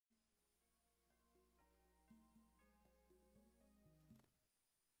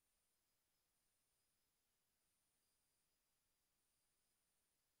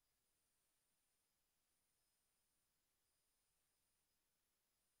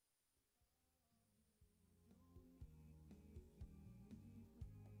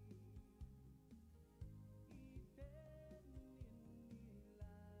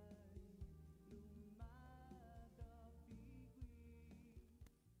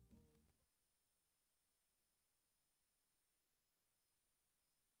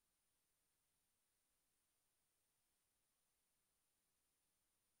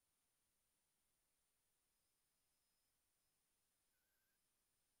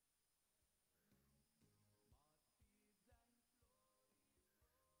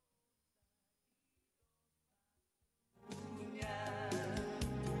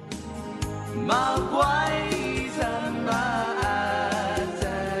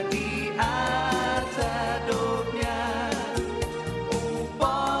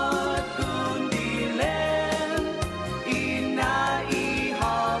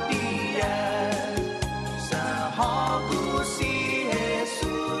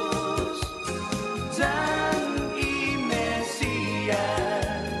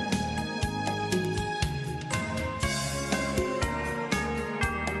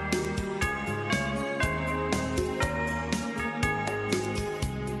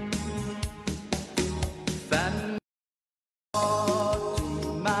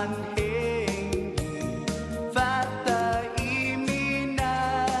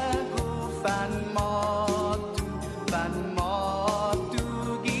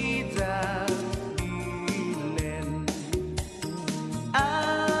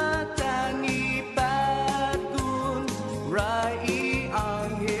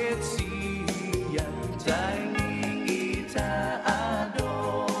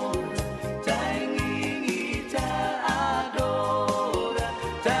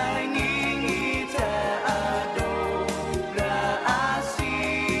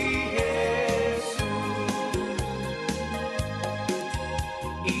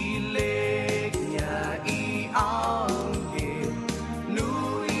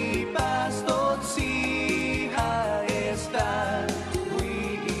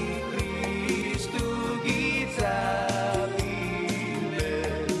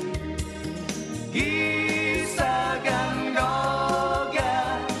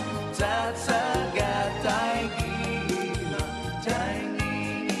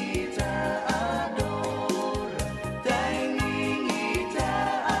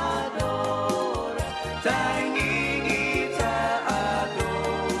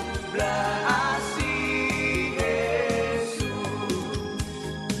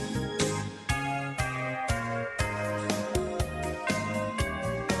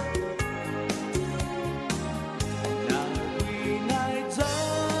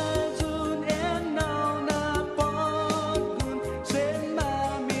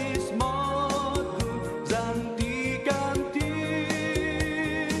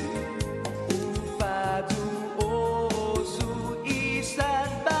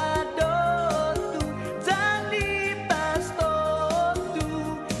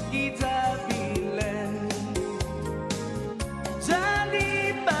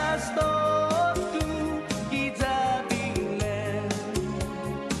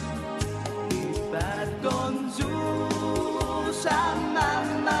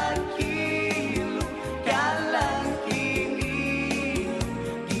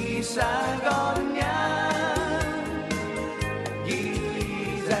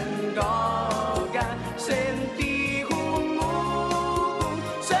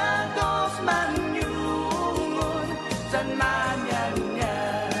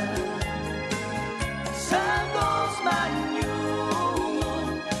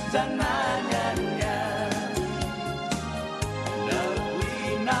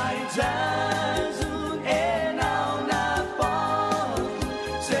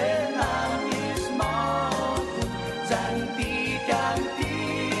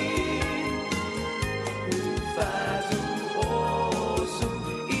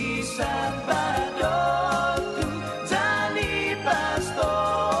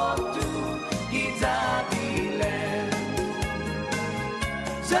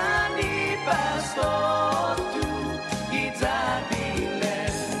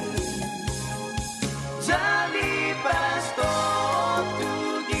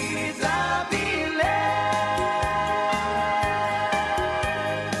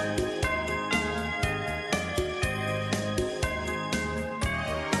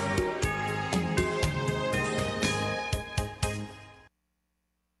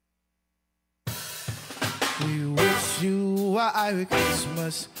Merry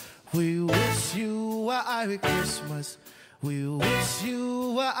Christmas. We wish you a Merry Christmas. We wish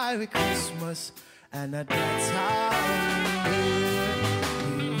you a Merry Christmas and a dance holiday.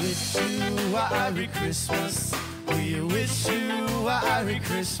 We wish you a Merry Christmas. We wish you a Merry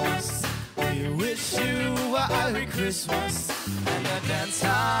Christmas. We wish you a Merry Christmas and a dance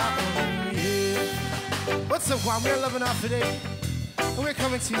holiday. What's up, Guam? We're loving off today, and we're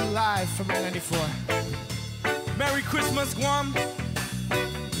coming to you live from 94. Merry Christmas, Guam.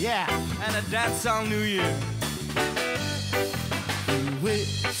 Yeah. And a dancehall New Year. We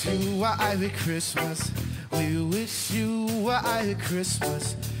wish you a Merry Christmas. We wish you a Merry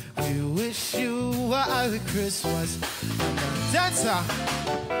Christmas. We wish you a Merry Christmas. Dancer.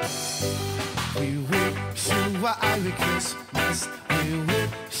 We wish you a Merry Christmas. We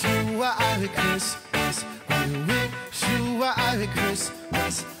wish you you a Merry Christmas. We wish you a Merry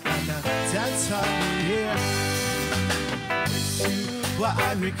Christmas and a dance New Year. Wish you a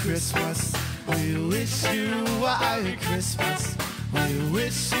Merry Christmas. We wish you a Merry Christmas. We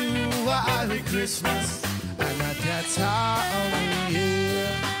wish you a Merry Christmas and a dance New Year.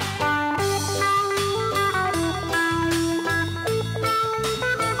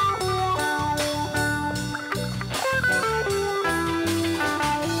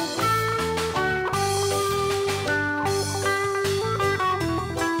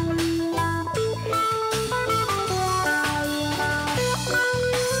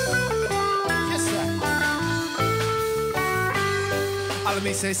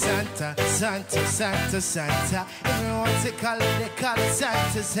 Me say Santa, Santa, Santa, Santa. Everyone to call it, they call it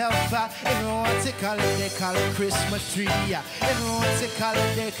Santa's helper. Everyone to call it, they call it Christmas tree. Everyone to call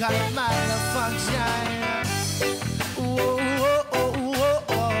it, they call it malfunction. Whoa, whoa, whoa, whoa,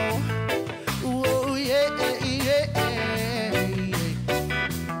 whoa, whoa, yeah, yeah, yeah.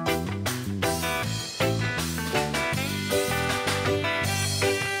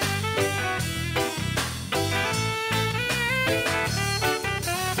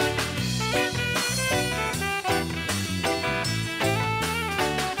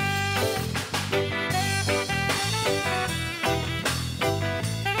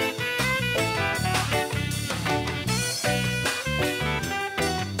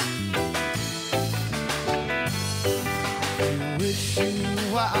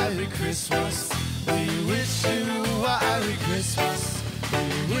 Christmas. We wish you a Merry Christmas. We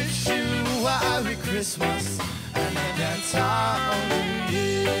wish you a Merry Christmas and a dance New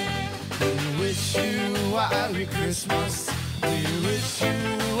Year. We wish you a Merry Christmas. We wish you a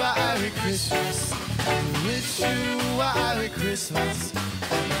Merry Christmas. We wish you a Merry Christmas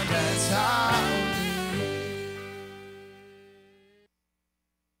and a dance New Year.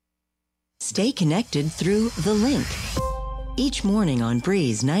 Stay connected through The Link. Each morning on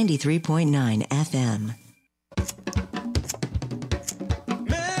Breeze 93.9 FM.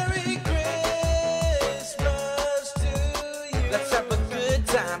 Merry Christmas to you. Let's have a good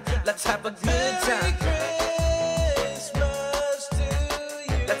time. Let's have a good time. Merry Christmas to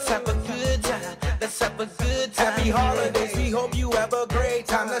you. Let's have a good time. Let's have a good time. Happy holidays. We hope you have a great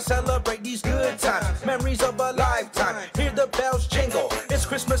time. Let's celebrate these good times. Memories of a lifetime. Hear the bells jingle. It's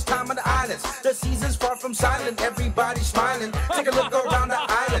Christmas time on the islands. The season's far from silent. Everybody's smiling. Take a look around the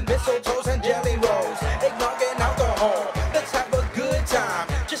island. Mistletoes and jelly rolls. Eggnog and alcohol. Let's have a good time.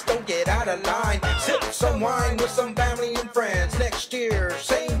 Just don't get out of line. Sip some wine with some family and friends. Next year,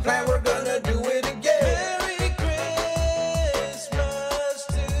 same plan. We're gonna do it again. Merry Christmas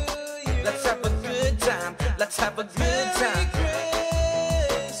to you. Let's have a good time. Let's have a good time.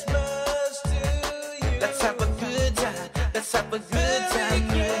 Christmas to you. Let's have a good time. Let's have a good time.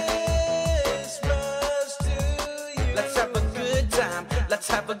 Christmas to you. Let's have a good time. Let's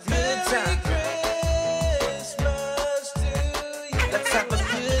have a good time. Christmas to you. Let's have a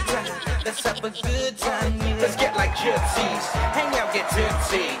good time. Let's have a good time. Let's get like gypsies. Hang out, get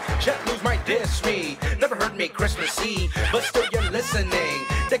tipsy. JetBlues might diss me. Never heard me Christmassy, but still you're listening.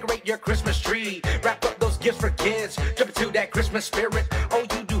 Decorate your Christmas tree. Wrap up those gifts for kids. Jump into that Christmas spirit. Oh,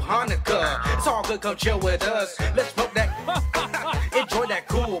 you do Hanukkah. It's all good, come chill with us. Let's smoke that. Enjoy that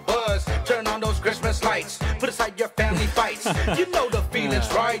cool buzz. Turn on those Christmas lights. Put aside your family fights. You know the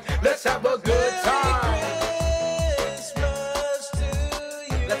feeling's right. Let's have a good time. Christmas to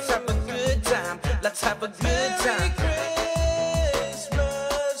you. Let's have a good time. Let's have a good time.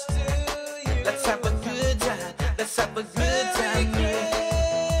 Christmas to you. Let's have a good time. Let's have a good time.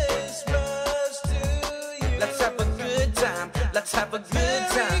 Christmas to you. Let's have a good time. Let's have a good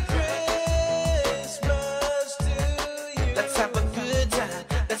time. Christmas to you. Let's have a good time.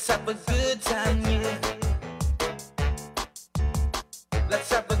 Let's have a good time. Yeah. Let's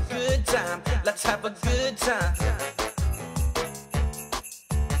have a good time. Let's have a good time.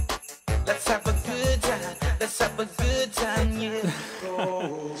 Let's have a good time. Let's have a good time. Yeah.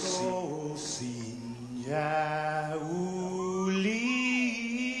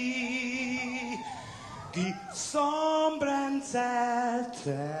 Die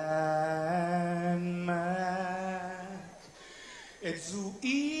sombranzelten meg, et zu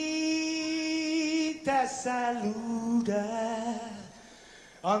ite saluda,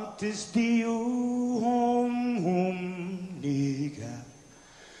 antes hum niga,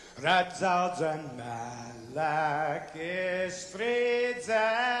 Radzauzen malak estrezas,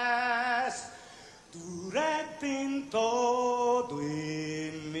 durante in todo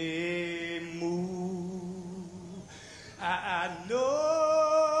in memu. A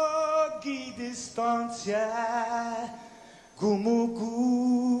no di distancia, como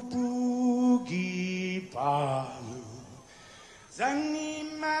cupo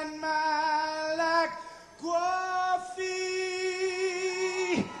Seniman malak guafi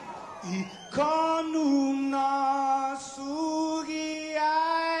ikonum nasugi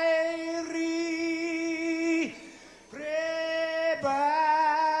airi prebatula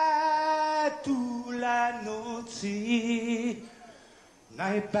noci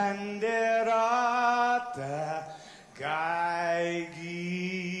nai banderata gaigi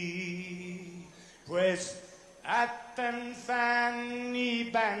pues Atan Fanny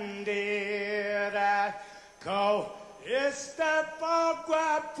Bandera Kau esta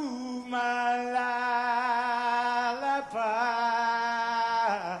pagua pumalapa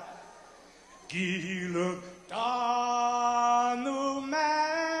Giluk tanu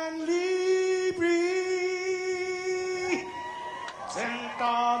man libri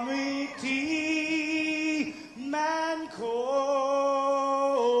Tentamiti man ko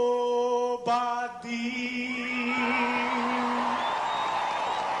badi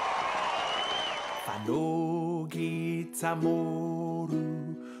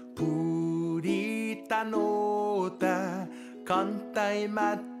Tamoru purita nota kantai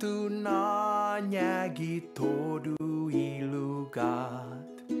matu nanyagi todu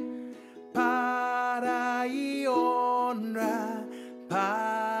ilugat parai honra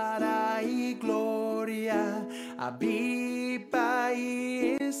parai gloria abibai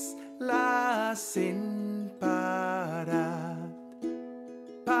isla sin parat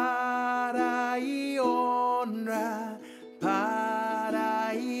parai honra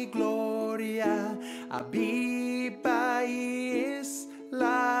parai gloria abibai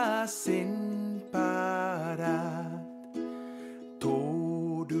isla sin parat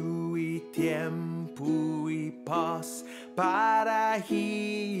todo y tiempo y paz para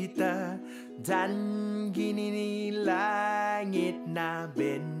hita dan gini langit na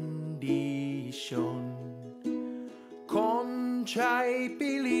bendition Conchai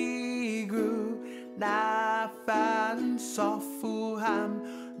peligro na fan sofuham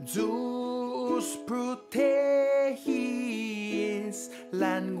Zeus protegis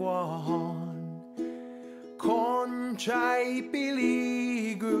languahon Conchai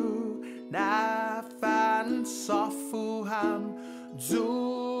peligro na fan sofuham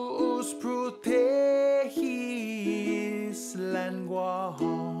Zeus protegis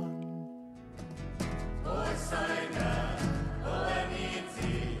languahon Osaina,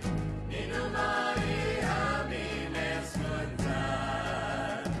 Oaniti, Ninumari, Amines,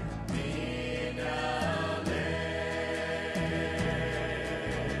 Muntan, Ninale.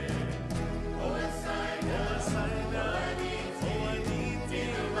 Osaina, Oaniti,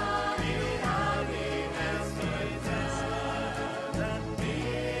 Ninumari, Amines, Muntan, Ninale.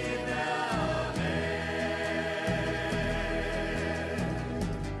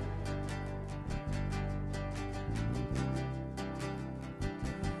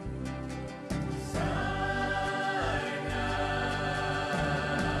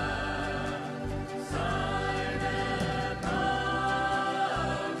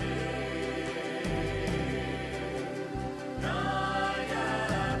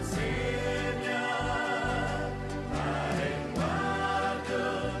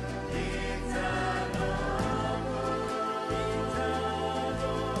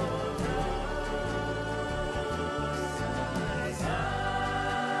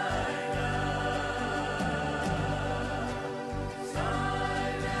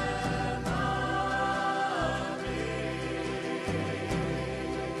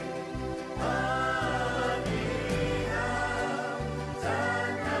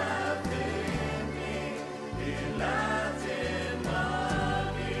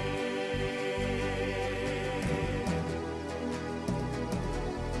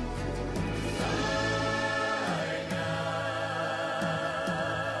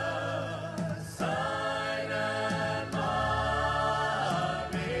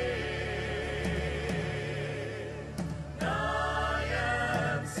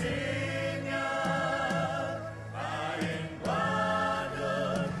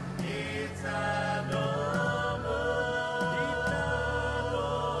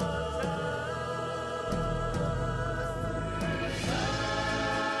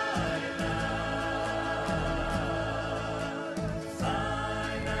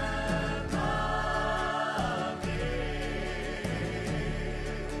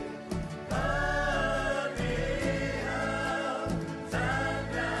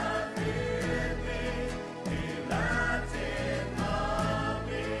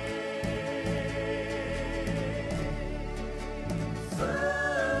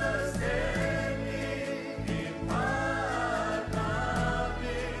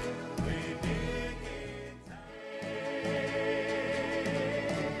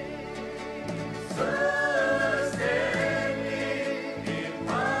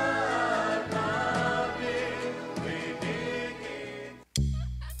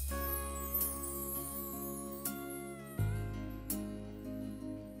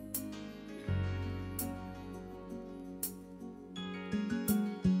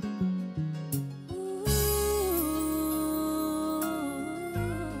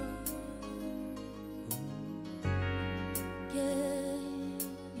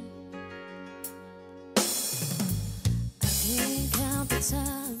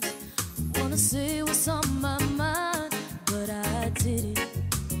 times I wanna say what's on my mind, but I didn't.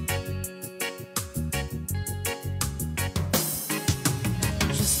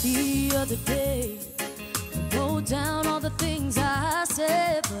 Just the other day, I wrote down all the things I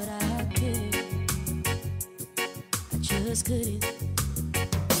said, but I couldn't. I just couldn't.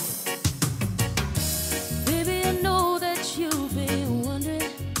 Baby, I know that you've been wondering.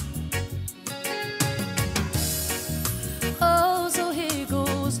 Oh, so here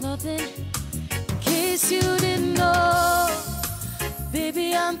goes nothing. In case you didn't know,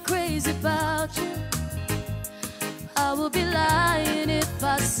 baby, I'm crazy about you. I would be lying if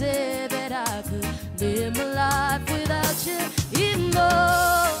I said that I could live my life without you. Even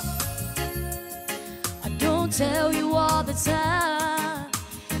though I don't tell you all the time,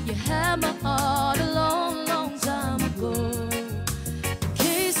 you had my heart a long, long time ago. In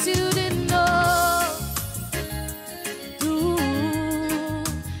case you didn't know, ooh,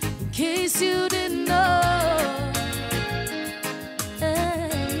 in case you didn't know, hey.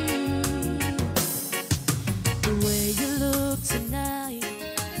 The way you look tonight,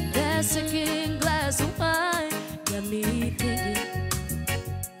 that second glass of wine got me thinking.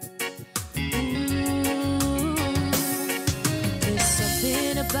 There's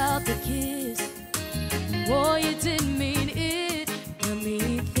something about the kiss, boy, you didn't mean it. Got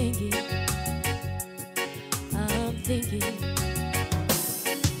me thinking, I'm thinking.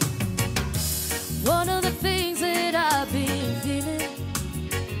 One of the things that I've been feeling,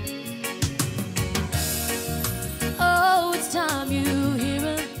 oh, it's time you hear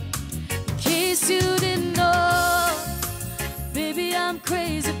it. In case you didn't know, baby, I'm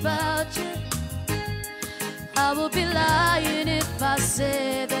crazy about you. I would be lying if I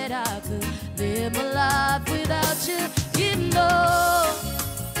said that I could live my life without you. You know,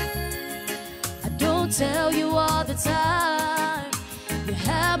 I don't tell you all the time, you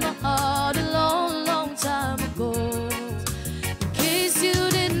had my heart a long, long time ago. In case you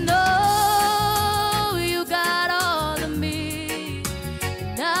didn't know, you got all of me,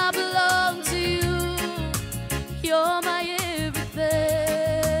 and I belong to you. You're my everything.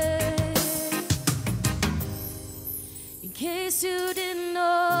 In case you didn't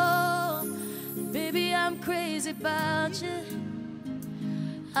know, baby, I'm crazy about you.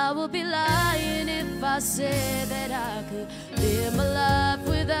 I would be lying if I said that I could live my life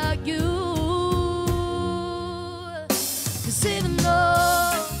without you. 'Cause even though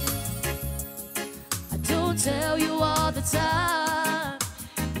I don't tell you all the time,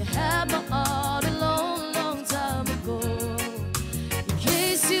 you had my heart a long, long time ago. In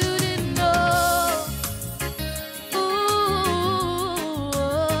case you didn't know, ooh,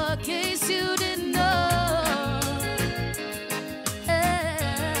 in case you didn't know,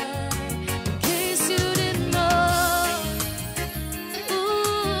 in case you didn't know, ooh,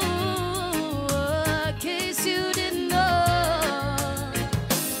 in case you didn't know.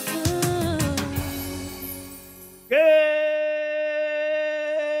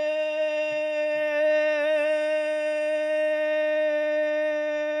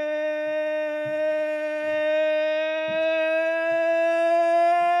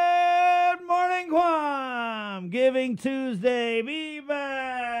 Good morning, Guam. Giving Tuesday.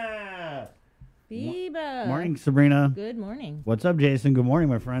 Viva! Biba. Morning, Sabrina. Good morning. What's up, Jason? Good morning,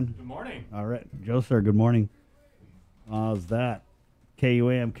 my friend. Good morning. All right. Joe, sir, good morning. How's that?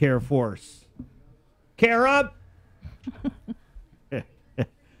 KUAM Care Force. Care up!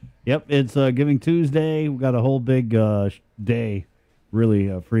 Yep, it's Giving Tuesday. We've got a whole big day,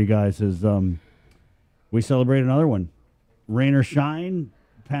 really, for you guys as we celebrate another one. Rain or shine,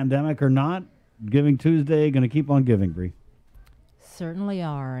 pandemic or not, Giving Tuesday, going to keep on giving, Bree. Certainly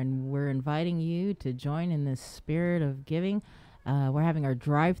are, and we're inviting you to join in this spirit of giving. We're having our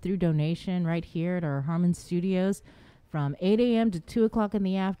drive-through donation right here at our Harmon Studios from 8 a.m. to 2 o'clock in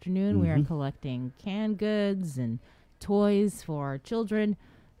the afternoon. We are collecting canned goods and toys for our children.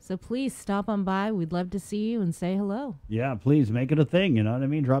 So please stop on by. We'd love to see you and say hello. Yeah, please make it a thing. You know what I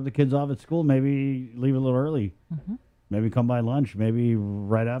mean? Drop the kids off at school. Maybe leave a little early. Maybe come by lunch. Maybe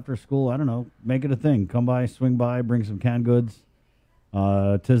right after school. I don't know. Make it a thing. Come by, swing by, bring some canned goods.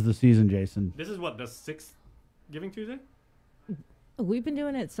 'Tis the season, Jason. This is what, the 6th Giving Tuesday? We've been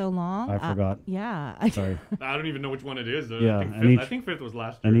doing it so long. I forgot. Yeah. Sorry. I don't even know which one it is. Yeah, I think fifth was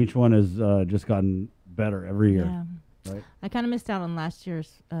last year. And each one has just gotten better every year. Yeah. Right? I kind of missed out on last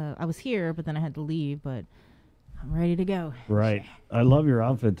year's. I was here, but then I had to leave, but I'm ready to go. Right. I love your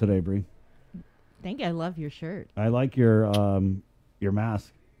outfit today, Bree. Thank you. I love your shirt. I like your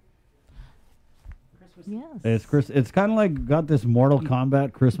mask. Yes. It's kind of like got this Mortal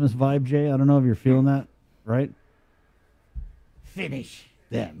Kombat Christmas vibe, Jay. I don't know if you're feeling that, right? finish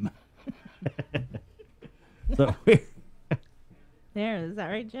them. So There, is that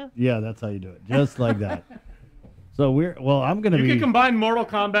right, Joe? yeah, that's how you do it, just like that. So I'm gonna You be. could combine Mortal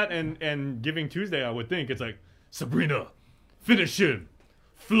Kombat and Giving Tuesday, I would think. It's like, Sabrina, finish him.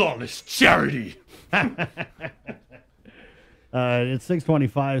 Flawless charity. It's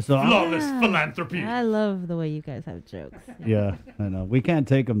 6:25, so Flawless philanthropy. I love the way you guys have jokes. yeah, I know. We can't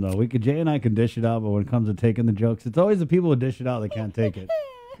take them though. Jay and I can dish it out, but when it comes to taking the jokes, it's always the people who dish it out that can't take it.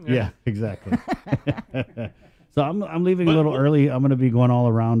 Yeah, exactly. So I'm leaving a little early. I'm going to be going all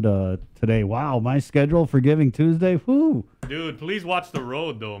around today. Wow, my schedule for Giving Tuesday. Whoo! Dude, please watch the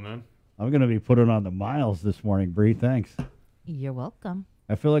road, though, man. I'm going to be putting on the miles this morning, Bree. Thanks. You're welcome.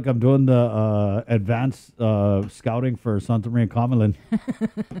 I feel like I'm doing the advanced scouting for Santa Maria Comelin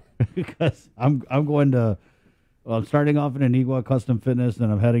because I'm going to. Well, I'm starting off in Anigua Custom Fitness,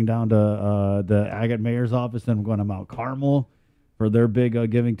 and I'm heading down to the Agate Mayor's office. Then I'm going to Mount Carmel for their big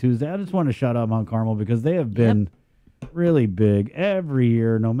Giving Tuesday. I just want to shout out Mount Carmel because they have been really big every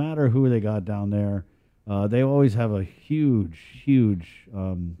year, no matter who they got down there. They always have a huge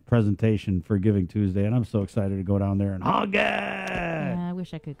presentation for Giving Tuesday, and I'm so excited to go down there and hug it. Yeah, I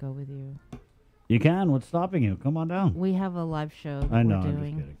wish I could go with you. You can. What's stopping you? Come on down. We have a live show that I know. we're I'm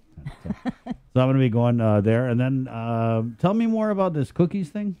doing. just kidding. So I'm going to be going there, and then tell me more about this cookies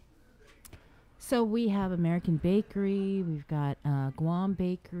thing. So we have American Bakery. We've got Guam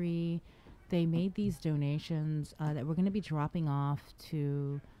Bakery. They made these donations that we're going to be dropping off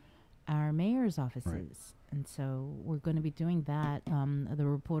to our mayor's offices. Right. And so we're going to be doing that. The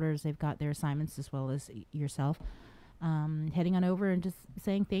reporters, they've got their assignments as well as yourself. Heading on over and just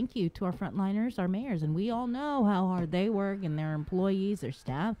saying thank you to our frontliners, our mayors. And we all know how hard they work and their employees, their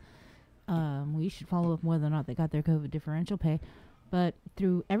staff. We should follow up whether or not they got their COVID differential pay. But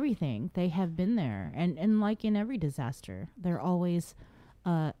through everything, they have been there. And like in every disaster, they're always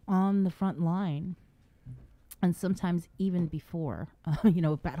on the front line. And sometimes even before,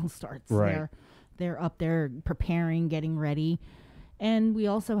 battle starts. Right. They're up there preparing, getting ready. And we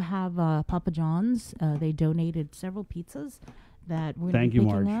also have Papa John's. They donated several pizzas that we're going to be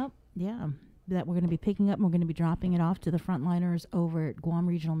picking up. Yeah, that we're going to be picking up. And we're going to be dropping it off to the frontliners over at Guam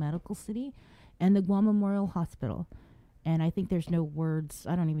Regional Medical City and the Guam Memorial Hospital. And I think there's no words.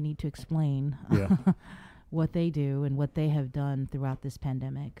 I don't even need to explain what they do and what they have done throughout this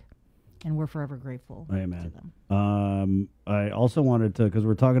pandemic. And we're forever grateful to them. I also wanted to, because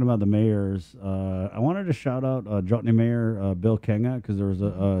we're talking about the mayors, I wanted to shout out Jotney Mayor Bill Kenga, because there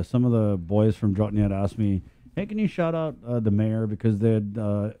was some of the boys from Jotney had asked me, hey, can you shout out the mayor, because they had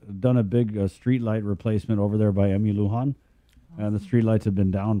done a big street light replacement over there by Emu Lujan, and the street lights have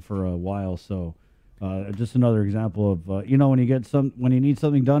been down for a while. So just another example of when you need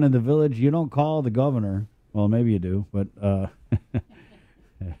something done in the village, you don't call the governor. Well, maybe you do, but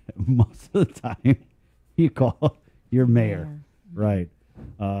most of the time you call your mayor. Right.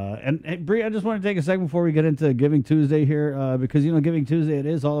 And hey, Bree, I just want to take a second before we get into Giving Tuesday here, because Giving Tuesday, it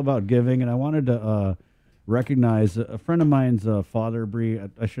is all about giving, and I wanted to recognize a friend of mine's father, Bree.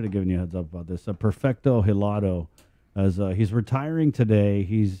 I should have given you a heads up about this. Perfecto Hilado, as he's retiring today.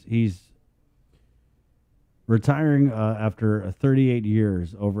 He's retiring after 38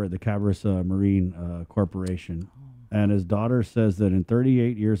 years over at the Cabras Marine Corporation. And his daughter says that in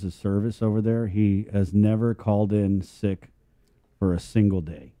 38 years of service over there, he has never called in sick for a single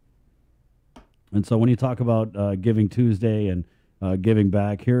day. And so when you talk about Giving Tuesday and giving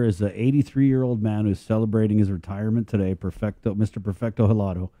back, here is an 83-year-old man who's celebrating his retirement today, Mr. Perfecto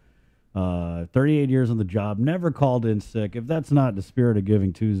Hilado. 38 years on the job, never called in sick. If that's not the spirit of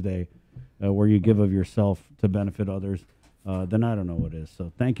Giving Tuesday, where you give of yourself to benefit others, then I don't know what is.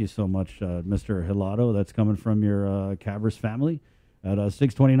 So thank you so much, Mr. Hilado. That's coming from your Cabras family at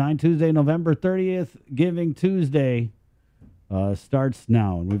 6:29 Tuesday, November 30th. Giving Tuesday starts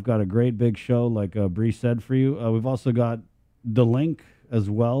now, and we've got a great big show, like Bree said, for you. We've also got the link as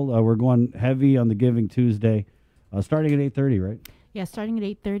well. We're going heavy on the Giving Tuesday, starting at 8:30, right? Yeah, starting at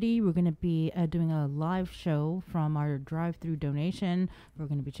 8:30, we're going to be doing a live show from our drive-through donation. We're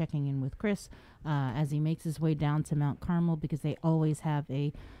going to be checking in with Chris as he makes his way down to Mount Carmel, because they always have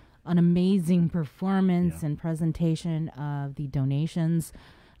an amazing performance and presentation of the donations.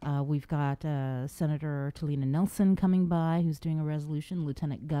 We've got Senator Talina Nelson coming by, who's doing a resolution.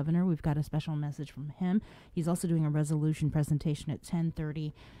 Lieutenant Governor, we've got a special message from him. He's also doing a resolution presentation at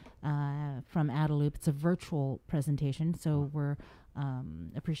 10:30 from Adelup. It's a virtual presentation, so we're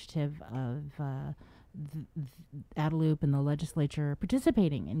appreciative of Adelup and the legislature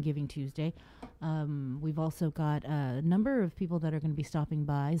participating in Giving Tuesday. We've also got a number of people that are going to be stopping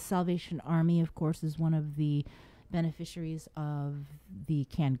by. Salvation Army, of course, is one of the beneficiaries of the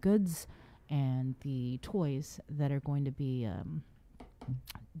canned goods and the toys that are going to be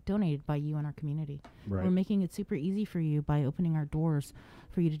donated by you and our community. Right. We're making it super easy for you by opening our doors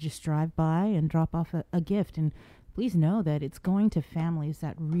for you to just drive by and drop off a gift. And please know that it's going to families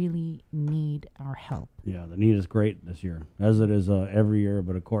that really need our help. Yeah, the need is great this year, as it is every year.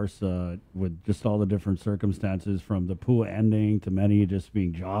 But of course, with just all the different circumstances, from the PUA ending to many just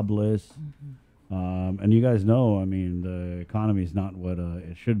being jobless. And you guys know, I mean, the economy is not what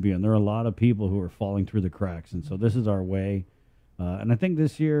it should be. And there are a lot of people who are falling through the cracks. And so this is our way. And I think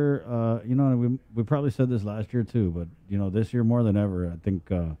this year, you know, we probably said this last year too, but, you know, this year more than ever, I think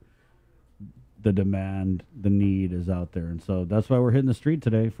the demand, the need is out there. And so that's why we're hitting the street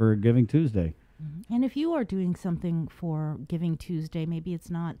today for Giving Tuesday. And if you are doing something for Giving Tuesday, maybe it's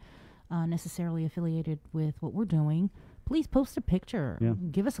not necessarily affiliated with what we're doing, please post a picture. Yeah.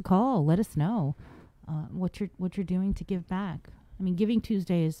 Give us a call. Let us know what you're doing to give back. I mean, Giving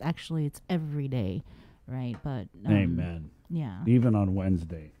Tuesday is actually, it's every day, right? But Amen. Yeah. Even on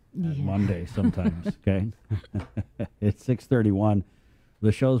Wednesday and Yeah. Monday sometimes, okay? It's 6:31.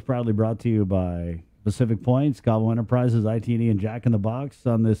 The show is proudly brought to you by Pacific Points, Cabo Enterprises, IT&E, and Jack in the Box.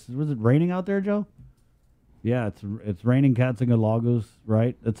 On this, was it raining out there, Joe? Yeah, it's raining cats and galagos,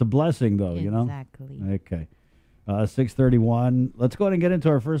 right? It's a blessing, though, you know? Exactly. Okay. 6:31. Let's go ahead and get into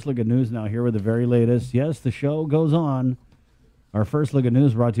our first look at news now here with the very latest. Yes, the show goes on. Our first look at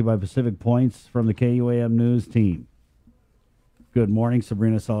news brought to you by Pacific Points from the KUAM News team. Good morning,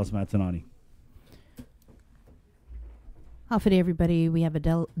 Sabrina Salas-Mazzanani. Good day, everybody. We have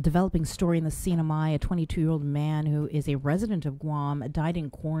a developing story in the CNMI. A 22-year-old man who is a resident of Guam died in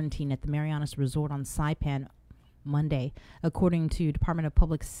quarantine at the Marianas Resort on Saipan Monday. According to Department of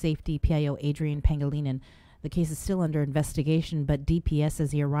Public Safety PIO Adrian Pangilinan, the case is still under investigation, but DPS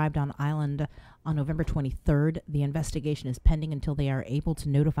says he arrived on island on November 23rd. The investigation is pending until they are able to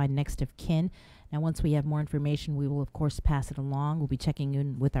notify next of kin. Now, once we have more information, we will, of course, pass it along. We'll be checking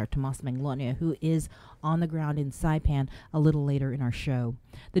in with our Tomas Manglonia, who is on the ground in Saipan, a little later in our show.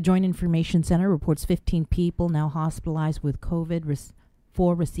 The Joint Information Center reports 15 people now hospitalized with COVID,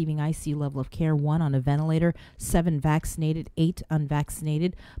 4 receiving ICU level of care, 1 on a ventilator, 7 vaccinated, 8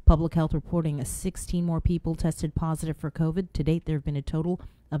 unvaccinated. Public Health reporting 16 more people tested positive for COVID. To date, there have been a total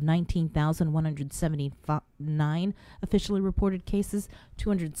of 19,179 officially reported cases,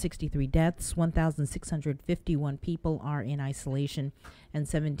 263 deaths, 1,651 people are in isolation, and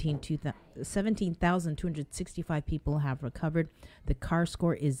 17,265 people have recovered. The CAR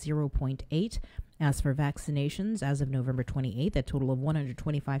score is 0.8. As for vaccinations, as of November 28th, a total of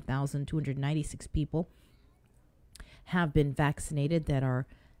 125,296 people have been vaccinated that are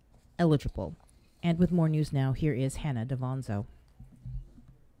eligible. And with more news now, here is Hannah Devonzo.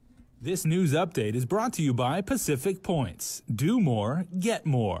 This news update is brought to you by Pacific Points. Do more, get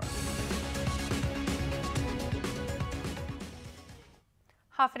more.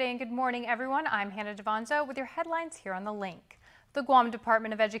 Hafa and good morning, everyone. I'm Hannah Devonzo with your headlines here on The Link. The Guam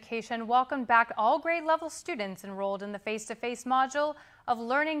Department of Education welcomed back all grade level students enrolled in the face-to-face module of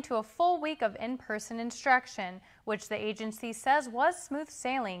learning to a full week of in-person instruction, which the agency says was smooth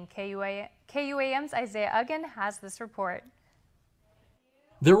sailing. KUAM's Isaiah Uggan has this report.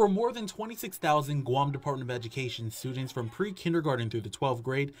 There were more than 26,000 Guam Department of Education students from pre-kindergarten through the 12th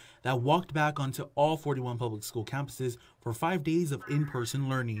grade that walked back onto all 41 public school campuses for 5 days of in-person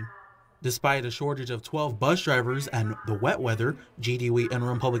learning. Despite a shortage of 12 bus drivers and the wet weather, GDOE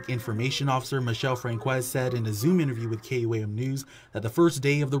Interim Public Information Officer Michelle Franquez said in a Zoom interview with KUAM News that the first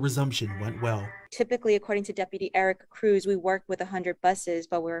day of the resumption went well. Typically, according to Deputy Eric Cruz, we work with 100 buses,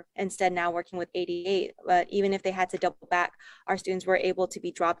 but we're instead now working with 88. But even if they had to double back, our students were able to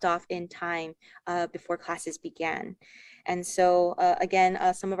be dropped off in time before classes began. And so, again,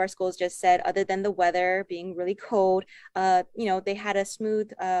 some of our schools just said, other than the weather being really cold, they had a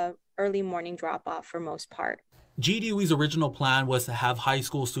smooth early morning drop off for most part. GDOE's original plan was to have high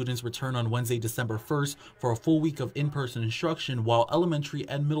school students return on Wednesday, December 1st for a full week of in-person instruction, while elementary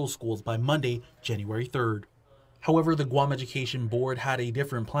and middle schools by Monday, January 3rd. However, the Guam Education Board had a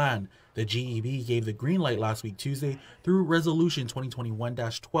different plan. The GEB gave the green light last week Tuesday through Resolution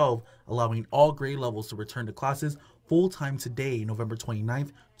 2021-12, allowing all grade levels to return to classes full-time today, November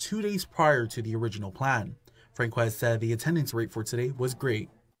 29th, 2 days prior to the original plan. Franquez said the attendance rate for today was great.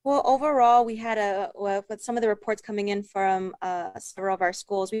 Well, overall, we had with some of the reports coming in from several of our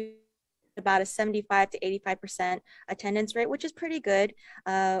schools, we had about a 75 to 85% attendance rate, which is pretty good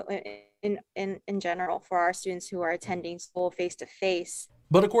in general for our students who are attending school face-to-face.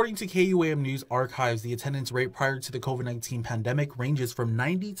 But according to KUAM News Archives, the attendance rate prior to the COVID-19 pandemic ranges from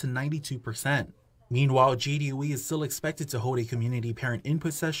 90 to 92%. Meanwhile, GDOE is still expected to hold a community parent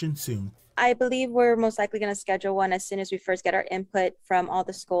input session soon. I believe we're most likely going to schedule one as soon as we first get our input from all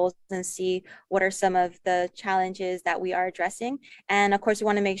the schools and see what are some of the challenges that we are addressing. And of course, we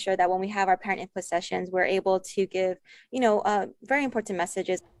want to make sure that when we have our parent input sessions, we're able to give, very important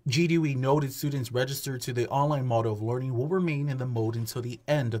messages. GDOE noted students registered to the online model of learning will remain in the mode until the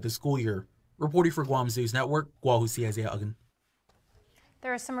end of the school year. Reporting for Guam's News Network, Guahusi Isaiah Uggan.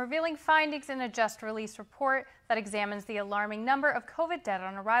 There are some revealing findings in a just-released report that examines the alarming number of COVID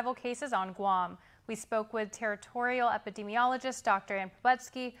dead-on-arrival cases on Guam. We spoke with territorial epidemiologist Dr. Ann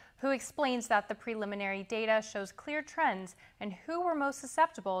Pobetsky, who explains that the preliminary data shows clear trends in who were most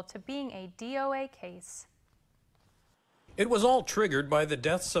susceptible to being a DOA case. It was all triggered by the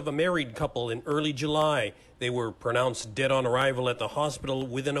deaths of a married couple in early July. They were pronounced dead on arrival at the hospital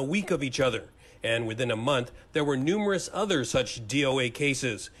within a week of each other. And within a month, there were numerous other such DOA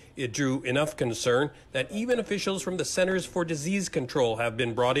cases. It drew enough concern that even officials from the Centers for Disease Control have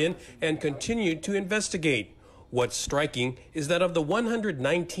been brought in and continued to investigate. What's striking is that of the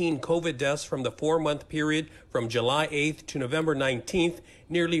 119 COVID deaths from the 4-month period from July 8th to November 19th,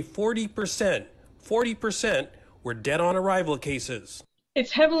 nearly 40% were dead on arrival cases.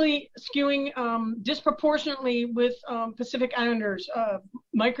 It's heavily skewing disproportionately with Pacific Islanders,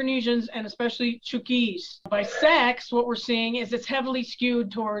 Micronesians, and especially Chuukese. By sex, what we're seeing is it's heavily skewed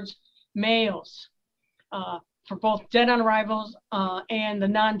towards males for both dead on arrivals and the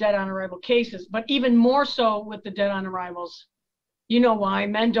non-dead on arrival cases, but even more so with the dead on arrivals. You know why.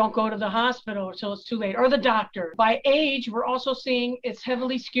 Men don't go to the hospital until it's too late, or the doctor. By age, we're also seeing it's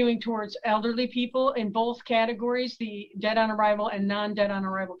heavily skewing towards elderly people in both categories, the dead on arrival and non-dead on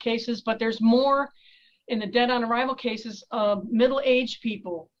arrival cases. But there's more in the dead on arrival cases of middle-aged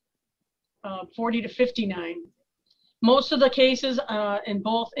people, 40 to 59. Most of the cases in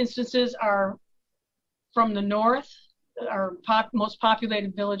both instances are from the north, our most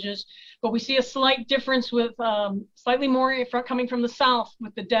populated villages, but we see a slight difference with slightly more coming from the south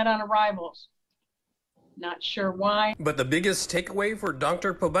with the dead on arrivals. Not sure why. But the biggest takeaway for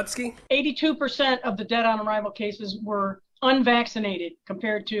Dr. Pobetsky? 82% of the dead on arrival cases were unvaccinated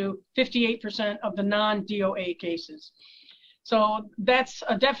compared to 58% of the non-DOA cases. So that's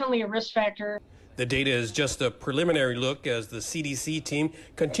definitely a risk factor. The data is just a preliminary look as the CDC team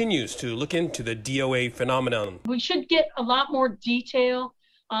continues to look into the DOA phenomenon. We should get a lot more detail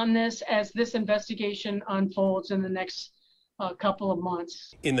on this as this investigation unfolds in the next couple of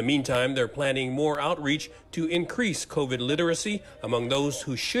months. In the meantime, they're planning more outreach to increase COVID literacy among those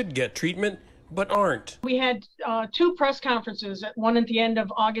who should get treatment but aren't. We had 2 press conferences, one at the end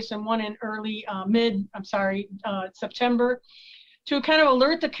of August and one in early September, to kind of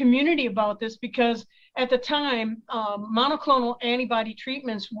alert the community about this, because at the time, monoclonal antibody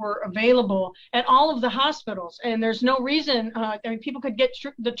treatments were available at all of the hospitals, and there's no reason, people could get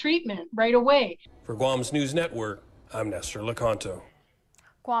the treatment right away. For Guam's News Network, I'm Nestor Lecanto.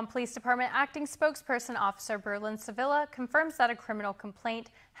 Guam Police Department Acting Spokesperson Officer Berlin Sevilla confirms that a criminal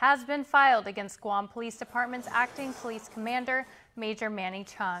complaint has been filed against Guam Police Department's Acting Police Commander, Major Manny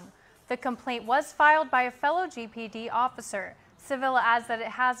Chung. The complaint was filed by a fellow GPD officer. Sevilla adds that it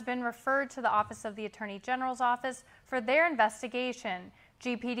has been referred to the Office of the Attorney General's office for their investigation.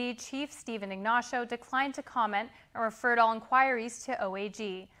 GPD Chief Stephen Ignacio declined to comment and referred all inquiries to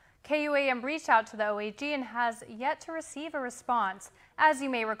OAG. KUAM reached out to the OAG and has yet to receive a response. As you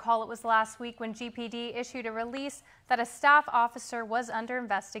may recall, it was last week when GPD issued a release that a staff officer was under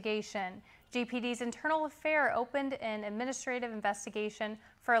investigation. GPD's Internal Affairs opened an administrative investigation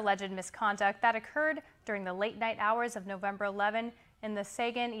for alleged misconduct that occurred during the late-night hours of November 11 in the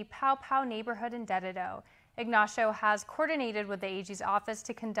Sagan y Pau Pau neighborhood in Dededo. Ignacio has coordinated with the AG's office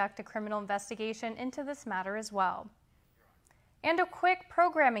to conduct a criminal investigation into this matter as well. And a quick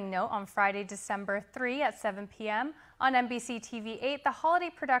programming note: on Friday, December 3 at 7 p.m. on NBC TV 8, the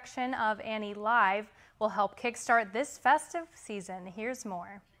holiday production of Annie Live will help kickstart this festive season. Here's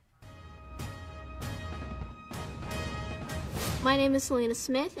more. My name is Selena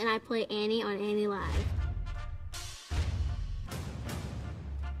Smith, and I play Annie on Annie Live.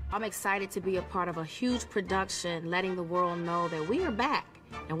 I'm excited to be a part of a huge production, letting the world know that we are back,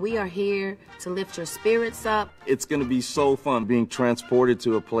 and we are here to lift your spirits up. It's going to be so fun being transported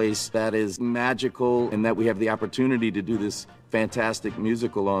to a place that is magical, and that we have the opportunity to do this fantastic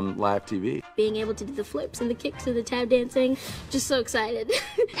musical on live TV. Being able to do the flips and the kicks and the tap dancing, just so excited.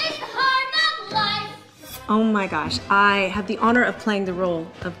 It's hard not life. Oh my gosh, I have the honor of playing the role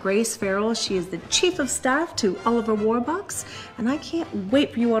of Grace Farrell. She is the Chief of Staff to Oliver Warbucks, and I can't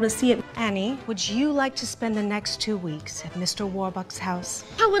wait for you all to see it. Annie, would you like to spend the next 2 weeks at Mr. Warbucks' house?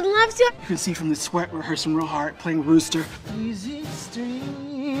 I would love to. You can see from the sweat rehearsing real hard, playing Rooster. Easy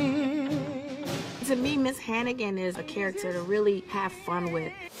stream. To me, Miss Hannigan is a character to really have fun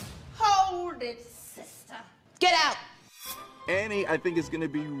with. Hold it, sister. Get out. Annie, I think, is going to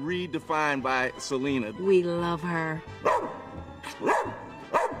be redefined by Selena. We love her.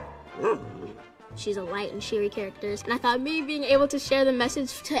 She's a light and cheery character, and I thought me being able to share the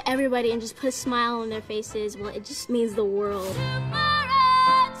message to everybody and just put a smile on their faces, well, it just means the world.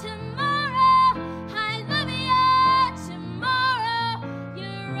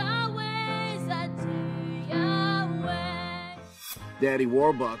 Daddy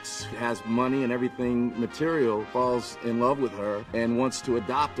Warbucks has money and everything material, falls in love with her, and wants to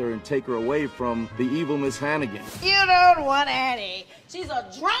adopt her and take her away from the evil Miss Hannigan. You don't want Annie. She's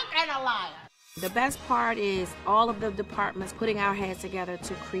a drunk and a liar. The best part is all of the departments putting our heads together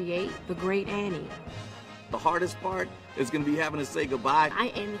to create the great Annie. The hardest part is going to be having to say goodbye. I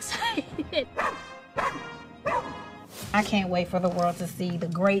am excited. I can't wait for the world to see the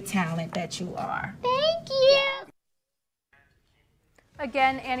great talent that you are. Thank you.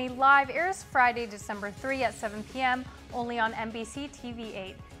 Again, Annie Live airs Friday, December 3 at 7 p.m. only on NBC TV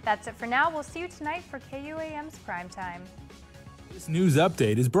 8. That's it for now. We'll see you tonight for KUAM's Primetime. This news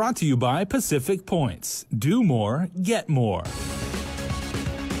update is brought to you by Pacific Points. Do more, get more.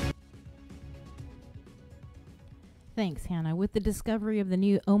 Thanks, Hannah. With the discovery of the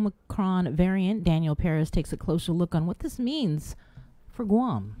new Omicron variant, Daniel Paris takes a closer look on what this means for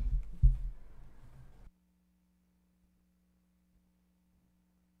Guam.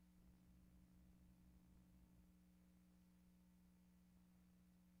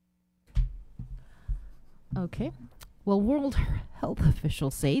 Okay. Well, World Health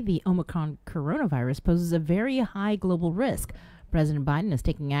officials say the Omicron coronavirus poses a very high global risk. President Biden is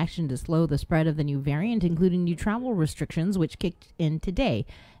taking action to slow the spread of the new variant, including new travel restrictions, which kicked in today.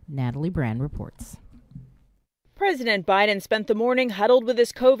 Natalie Brand reports. President Biden spent the morning huddled with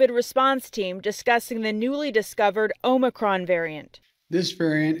his COVID response team discussing the newly discovered Omicron variant. This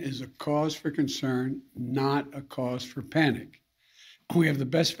variant is a cause for concern, not a cause for panic. We have the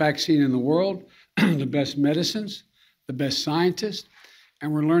best vaccine in the world, the best medicines, the best scientists,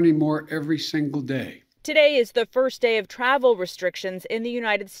 and we're learning more every single day. Today is the first day of travel restrictions in the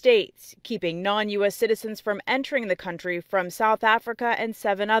United States, keeping non-U.S. citizens from entering the country from South Africa and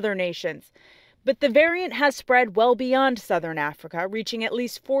 7 other nations. But the variant has spread well beyond Southern Africa, reaching at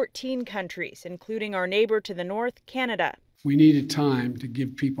least 14 countries, including our neighbor to the north, Canada. We needed time to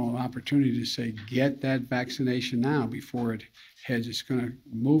give people an opportunity to say, get that vaccination now before it heads. It's going to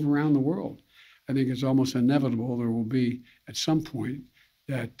move around the world. I think it's almost inevitable there will be, at some point,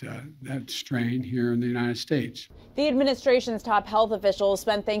 that strain here in the United States. The administration's top health officials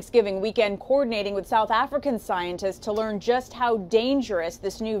spent Thanksgiving weekend coordinating with South African scientists to learn just how dangerous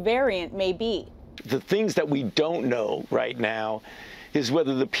this new variant may be. The things that we don't know right now is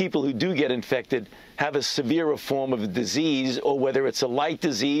whether the people who do get infected have a severer form of the disease or whether it's a light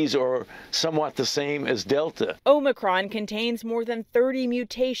disease or somewhat the same as Delta. Omicron contains more than 30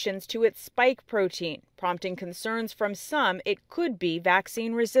 mutations to its spike protein, prompting concerns from some it could be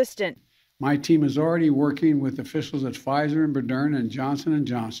vaccine resistant. My team is already working with officials at Pfizer and Moderna and Johnson &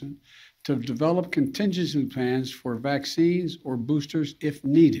 Johnson to develop contingency plans for vaccines or boosters if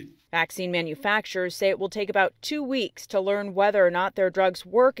needed. Vaccine manufacturers say it will take about 2 weeks to learn whether or not their drugs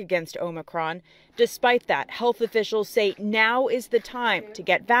work against Omicron. Despite that, health officials say now is the time to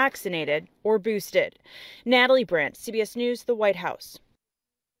get vaccinated or boosted. Natalie Brandt, CBS News, the White House.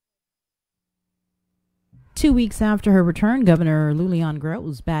 2 weeks after her return, Governor Lulian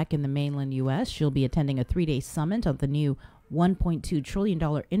grows back in the mainland U.S. She'll be attending a 3-day summit on the new $1.2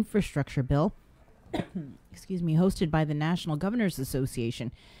 trillion infrastructure bill, hosted by the National Governors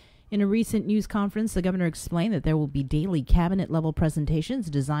Association. In a recent news conference, the governor explained that there will be daily cabinet-level presentations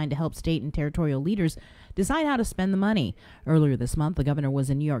designed to help state and territorial leaders decide how to spend the money. Earlier this month, the governor was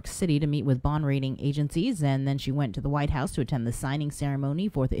in New York City to meet with bond rating agencies, and then she went to the White House to attend the signing ceremony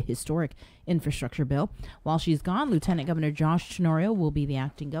for the historic infrastructure bill. While she's gone, Lieutenant Governor Josh Tenorio will be the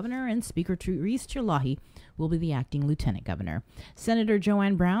acting governor, and Speaker Therese Chalahi will be the acting lieutenant governor. Senator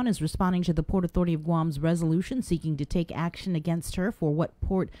Joanne Brown is responding to the Port Authority of Guam's resolution seeking to take action against her for what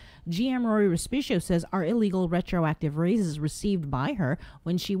Port GM Rory Respicio says are illegal retroactive raises received by her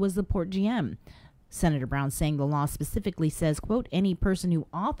when she was the Port GM. Senator Brown saying the law specifically says, quote, any person who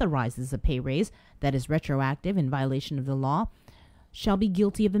authorizes a pay raise that is retroactive in violation of the law shall be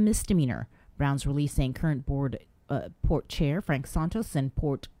guilty of a misdemeanor. Brown's release saying current Port Chair Frank Santos and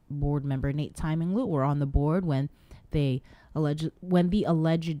Port Board member Nate Timinglu were on the board when they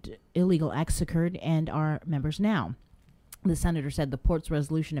alleged illegal acts occurred and are members now. The senator said the port's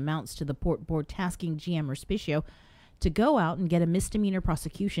resolution amounts to the port board tasking GM Respicio to go out and get a misdemeanor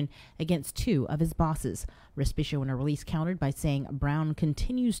prosecution against 2 of his bosses. Respicio in a release countered by saying Brown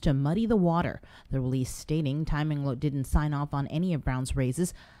continues to muddy the water. The release stating Timing didn't sign off on any of Brown's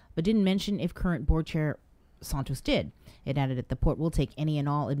raises, but didn't mention if current board chair Santos did. It added that the port will take any and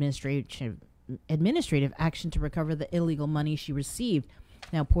all administrative action to recover the illegal money she received.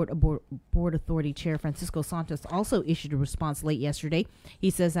 Now, Port Board Authority Chair Francisco Santos also issued a response late yesterday.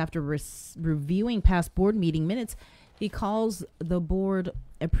 He says after reviewing past board meeting minutes, he calls the board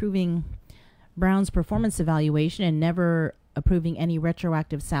approving Brown's performance evaluation and never approving any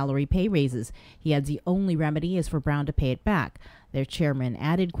retroactive salary pay raises. He adds the only remedy is for Brown to pay it back. Their chairman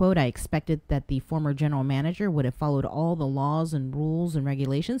added, quote, I expected that the former general manager would have followed all the laws and rules and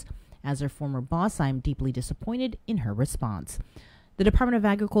regulations. As her former boss, I am deeply disappointed in her response. The Department of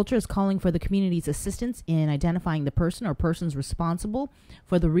Agriculture is calling for the community's assistance in identifying the person or persons responsible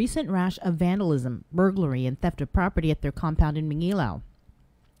for the recent rash of vandalism, burglary, and theft of property at their compound in Mangilao.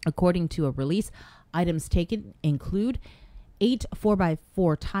 According to a release, items taken include 8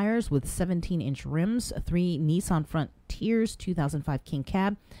 4x4 tires with 17-inch rims, 3 Nissan Frontiers 2005 King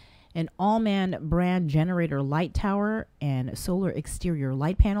Cab, an Allman brand generator light tower, and solar exterior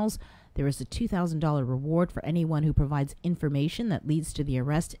light panels. There is a $2,000 reward for anyone who provides information that leads to the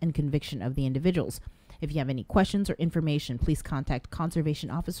arrest and conviction of the individuals. If you have any questions or information, please contact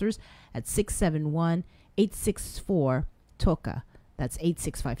conservation officers at 671-864-TOCA. That's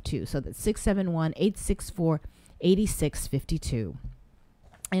 8652. So that's 671-864-8652.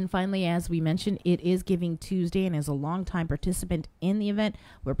 And finally, as we mentioned, it is Giving Tuesday, and as a longtime participant in the event,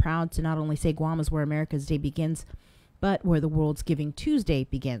 we're proud to not only say Guam is where America's Day begins, but where the world's Giving Tuesday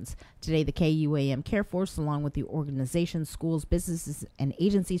begins. Today, the KUAM Care Force, along with the organizations, schools, businesses, and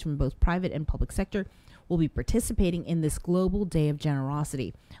agencies from both private and public sector, will be participating in this global day of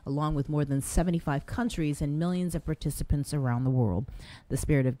generosity, along with more than 75 countries and millions of participants around the world. The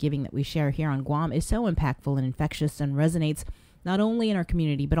spirit of giving that we share here on Guam is so impactful and infectious and resonates not only in our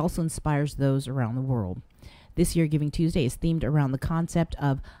community, but also inspires those around the world. This year, Giving Tuesday is themed around the concept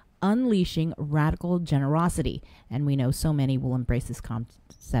of unleashing radical generosity, and we know so many will embrace this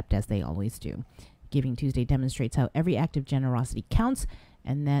concept as they always do. Giving Tuesday demonstrates how every act of generosity counts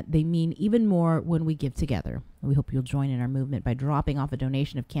and that they mean even more when we give together. We hope you'll join in our movement by dropping off a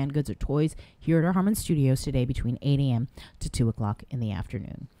donation of canned goods or toys here at our Harmon Studios today between 8 a.m. to 2 o'clock in the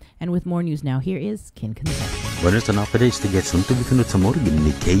afternoon. And with more news now, here is Kin Concepcion. Buenas updates to get some to be sa morgen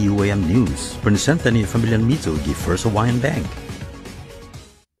ni KUAM News. Presenta ni Familian Mizo gi First Hawaiian Bank.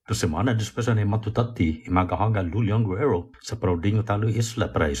 To semana después de matutati imagahaga Lulian Guerrero sa Prodinho Talo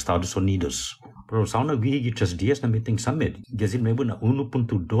Isla para Estados Unidos. Pero sauna gigi 3 días na meeting summit, gazin mebo na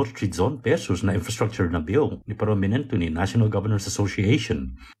 1.2 trillion pesos na infrastructure na bill ni prominento ni National Governors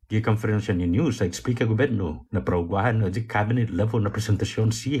Association. Gi konferensya ni news sa explica gobyerno na proguahan na di cabinet level na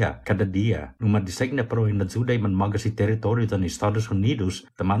presentasyon siya kada dia. Nung madisig na pero inazuday man magasi territorio ng Estados Unidos,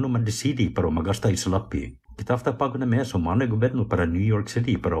 tamano madesidi pero magasta isalapi. Kitafta pago na meso mana gobyerno para New York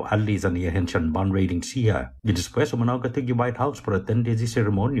City pero ali sa niyahensiyan bond rating siya. Gidespués umanawag katigi White House para attend di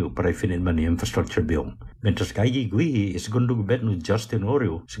seremonyo para ifinin man ni infrastructure bill. Mientras kaya guihi segundo gobyerno Justin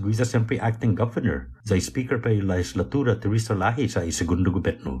Orio, seguiza sempre acting governor, sa speaker pa yung legislatura Teresa Lahi sa segundo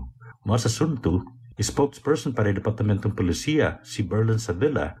gobyerno. Mas asunto, spokesperson para Departamentong Polisiya, si Berlin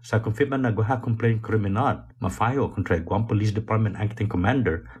Savilla, sa konfirma na guha complaint kriminal, mafayo kontra Guam Police Department Acting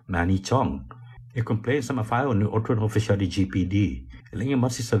Commander, Manny Chong. I-complain sa mafayo ni otro na opisyal di GPD. Ilang yung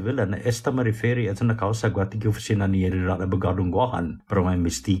si Savilla na esta mariferi at sa nakausa guatig opisina ni Yerira na bagadong guahan para may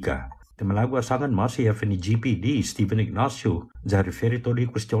mistika. Timalagwa sangan si ni GPD Stephen Ignacio za referi to di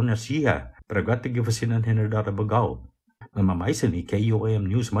kwestiyon na siya para guatig opisina ni Yerira na bagaw. Mamamaisa ni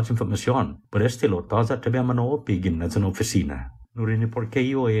KUAM News mas informasyon por estilo taza tabi manoopigin na sa opisina. Nurin por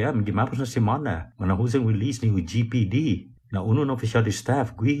KUAM gimapos na semana manahusang release ni GPD na uno na opisyal di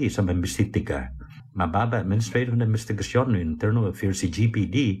staff guihi sa membisitika. Mababa administrative na investigasyon ng Internal Affairs si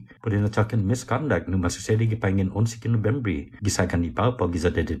GPD pwede na tsakin misconduct nung masasali gipangin 11 November gisagan ipaw pag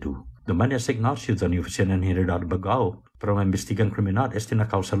gisadededu. Duman niya signasyon sa opisina ng Heredad Bagao para maimbestigan kriminal este na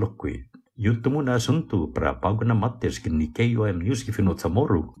kausalukwi. Yun na asunto para pago na matis ni KUAM News gifinot sa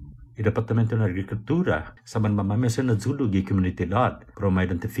Moro. Departamento ng Agrikultura sa mamamamesan na zulo gi komunidad para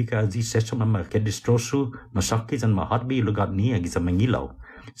ma-identifika azi seso mamakadistroso masaki san mahatbi lugar niya gisa Mangilaw.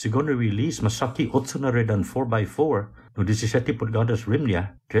 Segundo release masaki 8 na redan 4x4 no 17 pulgadas rim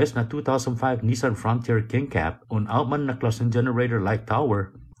niya, 3 na 2005 Nissan Frontier King Cab on outman na klaseng generator light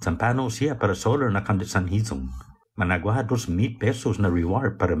tower, sampano siya para solar na kandisan hizong. Managua 2,000 pesos na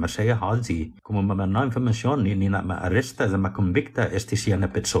reward para masaya haji como mamana información ni na ma-arresta na makonvicta este siya na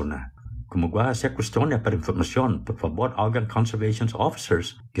persona. Como gua siya cuestione para información, por favor hagan conservation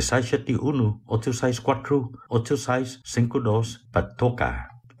officers que 671-864-8652 Patoka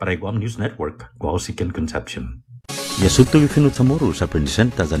para Guam News Network, Guausikan Conception. Yasuto Yufinutamoru sa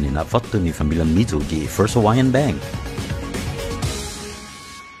presenta sa ninafatto ni Familia Mizugi First Hawaiian Bank.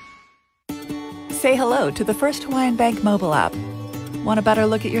 Say hello to the First Hawaiian Bank mobile app. Want a better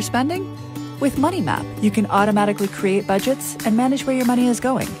look at your spending? With MoneyMap, you can automatically create budgets and manage where your money is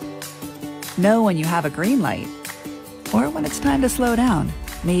going. Know when you have a green light, or when it's time to slow down,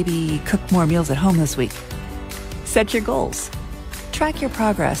 maybe cook more meals at home this week. Set your goals, track your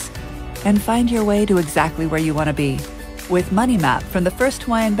progress, and find your way to exactly where you want to be. With MoneyMap from the First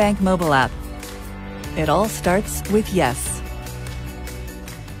Hawaiian Bank mobile app. It all starts with yes.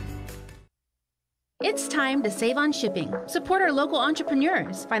 It's time to save on shipping. Support our local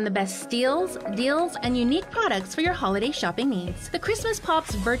entrepreneurs. Find the best steals, deals, and unique products for your holiday shopping needs. The Christmas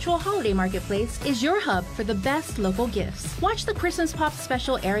Pops virtual holiday marketplace is your hub for the best local gifts. Watch the Christmas Pops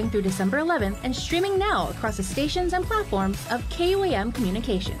special airing through December 11th and streaming now across the stations and platforms of KUAM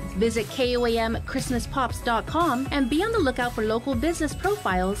Communications. Visit KUAMChristmasPops.com and be on the lookout for local business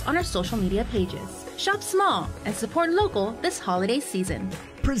profiles on our social media pages. Shop small and support local this holiday season.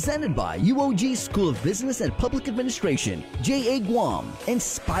 Presented by UOG School of Business and Public Administration, JA Guam,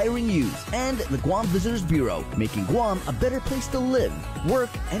 inspiring youth, and the Guam Visitors Bureau, making Guam a better place to live,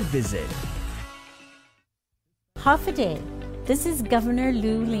 work, and visit. Half a day. This is Governor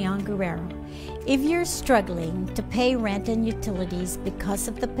Lou Leon Guerrero. If you're struggling to pay rent and utilities because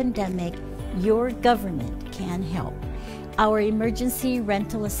of the pandemic, your government can help. Our Emergency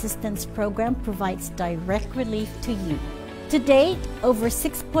Rental Assistance Program provides direct relief to you. To date, over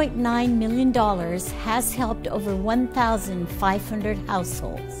 $6.9 million has helped over 1,500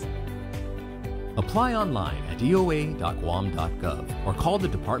 households. Apply online at eoa.guam.gov or call the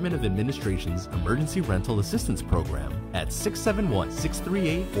Department of Administration's Emergency Rental Assistance Program at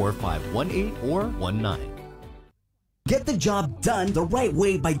 671-638-4518 or 19. Get the job done the right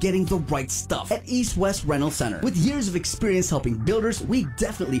way by getting the right stuff at East West Rental Center. With years of experience helping builders, we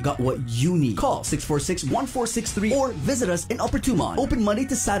definitely got what you need. Call 646-1463 or visit us in Upper Tumon. Open Monday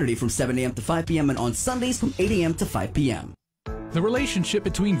to Saturday from 7 a.m. to 5 p.m. and on Sundays from 8 a.m. to 5 p.m. The relationship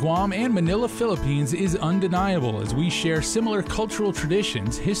between Guam and Manila, Philippines is undeniable as we share similar cultural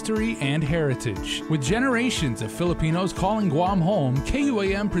traditions, history, and heritage. With generations of Filipinos calling Guam home,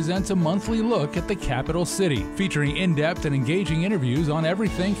 KUAM presents a monthly look at the capital city, featuring in-depth and engaging interviews on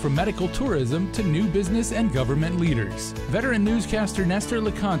everything from medical tourism to new business and government leaders. Veteran newscaster Nestor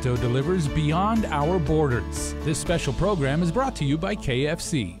Lecanto delivers Beyond Our Borders. This special program is brought to you by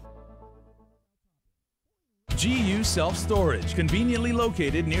KFC. GU Self-Storage, conveniently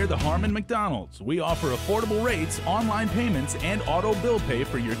located near the Harmon McDonald's. We offer affordable rates, online payments, and auto bill pay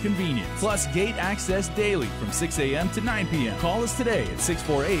for your convenience. Plus gate access daily from 6 a.m. to 9 p.m. Call us today at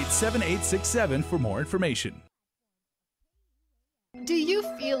 648-7867 for more information. Do you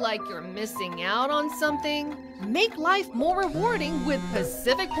feel like you're missing out on something? Make life more rewarding with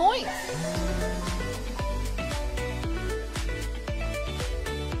Pacific Points.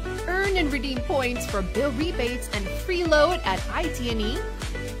 Earn and redeem points for bill rebates and free load at IT&E,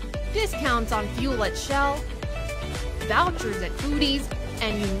 discounts on fuel at Shell, vouchers at Foodies,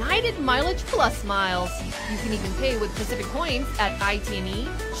 and United Mileage Plus miles. You can even pay with Pacific Points at IT&E,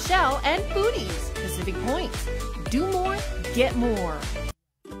 Shell, and Foodies. Pacific Points. Do more, get more.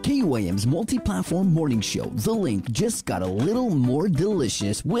 KUAM's multi-platform morning show, The Link, just got a little more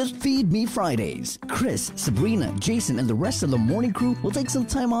delicious with Feed Me Fridays. Chris, Sabrina, Jason, and the rest of the morning crew will take some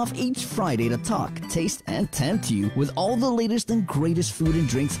time off each Friday to talk, taste, and tempt you with all the latest and greatest food and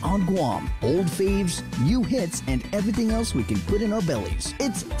drinks on Guam. Old faves, new hits, and everything else we can put in our bellies.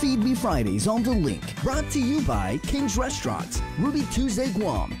 It's Feed Me Fridays on The Link. Brought to you by King's Restaurants, Ruby Tuesday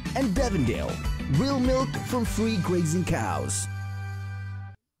Guam, and Devondale. Real milk from free grazing cows.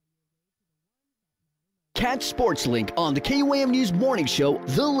 Catch Sports Link on the KUAM News Morning Show,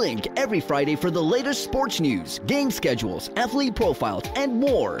 The Link, every Friday for the latest sports news, game schedules, athlete profiles, and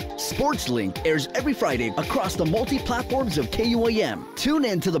more. Sports Link airs every Friday across the multi-platforms of KUAM. Tune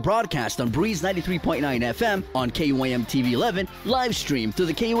in to the broadcast on Breeze 93.9 FM, on KUAM TV 11, live stream through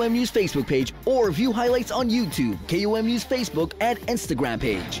the KUAM News Facebook page, or view highlights on YouTube, KUAM News Facebook, and Instagram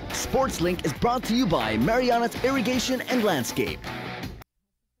page. Sports Link is brought to you by Mariana's Irrigation and Landscape.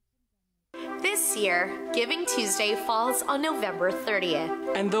 This year, Giving Tuesday falls on November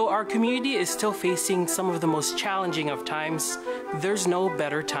 30th. And though our community is still facing some of the most challenging of times, there's no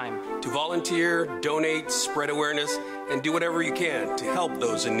better time to volunteer, donate, spread awareness, and do whatever you can to help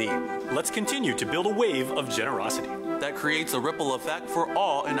those in need. Let's continue to build a wave of generosity that creates a ripple effect for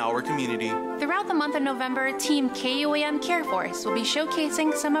all in our community. Throughout the month of November, Team KUAM Care Force will be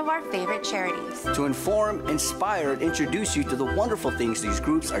showcasing some of our favorite charities. To inform, inspire, and introduce you to the wonderful things these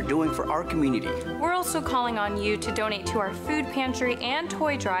groups are doing for our community. We're also calling on you to donate to our food pantry and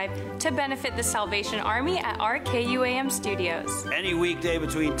toy drive to benefit the Salvation Army at our KUAM studios. Any weekday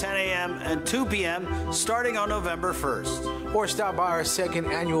between 10 a.m. and 2 p.m. starting on November 1st. Or stop by our second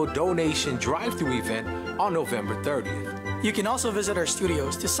annual donation drive-thru event on November 30th. You can also visit our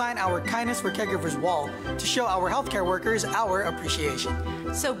studios to sign our Kindness for Caregivers wall to show our healthcare workers our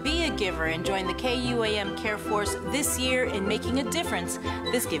appreciation. So be a giver and join the KUAM Care Force this year in making a difference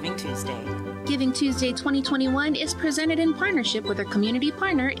this Giving Tuesday. Giving Tuesday 2021 is presented in partnership with our community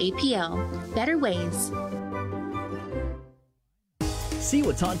partner, APL. Better Ways. See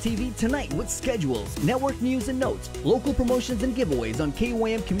what's on TV tonight with schedules, network news and notes, local promotions and giveaways on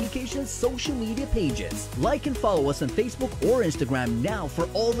KUAM Communications social media pages. Like and follow us on Facebook or Instagram now for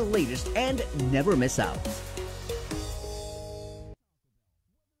all the latest and never miss out.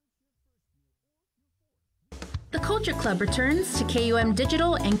 The Culture Club returns to KUAM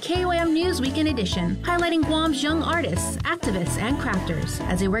Digital and KUAM News Weekend Edition, highlighting Guam's young artists, activists, and crafters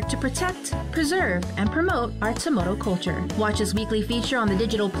as they work to protect, preserve, and promote our Tamoto culture. Watch this weekly feature on the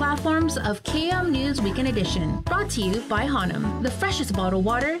digital platforms of KUAM News Weekend Edition, brought to you by Hanum, the freshest bottled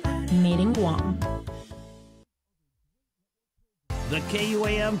water made in Guam. The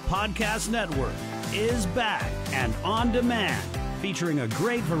KUAM Podcast Network is back and on demand, featuring a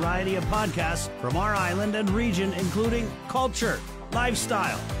great variety of podcasts from our island and region, including culture,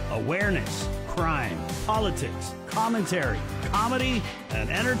 lifestyle, awareness, crime, politics, commentary, comedy,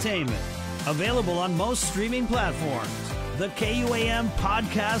 and entertainment. Available on most streaming platforms. The KUAM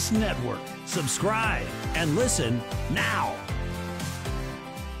Podcast Network. Subscribe and listen now.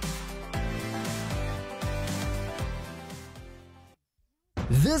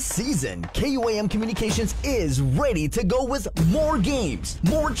 This season, KUAM Communications is ready to go with more games,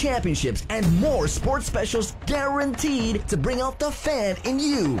 more championships, and more sports specials guaranteed to bring out the fan in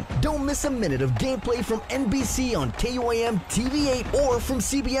you. Don't miss a minute of gameplay from NBC on KUAM TV8 or from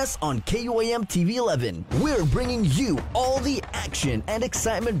CBS on KUAM TV11. We're bringing you all the action and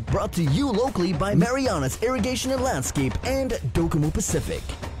excitement brought to you locally by Marianas Irrigation and Landscape and Docomo Pacific.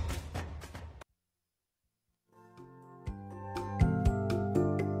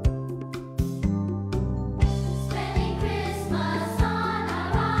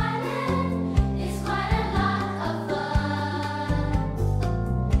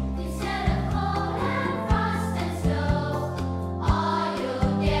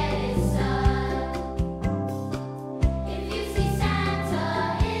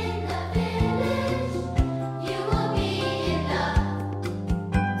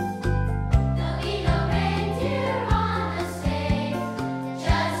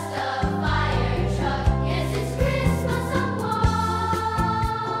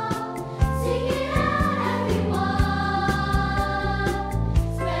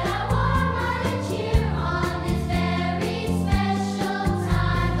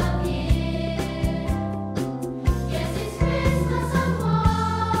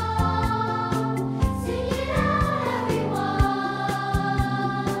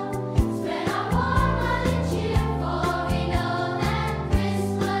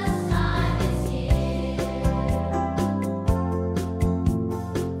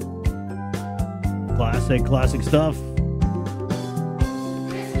 Classic stuff.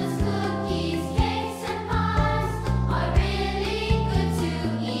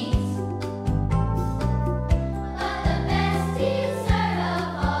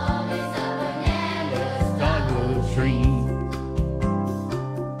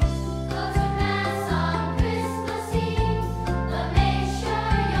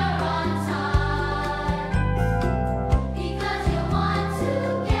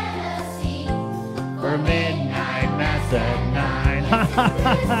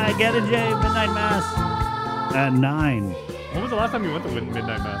 I get it, Jay. Midnight Mass at 9. When was the last time you went to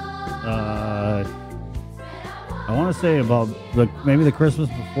Midnight Mass? I want to say about maybe the Christmas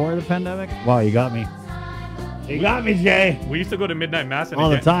before the pandemic. Wow, you got me. You got me, Jay. We used to go to Midnight Mass all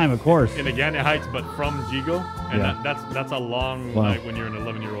the time, of course. In Agana Heights, but from Jigo, and that's a long night when you're an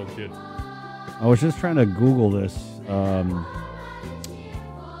 11-year-old kid. I was just trying to Google this.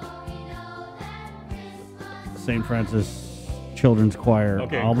 St. Francis Children's Choir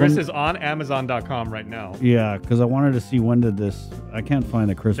Okay, album. Chris is on Amazon.com right now. Yeah, because I wanted to see when did this... I can't find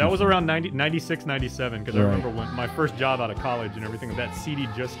the Christmas... That was around 96, 97, because I Right. remember when my first job out of college and everything, that CD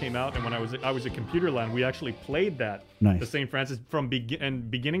just came out, and when I was at Computerland, we actually played that, Nice. the St. Francis, from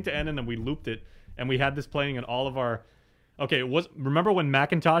beginning to end, and then we looped it, and we had this playing in all of our... Okay, remember when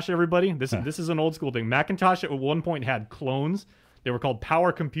Macintosh, everybody? This is an old school thing. Macintosh at one point had clones. They were called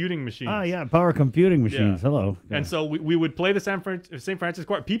power computing machines. Oh, yeah, power computing machines. Yeah. Hello. And so we would play the St. Francis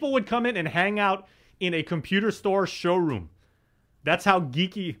Choir. People would come in and hang out in a computer store showroom. That's how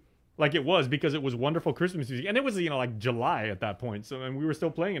geeky it was, because it was wonderful Christmas music. And it was, like July at that point. So and we were still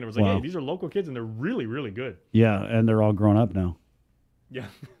playing, and it was like, Wow. hey, these are local kids, and they're really, really good. Yeah, and they're all grown up now. Yeah.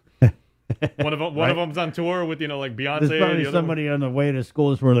 One of them's on tour with, like Beyonce. There's probably the other somebody on the way to school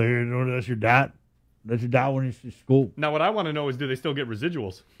that's where like, that's your dad. That's your dad when he's to school. Now, what I want to know is, do they still get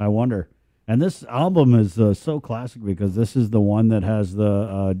residuals? I wonder. And this album is so classic because this is the one that has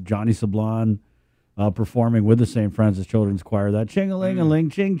the Johnny Sablon performing with the St. Francis Children's Choir. That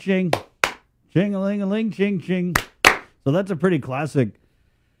ching-a-ling-a-ling, ching-ching, ching-a-ling-a-ling, ching-ching. So that's a pretty classic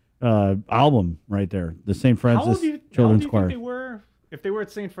album right there. The St. Francis Children's Choir. Think they were? If they were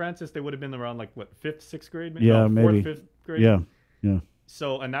at St. Francis, they would have been around 5th, 6th grade? Maybe? Yeah, no, maybe. 4th, 5th grade? Yeah.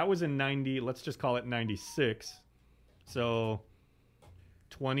 So, and that was in 90, let's just call it 96. So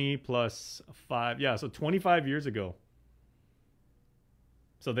 20 plus 5. Yeah, so 25 years ago.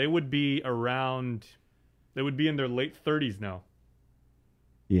 So they would be in their late 30s now.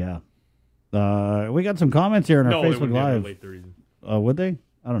 Yeah. We got some comments here on our No, they Facebook wouldn't be in their Live. late 30s. Would they?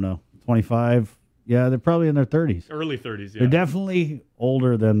 I don't know. 25. Yeah, they're probably in their 30s. Early 30s, yeah. They're definitely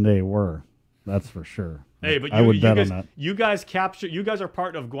older than they were. That's for sure. Hey, but I would bet guys, on that. you guys are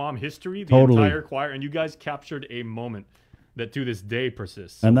part of Guam history, the Totally. entire choir, and you guys captured a moment that to this day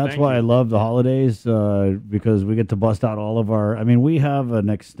persists. So And that's thank why you. I love the holidays, because we get to bust out all of our... I mean, we have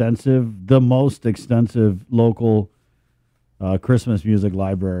the most extensive local Christmas music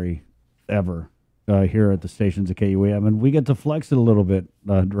library ever here at the stations at KUAM. And we get to flex it a little bit,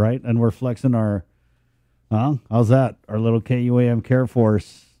 right? And we're flexing our... how's that? Our little KUAM Care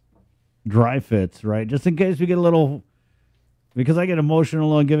Force dry fits, right? Just in case we get a little... Because I get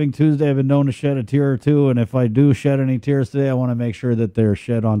emotional on Giving Tuesday. I've been known to shed a tear or two, and if I do shed any tears today, I want to make sure that they're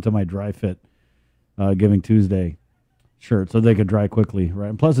shed onto my dry fit Giving Tuesday shirt so they could dry quickly, right?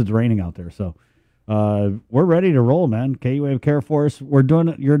 And plus, it's raining out there, so we're ready to roll, man. KUAM Care Force, we're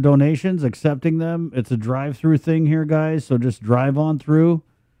doing your donations, accepting them. It's a drive-through thing here, guys, so just drive on through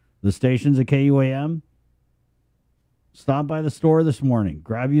the stations at KUAM. Stop by the store this morning.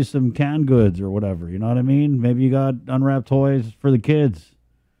 Grab you some canned goods or whatever. You know what I mean? Maybe you got unwrapped toys for the kids.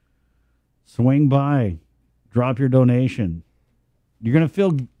 Swing by. Drop your donation. You're going to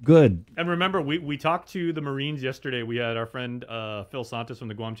feel good. And remember, we talked to the Marines yesterday. We had our friend Phil Santos from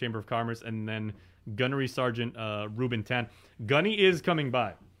the Guam Chamber of Commerce, and then Gunnery Sergeant Ruben Tan. Gunny is coming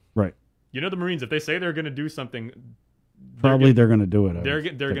by. Right. You know the Marines, if they say they're going to do something... Probably they're going to do it. They're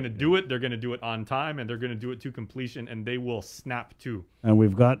going to do it. They're going to do it on time, and they're going to do it to completion, and they will snap too. And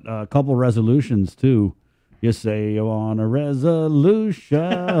we've got a couple resolutions too. You say you want a resolution.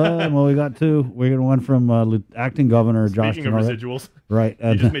 Well, we got two. We got one from acting governor Josh. Speaking of residuals, right?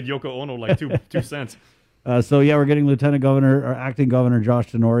 You just made Yoko Ono like 2 cents. So yeah, we're getting Lieutenant Governor or Acting Governor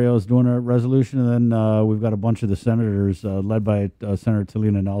Josh Tenorio is doing a resolution, and then we've got a bunch of the senators led by Senator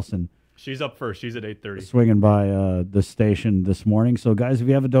Talina Nelson. She's up first. She's at 8:30. Swinging by the station this morning. So, guys, if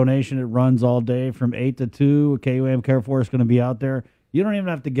you have a donation, it runs all day from 8 to 2. KUAM Care Force is going to be out there. You don't even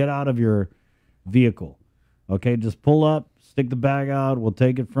have to get out of your vehicle. Okay, just pull up, stick the bag out. We'll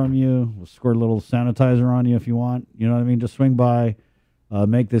take it from you. We'll squirt a little sanitizer on you if you want. You know what I mean? Just swing by.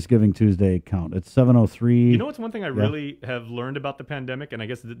 Make this Giving Tuesday count. It's 7:03. You know what's one thing I really have learned about the pandemic, and I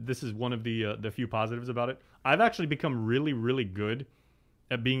guess this is one of the few positives about it? I've actually become really, really good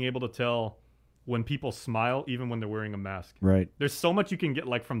at being able to tell when people smile, even when they're wearing a mask. Right. There's so much you can get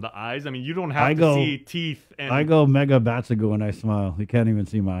from the eyes. I mean, you don't have to see teeth. And I go mega Batsagu when I smile. You can't even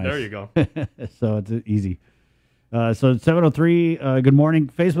see my eyes. There you go. So it's easy. So it's 7:03. Good morning.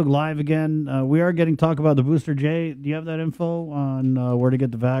 Facebook Live again. We are getting talk about the booster. Jay, do you have that info on where to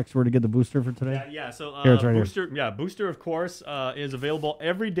get the vax, where to get the booster for today? Yeah. So here, it's right booster. here. Yeah, booster of course is available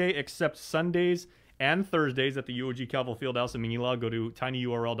every day except Sundays and Thursdays at the UOG Calvo Fieldhouse in Manila. Go to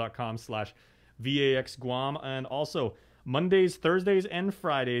tinyurl.com/VAXGuam. And also Mondays, Thursdays, and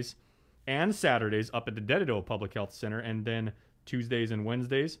Fridays and Saturdays up at the Dededo Public Health Center. And then Tuesdays and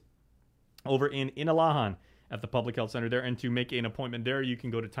Wednesdays over in Inalahan at the Public Health Center there. And to make an appointment there, you can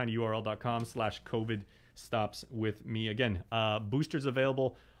go to tinyurl.com/COVID stops with me. Again, boosters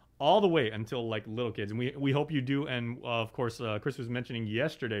available all the way until like little kids. And we hope you do. And of course, Chris was mentioning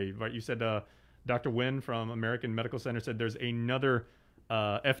yesterday, right? You said Dr. Nguyen from American Medical Center said there's another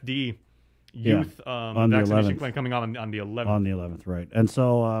FD youth vaccination plan coming on the 11th. On the 11th, right. And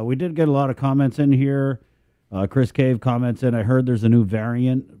so we did get a lot of comments in here. Chris Cave comments in, I heard there's a new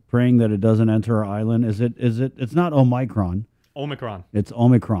variant, praying that it doesn't enter our island. It's not Omicron. Omicron. It's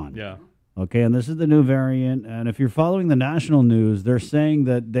Omicron. Yeah. Okay, and this is the new variant. And if you're following the national news, they're saying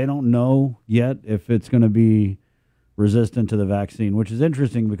that they don't know yet if it's going to be resistant to the vaccine, which is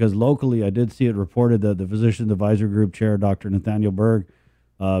interesting because locally I did see it reported that the Physicians Advisory Group Chair, Dr. Nathaniel Berg,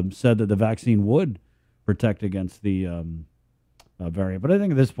 said that the vaccine would protect against the variant. But I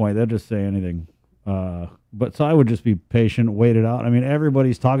think at this point, they'll just say anything. But so I would just be patient, wait it out. I mean,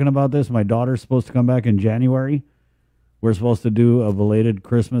 everybody's talking about this. My daughter's supposed to come back in January. We're supposed to do a belated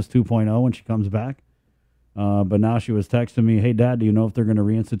Christmas 2.0 when she comes back. But now she was texting me, hey, Dad, do you know if they're going to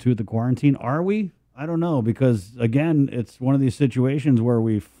reinstitute the quarantine? Are we? I don't know, because, again, it's one of these situations where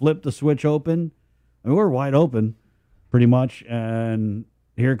we flip the switch open. I mean, we're wide open, pretty much, and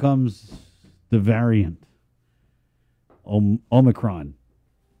here comes the variant, Omicron.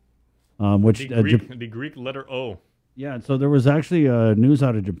 Which the Greek letter O. Yeah, so there was actually news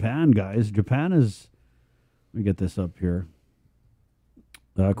out of Japan, guys. Japan is, let me get this up here.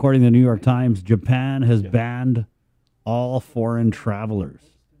 According to the New York Times, Japan has banned all foreign travelers.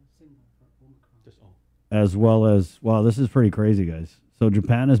 As well as, wow, this is pretty crazy, guys. So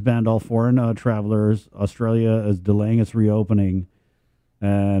Japan has banned all foreign travelers. Australia is delaying its reopening.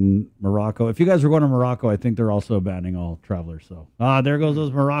 And Morocco, if you guys are going to Morocco, I think they're also banning all travelers. So, there goes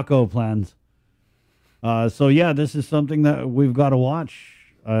those Morocco plans. So, yeah, this is something that we've got to watch,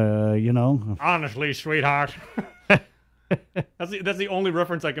 you know. Honestly, sweetheart. That's the only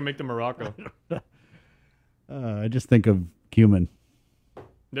reference I can make to Morocco. I just think of cumin.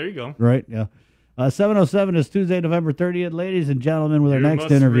 There you go. Right, yeah. 7:07 is Tuesday, November 30th. Ladies and gentlemen, with our next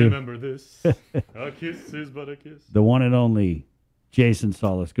interview. Remember this. A kiss is but a kiss. The one and only Jason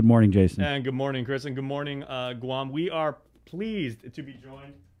Solis. Good morning, Jason. And good morning, Chris, and good morning, Guam. We are pleased to be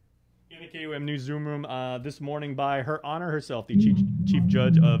joined in the KUM News Zoom room this morning by Her Honor herself, the Chief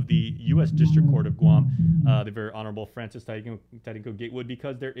Judge of the U.S. District Court of Guam, the very Honorable Frances Tarinko Gatewood,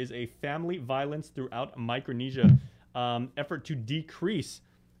 because there is a family violence throughout Micronesia effort to decrease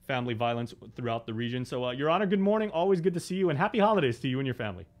family violence throughout the region. So, Your Honor, good morning. Always good to see you, and happy holidays to you and your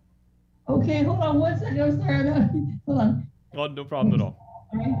family. Okay, hold on one second. I'm sorry. Hold on. Oh, no problem at all.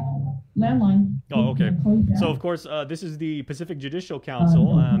 All right. Landline. Oh, okay. So, of course, this is the Pacific Judicial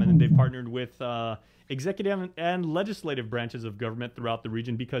Council, and they've partnered with executive and legislative branches of government throughout the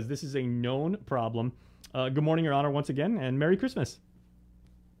region because this is a known problem. Good morning, Your Honor, once again, and Merry Christmas.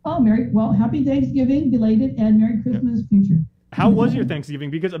 Oh, happy Thanksgiving, belated, and Merry Christmas, future. How was your Thanksgiving?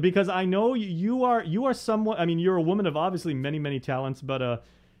 Because I know you are somewhat. I mean, you're a woman of obviously many talents, but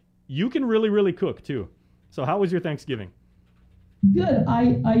you can really cook too. So how was your Thanksgiving? Good.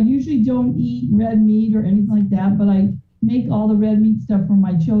 I usually don't eat red meat or anything like that, but I make all the red meat stuff for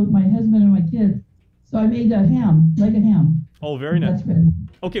my husband and my kids. So I made a ham, leg of ham. Oh, very nice. That's red.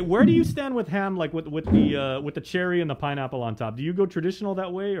 Okay, where do you stand with ham, like with the cherry and the pineapple on top? Do you go traditional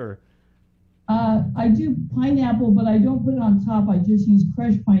that way, or? I do pineapple, but I don't put it on top. I just use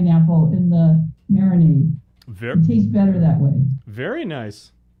crushed pineapple in the marinade. It tastes better that way. Very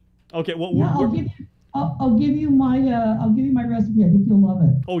nice. Okay, well, I'll give you my recipe. I think you'll love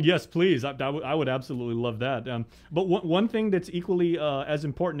it. Oh yes, please. I would absolutely love that. But one thing that's equally as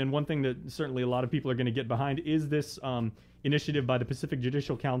important, and one thing that certainly a lot of people are going to get behind, is this initiative by the Pacific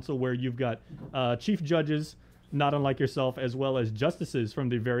Judicial Council, where you've got chief judges, not unlike yourself, as well as justices from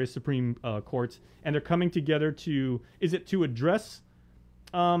the various Supreme Courts, and they're coming together to address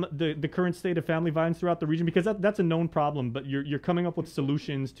the current state of family violence throughout the region, because that's a known problem, but you're coming up with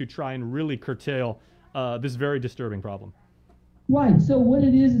solutions to try and really curtail this very disturbing problem. Right. So what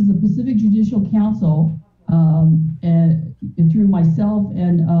it is the Pacific Judicial Council, and through myself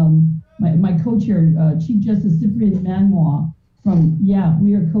and my co-chair, Chief Justice Cyprian Manoa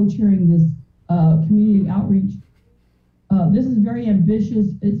we are co-chairing this community outreach. This is very ambitious.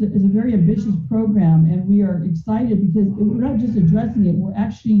 It's a very ambitious program, and we are excited because we're not just addressing it. We're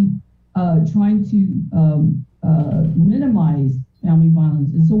actually trying to minimize family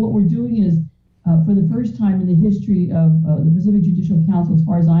violence. And so what we're doing is, for the first time in the history of the Pacific Judicial Council, as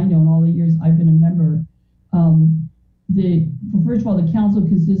far as I know, in all the years I've been a member, first of all, the council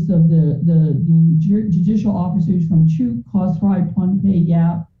consists of the judicial officers from Chuuk, Kosrae, Pohnpei,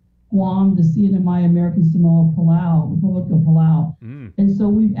 Yap, Guam, the CNMI, American Samoa, Palau, Republic of Palau. And so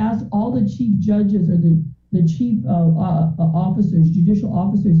we've asked all the chief judges or the the chief officers, judicial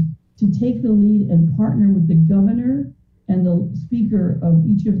officers, to take the lead and partner with the governor and the speaker of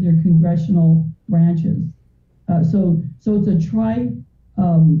each of their congressional branches. So it's a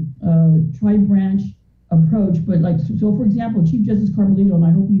tri-branch approach. But so for example, Chief Justice Carbolito, and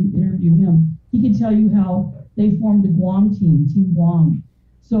I hope you interview him, he can tell you how they formed the Guam team, Team Guam.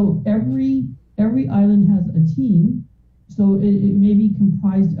 So every island has a team. So it may be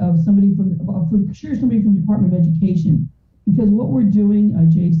comprised of somebody from Department of Education. Because what we're doing,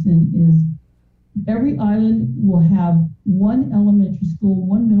 Jason, is every island will have one elementary school,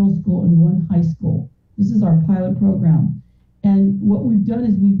 one middle school, and one high school. This is our pilot program. And what we've done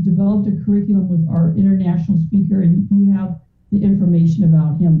is we've developed a curriculum with our international speaker, and you have the information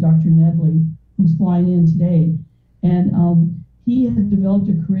about him, Dr. Nedley, who's flying in today. And he has developed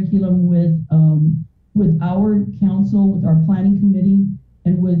a curriculum with our council, with our planning committee,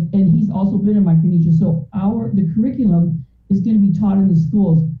 and he's also been in Micronesia. So the curriculum is going to be taught in the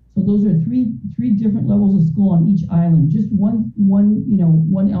schools. So those are three different levels of school on each island, just one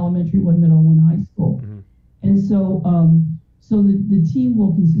elementary, one middle, one high school. Mm-hmm. And so the team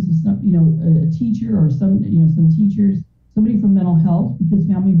will consist of some, a teacher or some teachers, somebody from mental health, because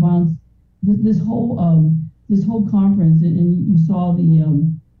family violence, this whole conference, and you saw the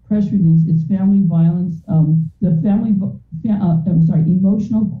press release, it's family violence,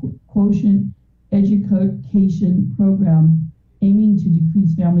 emotional quotient education program aiming to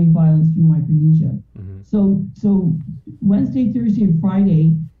decrease family violence through Micronesia. Mm-hmm. So Wednesday, Thursday, and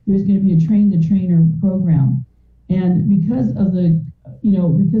Friday, there's going to be a train the trainer program. And because of the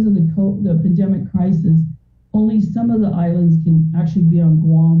pandemic crisis, only some of the islands can actually be on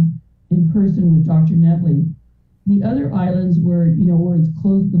Guam in person with Dr. Nedley. The other islands where it's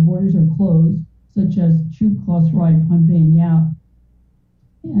closed, the borders are closed, such as Chuuk, Claus-Rai, Pohnpei, and Yap.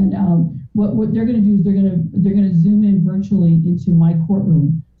 And what they're going to do is they're going to zoom in virtually into my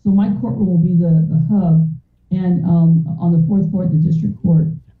courtroom. So my courtroom will be the hub, and on the fourth floor at the district court.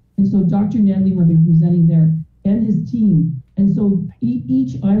 And so Dr. Nedley will be presenting there, and his team. And so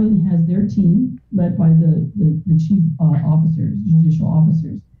each island has their team led by the chief officers, judicial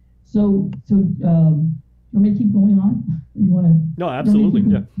officers. So you want me to keep going on? Or you want to? No, absolutely.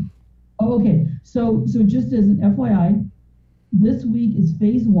 Yeah. Oh, okay. So just as an FYI, this week is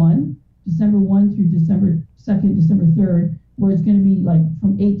phase 1, December 1 through December 2nd, December 3rd, where it's going to be like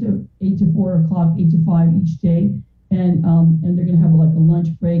from 8 to 4 o'clock, 8 to 5 each day. And they're going to have like a lunch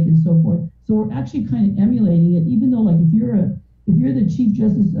break and so forth. So we're actually kind of emulating it, even though like if you're the Chief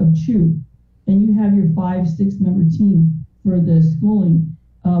Justice of Chuuk and you have your 5-6 member team for the schooling,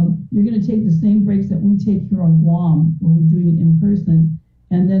 you're going to take the same breaks that we take here on Guam when we're doing it in person.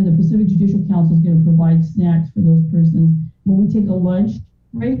 And then the Pacific Judicial Council is going to provide snacks for those persons. When we take a lunch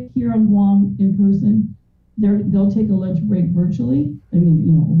break here on Guam in person, they'll take a lunch break virtually. I mean,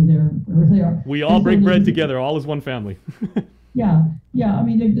 over there, wherever they are. We all break bread together, all as one family. Yeah. I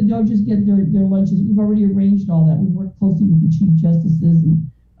mean, they'll just get their lunches. We've already arranged all that. We've worked closely with the chief justices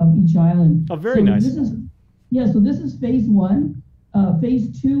of each island. Oh, very nice. So this is phase 1.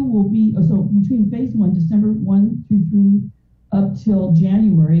 Phase 2 will be, so between phase 1, December 1 through 3, up till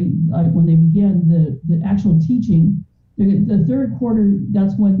January, when they begin the actual teaching. The third quarter,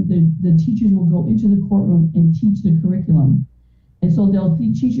 that's when the teachers will go into the courtroom and teach the curriculum. And so they'll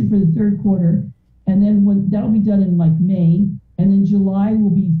teach it for the third quarter, and then that'll be done in like May, and then July will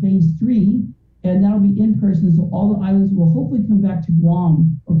be phase 3, and that'll be in person. So all the islands will hopefully come back to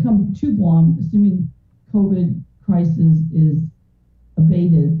Guam, or come to Guam, assuming COVID crisis is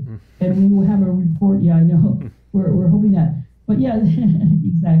abated, and we will have a report. Yeah, I know. We're hoping that. But yeah,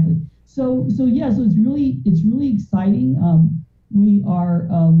 exactly. So it's really exciting. We are,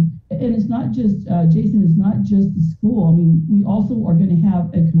 and it's not just Jason. It's not just the school. I mean, we also are going to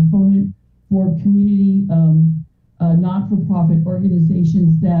have a component for community not-for-profit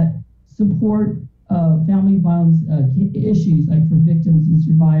organizations that support family violence issues, like for victims and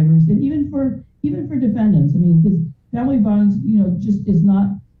survivors, and even for defendants. I mean, because family violence, just is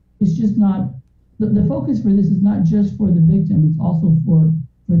not. It's just not. The focus for this is not just for the victim. It's also for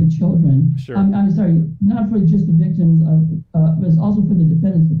the children. Sure. I'm sorry, not for just the victims, but it's also for the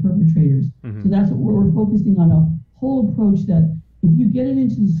defendants, the perpetrators. Mm-hmm. So that's what we're focusing on, a whole approach that if you get it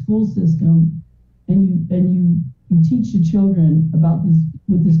into the school system and you teach the children about this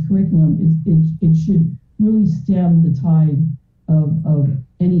with this curriculum, it should really stem the tide of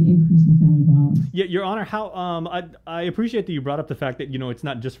any increase in family violence. Yeah, Your Honor, how I appreciate that you brought up the fact that it's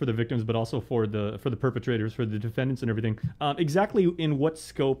not just for the victims but also for the perpetrators, for the defendants and everything. Exactly in what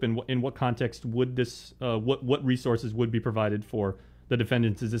scope and in what context would this what resources would be provided for the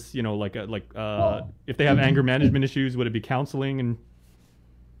defendants? Is this, you know, like if they have anger management issues, would it be counseling? And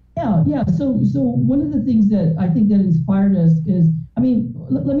yeah. So one of the things that I think that inspired us is, I mean,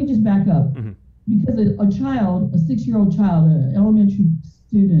 let me just back up. Because a child, a 6-year-old child, an elementary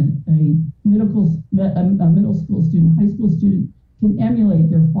student, a middle school student, high school student can emulate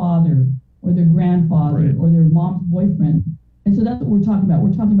their father or their grandfather or their mom's boyfriend. And so that's what we're talking about.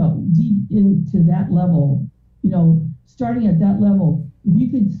 We're talking about deep into that level, you know, starting at that level. If you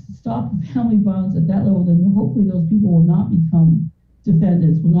could stop family violence at that level, then hopefully those people will not become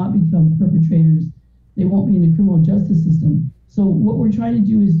defendants, will not become perpetrators. They won't be in the criminal justice system. So what we're trying to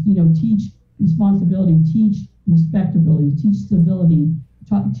do is, you know, teach responsibility, teach respectability, teach civility,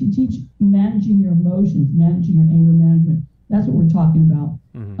 teach managing your emotions, managing your anger management. That's what we're talking about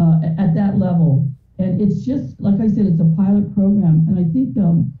at that level. And it's just, like I said, it's a pilot program. And I think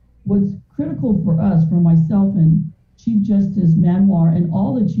what's critical for us, for myself and Chief Justice Manwar and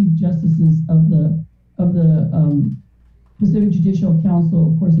all the Chief Justices of the Pacific Judicial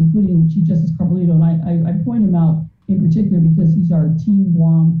Council, of course, including Chief Justice Carbolito, and I point him out in particular because he's our Team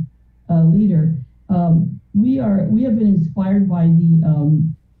Guam leader. We have been inspired by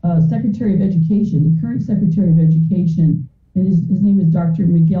the Secretary of Education, the current Secretary of Education, and his name is Dr.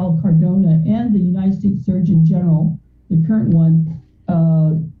 Miguel Cardona, and the United States Surgeon General, the current one,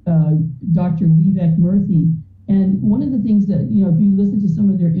 Dr. Vivek Murthy. And one of the things that, you know, if you listen to some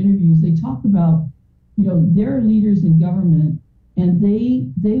of their interviews, they talk about, you know, they're leaders in government, and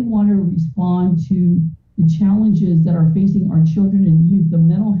they want to respond to the challenges that are facing our children and youth, the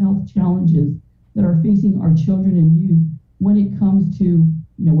mental health challenges that are facing our children and youth when it comes to,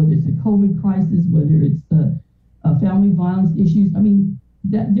 you know, whether it's the COVID crisis, whether it's the family violence issues. I mean,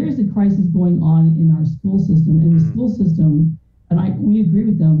 there's a crisis going on in our school system, and the school system, and we agree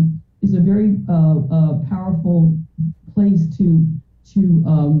with them, is a very powerful place to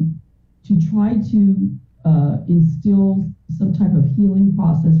try to instill some type of healing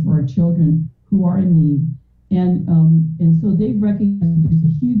process for our children who are in need. And so they've recognized there's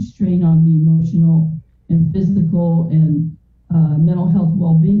a huge strain on the emotional and physical and mental health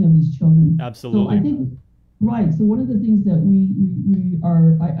well-being of these children. Absolutely. So I think, right. So one of the things that we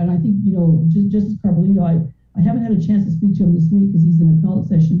are, and I think, you know, Justice Carbolito, I haven't had a chance to speak to him this week because he's in appellate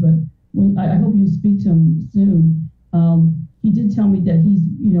session, but I hope you speak to him soon. He did tell me that he's,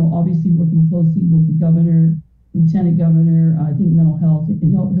 you know, obviously working closely with the governor, lieutenant governor, I think mental health,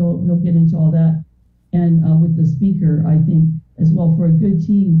 and he'll get into all that, and with the speaker, I think, as well, for a good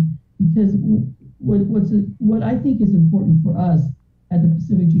team. Because what I think is important for us at the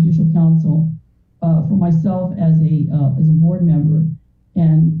Pacific Judicial Council, for myself as a board member,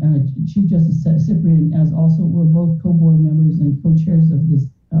 and Chief Justice Cyprian as also, we're both co-board members and co-chairs of this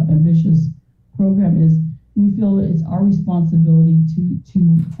ambitious program, is we feel it's our responsibility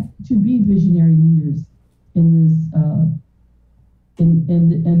to be visionary leaders in this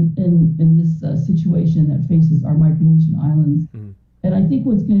in this situation that faces our Micronesian islands. And I think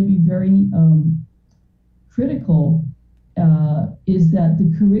what's going to be very critical is that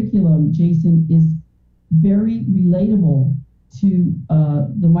the curriculum, Jason, is very relatable to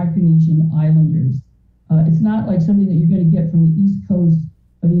the Micronesian islanders. It's not like something that you're going to get from the East Coast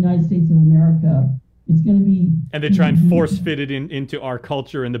of the United States of America. It's going to be, and they try and force fit it into our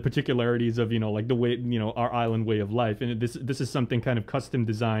culture and the particularities of, you know, like the way, you know, our island way of life. And this is something kind of custom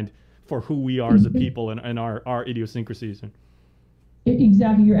designed for who we are as a people and our idiosyncrasies.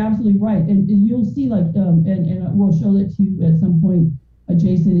 Exactly, you're absolutely right, and you'll see, like, and we'll show that to you at some point,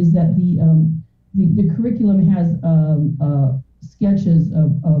 Jason, is that the curriculum has sketches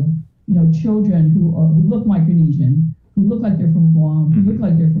of you know, children who look Micronesian, who look like they're from Guam, who look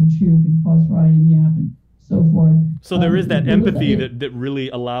like they're from Chuuk and Kosrae and Yap and so forth. So there is that empathy that really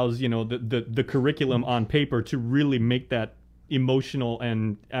allows, you know, the curriculum on paper to really make that emotional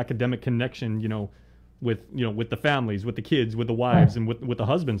and academic connection, you know, with the families, with the kids, with the wives, and with the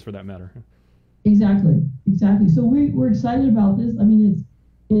husbands, for that matter. Exactly. So we're excited about this. I mean,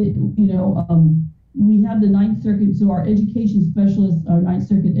 we have the Ninth Circuit, so our education specialist, our Ninth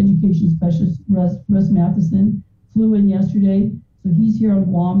Circuit education specialist, Russ Matheson, flew in yesterday. So he's here on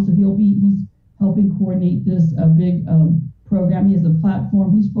Guam, so he's helping coordinate this big program. He has a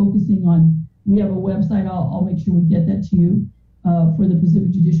platform. He's focusing on, we have a website, I'll make sure we get that to you, for the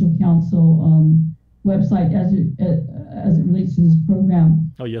Pacific Judicial Council website as it relates to this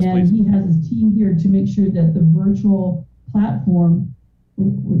program. Oh, yes, and please. He has his team here to make sure that the virtual platform,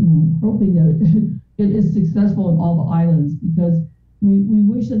 we're hoping that it is successful in all the islands, because we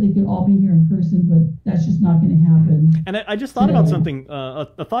wish that they could all be here in person, but that's just not going to happen. And I just thought about something.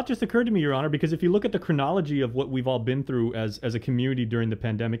 A thought just occurred to me, Your Honor, because if you look at the chronology of what we've all been through as a community during the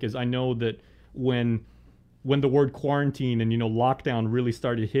pandemic, is I know that when the word quarantine and lockdown really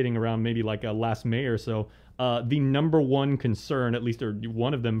started hitting around maybe like last May or so, the number one concern, at least or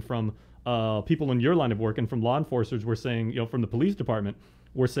one of them from people in your line of work and from law enforcers were saying, from the police department,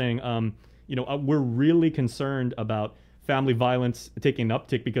 were saying, we're really concerned about family violence taking an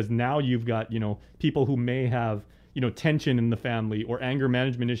uptick because now you've got, people who may have, tension in the family or anger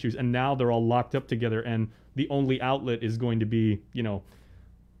management issues, and now they're all locked up together, and the only outlet is going to be,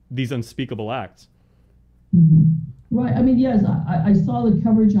 these unspeakable acts. Mm-hmm. Right. I mean, yes, I saw the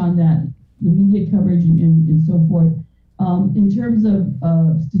coverage on that, the media coverage and so forth. In terms of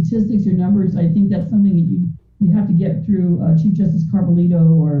statistics or numbers, I think that's something that you have to get through Chief Justice Carbolito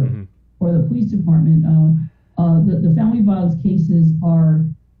or the police department. The family violence cases are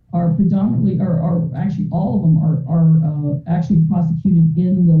predominantly, are actually all of them are actually prosecuted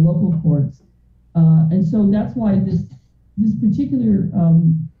in the local courts, and so that's why this particular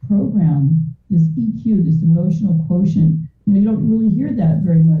program, this EQ, this emotional quotient, you don't really hear that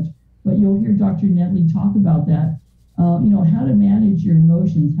very much, but you'll hear Dr. Nedley talk about that. How to manage your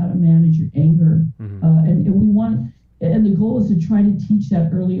emotions, how to manage your anger, and we want. And the goal is to try to teach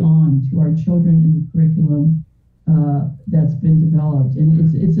that early on to our children in the curriculum that's been developed. And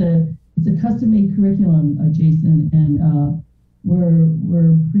it's a custom-made curriculum, Jason, and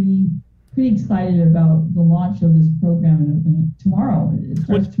we're pretty excited about the launch of this program tomorrow. It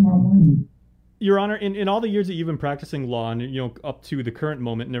starts tomorrow morning. Your Honor, in all the years that you've been practicing law and up to the current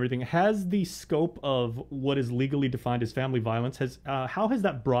moment and everything, has the scope of what is legally defined as family violence how has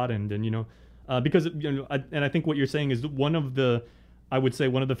that broadened? And because and I think what you're saying is one of the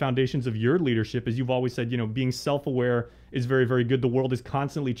foundations of your leadership is you've always said being self-aware is very, very good. The world is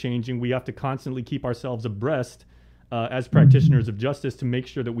constantly changing. We have to constantly keep ourselves abreast as practitioners of justice to make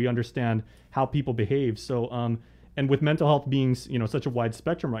sure that we understand how people behave. So and with mental health being such a wide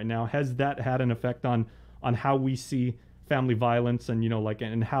spectrum right now, has that had an effect on how we see family violence and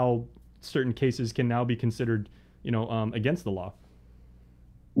and how certain cases can now be considered against the law?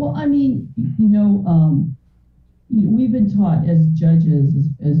 Well, I mean, we've been taught as judges,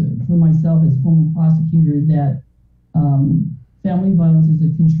 as for myself as former prosecutor, that family violence is a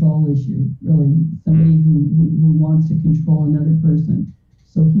control issue. Really, somebody who wants to control another person.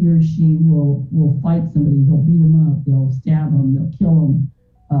 So he or she will fight somebody. They'll beat them up. They'll stab them. They'll kill them.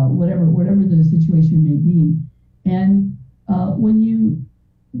 Whatever the situation may be. And when you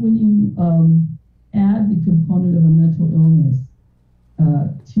add the component of a mental illness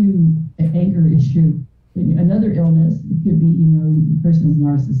to an anger issue, another illness, it could be the person's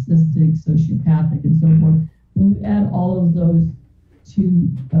narcissistic, sociopathic, and so forth. When you add all of those to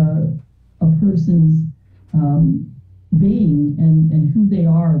a person's being and who they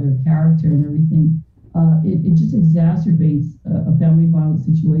are, their character and everything, it just exacerbates a family violence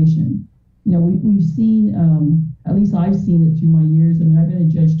situation. We've seen, at least I've seen it through my years. I mean, I've been a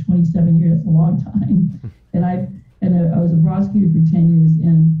judge 27 years. That's a long time, and I was a prosecutor for 10 years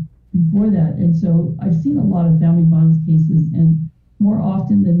and before that, and so I've seen a lot of family violence cases, and more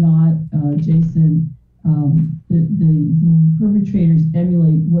often than not, Jason, the perpetrators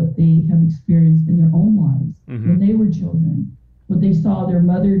emulate what they have experienced in their own lives when they were children, what they saw their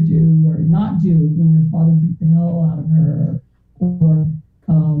mother do or not do when their father beat the hell out of her,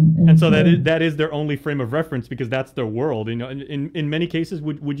 and so that is their only frame of reference because that's their world. In many cases,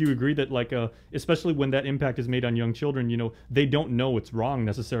 would you agree that especially when that impact is made on young children, they don't know it's wrong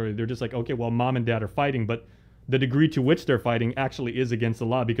necessarily. They're just like, okay, well, mom and dad are fighting, but the degree to which they're fighting actually is against the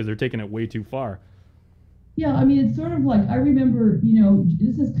law because they're taking it way too far. Yeah, I mean, it's sort of like, I remember,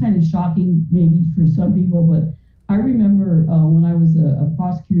 this is kind of shocking maybe for some people, but I remember when I was a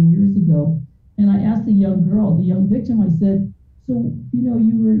prosecutor years ago, and I asked the young girl, the young victim, I said, so,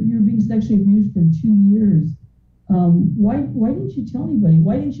 you were being sexually abused for 2 years. Why didn't you tell anybody?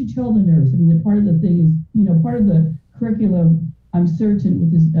 Why didn't you tell the nurse? I mean, part of the thing is, part of the curriculum, I'm certain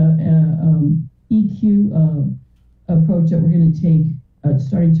with this EQ approach that we're going to take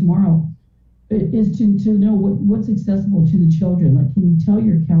starting tomorrow, is to know what's accessible to the children. Like, can you tell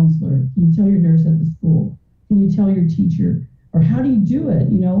your counselor? Can you tell your nurse at the school? Can you tell your teacher? Or how do you do it?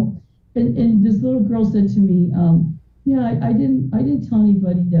 And this little girl said to me, I didn't tell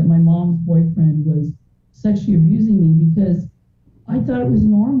anybody that my mom's boyfriend was sexually abusing me because I thought it was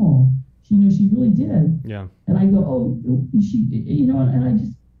normal. She really did. Yeah. And I go, oh, she, and I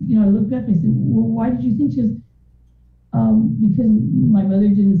just, I look back and I said, well, why did you think she was? because my mother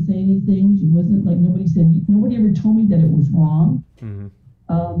didn't say anything. She wasn't like, nobody ever told me that it was wrong. Mm-hmm.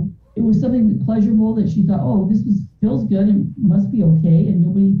 It was something pleasurable that she thought, oh, feels good and must be okay. And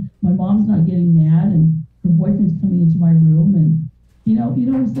my mom's not getting mad and her boyfriend's coming into my room. And you know what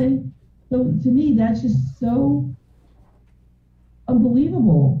I'm saying? So to me, that's just so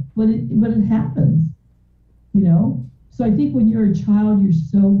unbelievable, but it happens, So I think when you're a child, you're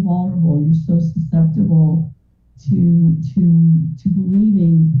so vulnerable, you're so susceptible to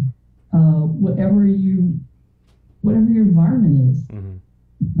believing whatever your environment is. Mm-hmm.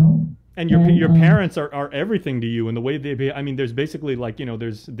 And your parents are everything to you, and the way they. I mean, there's basically like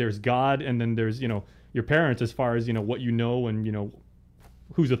there's God, and then there's your parents as far as what you know and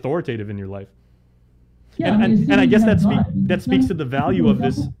who's authoritative in your life. Yeah, and I guess that speaks to the value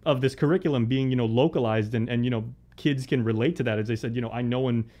of this curriculum being localized and kids can relate to that. As I said, I know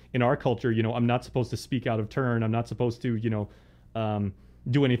in our culture, I'm not supposed to speak out of turn. I'm not supposed to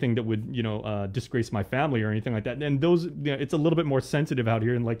do anything that would disgrace my family or anything like that. And those it's a little bit more sensitive out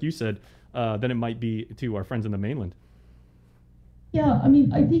here, and like you said, than it might be to our friends in the mainland. Yeah, I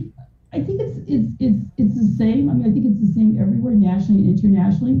mean, I think it's the same. I mean, I think it's the same everywhere, nationally and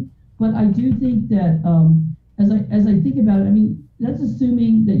internationally. But I do think that as I think about it, I mean, that's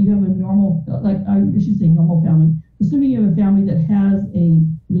assuming that you have a normal, normal family. Assuming you have a family that has a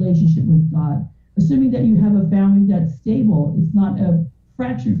relationship with God. Assuming that you have a family that's stable. It's not a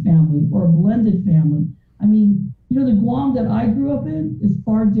fractured family or a blended family. I mean, the Guam that I grew up in is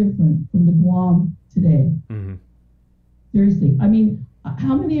far different from the Guam today. Mm-hmm. Seriously. I mean,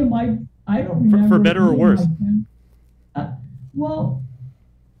 how many of I don't remember. For better or worse? Well,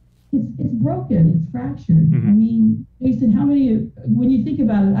 it's broken. It's fractured. Mm-hmm. I mean, Jason, how many, when you think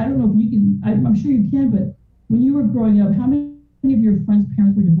about it, I don't know if you can, I'm sure you can, but when you were growing up, how many of your friends'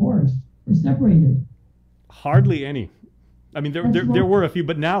 parents were divorced or separated? Hardly any. I mean, there were a few,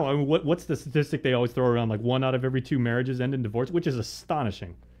 but now, I mean, what's the statistic they always throw around? Like 1 out of every 2 marriages end in divorce, which is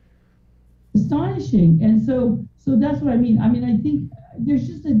astonishing. Astonishing. And so that's what I mean. I mean, I think there's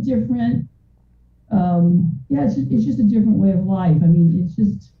just a different, it's just a different way of life. I mean,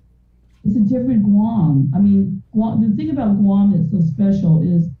 it's a different Guam. I mean, the thing about Guam that's so special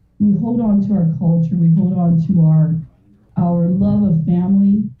is we hold on to our culture. We hold on to our love of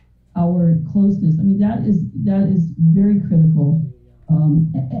family, our closeness. I mean, that is very critical.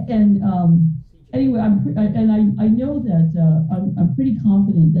 Anyway, I know that I'm pretty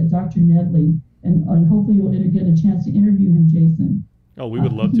confident that Dr. Nedley, and hopefully you'll get a chance to interview him, Jason. Oh, we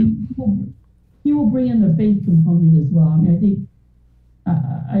would love to. He will bring in the faith component as well. I mean, I think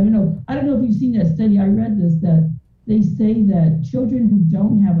I don't know if you've seen that study. I read this, that they say that children who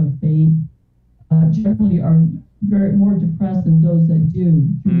don't have a faith generally are more depressed than those that do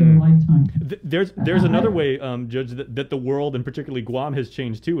through their lifetime. There's another way, Judge, that the world, and particularly Guam, has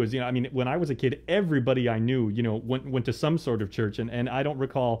changed too. Is I mean, when I was a kid, everybody I knew, went to some sort of church, and I don't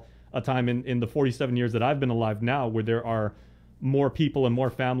recall a time in the 47 years that I've been alive now where there are more people and more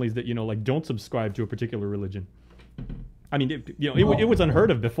families that don't subscribe to a particular religion. I mean, it was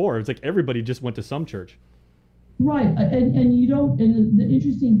unheard of before. It's like everybody just went to some church. Right, and you don't. And the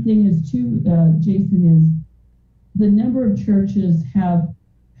interesting thing is too, Jason, is the number of churches have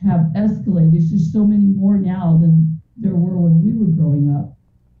escalated. There's just so many more now than there were when we were growing up.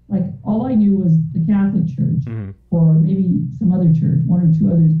 Like all I knew was the Catholic Church, mm-hmm. or maybe some other church, 1 or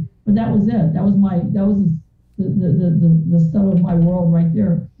 2 others. But that was it. That was the stuff of my world right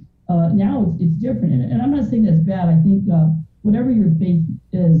there. Now it's different, and I'm not saying that's bad. I think whatever your faith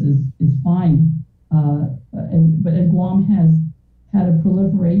is fine. But Guam has had a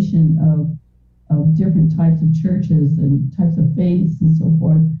proliferation of different types of churches and types of faiths and so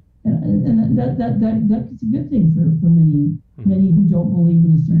forth, and that's a good thing for many who don't believe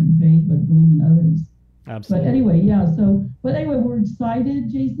in a certain faith but believe in others. Absolutely. But anyway, we're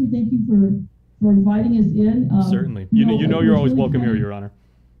excited, Jason. Thank you for inviting us in. Certainly, you're always welcome here, Your Honor.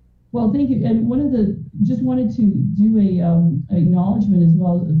 Well, thank you. And just wanted to do a acknowledgement as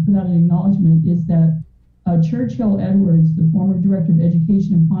well, put out an acknowledgement, is that Churchill Edwards, the former director of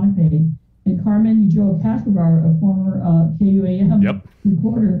education in Pohnpei, and Carmen Ujoa Castrobar, a former KUAM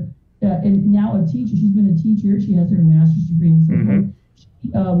reporter, and now a teacher. She's been a teacher. She has her master's degree and so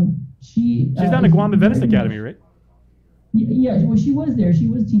forth. She's down at Guam Adventist Academy, right? Yeah, well, she was there. She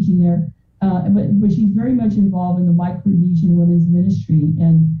was teaching there. But she's very much involved in the Micronesian Women's Ministry,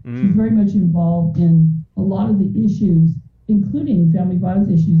 and she's very much involved in a lot of the issues, including family violence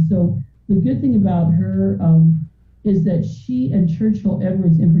issues. So the good thing about her is that she and Churchill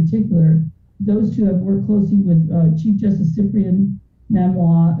Edwards in particular, those two have worked closely with Chief Justice Cyprian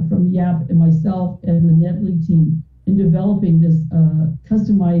Manoa from YAP and myself and the Nedley team in developing this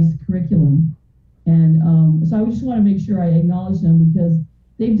customized curriculum. And so I just want to make sure I acknowledge them because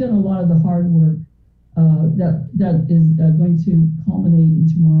they've done a lot of the hard work that is going to culminate in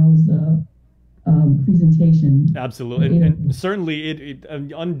tomorrow's presentation. Absolutely, and certainly, it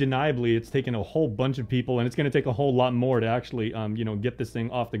undeniably, it's taken a whole bunch of people, and it's going to take a whole lot more to actually, get this thing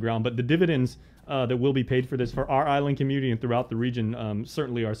off the ground. But the dividends that will be paid for this for our island community and throughout the region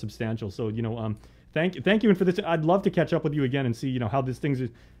certainly are substantial. So, thank you, and for this, I'd love to catch up with you again and see,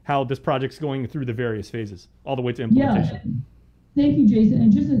 how this project's going through the various phases, all the way to implementation. Yeah. Thank you, Jason.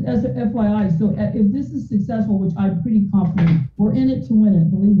 And just as an FYI, so if this is successful, which I'm pretty confident, we're in it to win it,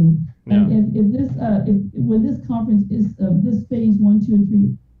 believe me. And when this conference is this phase 1, 2, and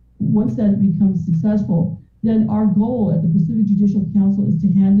 3, once that becomes successful, then our goal at the Pacific Judicial Council is to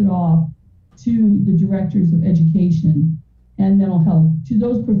hand it off to the directors of education and mental health, to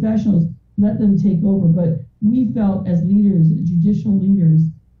those professionals, let them take over. But we felt as leaders, judicial leaders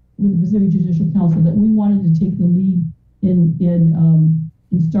with the Pacific Judicial Council, that we wanted to take the lead in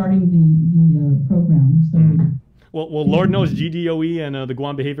starting the program. So. Well, Lord knows GDOE and the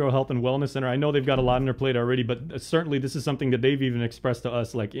Guam Behavioral Health and Wellness Center, I know they've got a lot on their plate already, but certainly this is something that they've even expressed to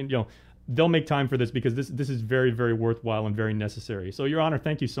us, like, they'll make time for this because this is very, very worthwhile and very necessary. So, Your Honor,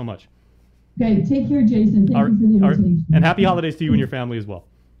 thank you so much. Okay, take care, Jason. Thank you for the invitation. And happy holidays to you and your family as well.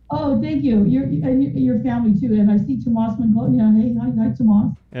 Oh, thank you. Your family too. And I see Tomas Manglonia. Hey, hi,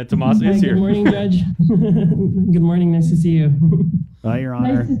 Tomas. And Tomas is here. Good morning, Judge. Good morning. Nice to see you. Hi, Your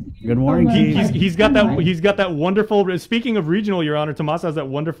Honor. Nice Good morning, Keith. He's got that wonderful. Speaking of regional, Your Honor, Tomas has that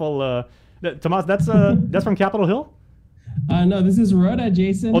wonderful. Tomas, that's from Capitol Hill. No, this is Rhoda,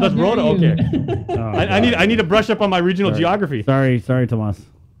 Jason. Oh, that's Rhoda. Okay. I need to brush up on my regional geography. Sorry, Tomas.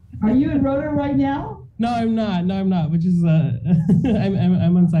 Are you in Rhoda right now? No, I'm not. Which is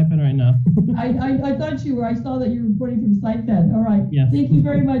I'm on Saipan right now. I thought you were. I saw that you were reporting from Saipan. All right. Yes. Thank you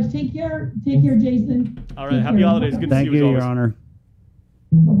very much. Take care, Jason. All right. Happy holidays. Good to see you. Thank you, Your Honor.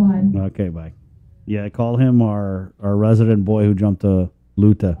 Bye-bye. Okay, bye. Yeah, call him our resident boy who jumped to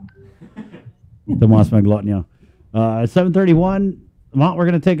Luta. Tomas Maglotnia. 7:31. We're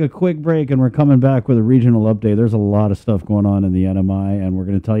going to take a quick break, and we're coming back with a regional update. There's a lot of stuff going on in the NMI, and we're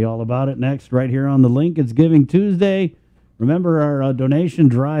going to tell you all about it next right here on The Link. It's Giving Tuesday. Remember our donation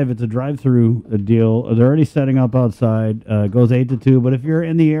drive. It's a drive-through deal. They're already setting up outside. Goes 8 to 2, but if you're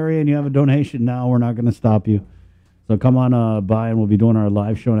in the area and you have a donation now, we're not going to stop you. So come on by, and we'll be doing our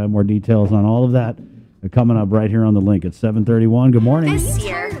live show and have more details on all of that coming up right here on The Link. It's 7:31. Good morning. This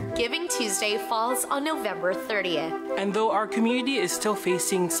year, Giving Tuesday falls on November 30th. And though our community is still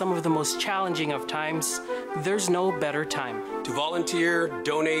facing some of the most challenging of times, there's no better time to volunteer,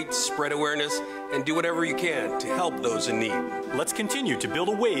 donate, spread awareness, and do whatever you can to help those in need. Let's continue to build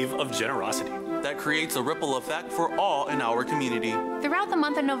a wave of generosity that creates a ripple effect for all in our community. Throughout the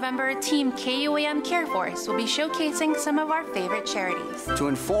month of November, Team KUAM Care Force will be showcasing some of our favorite charities. To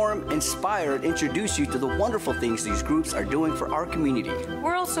inform, inspire, and introduce you to the wonderful things these groups are doing for our community.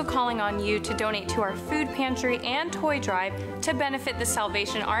 We're also calling on you to donate to our food pantry and toy drive to benefit the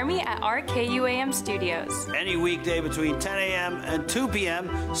Salvation Army at our KUAM studios. Any weekday between 10 a.m. and 2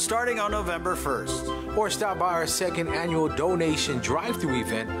 p.m. starting on November 1st. Or stop by our second annual donation drive-through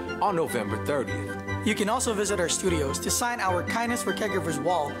event on November 30th. You can also visit our studios to sign our Kindness for Caregivers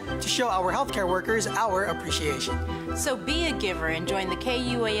wall to show our healthcare workers our appreciation. So be a giver and join the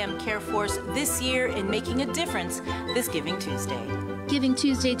KUAM Care Force this year in making a difference this Giving Tuesday. Giving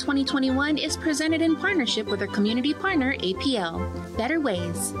Tuesday 2021 is presented in partnership with our community partner, APL. Better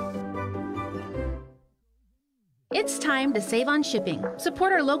Ways. It's time to save on shipping.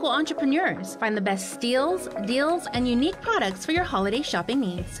 Support our local entrepreneurs. Find the best steals, deals, and unique products for your holiday shopping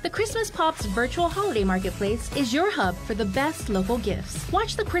needs. The Christmas Pops virtual holiday marketplace is your hub for the best local gifts.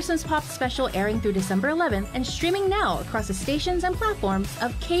 Watch the Christmas Pops special airing through December 11th and streaming now across the stations and platforms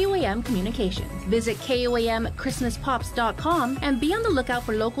of KUAM Communications. Visit KUAMChristmasPops.com and be on the lookout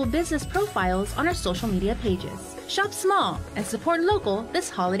for local business profiles on our social media pages. Shop small and support local this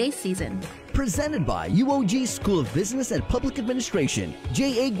holiday season. Presented by UOG School of Business and Public Administration,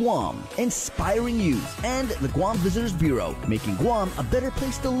 JA Guam, inspiring youth, and the Guam Visitors Bureau, making Guam a better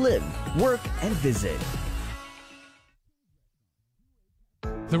place to live, work, and visit.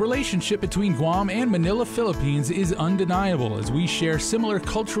 The relationship between Guam and Manila, Philippines is undeniable as we share similar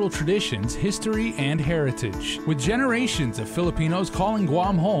cultural traditions, history, and heritage. With generations of Filipinos calling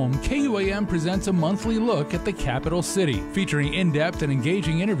Guam home, KUAM presents a monthly look at the capital city, featuring in-depth and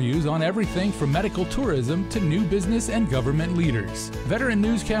engaging interviews on everything from medical tourism to new business and government leaders. Veteran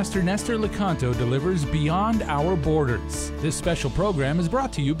newscaster Nestor Lecanto delivers Beyond Our Borders. This special program is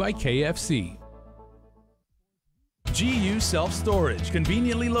brought to you by KFC. GU Self-Storage,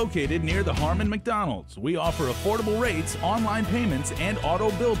 conveniently located near the Harmon McDonald's. We offer affordable rates, online payments, and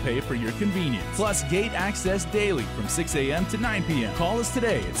auto bill pay for your convenience. Plus gate access daily from 6 a.m. to 9 p.m. Call us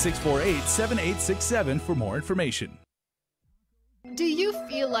today at 648-7867 for more information. Do you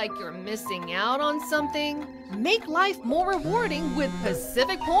feel like you're missing out on something? Make life more rewarding with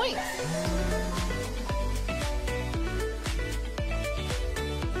Pacific Points.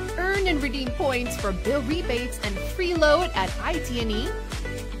 Earn and redeem points for bill rebates and free load at IT&E,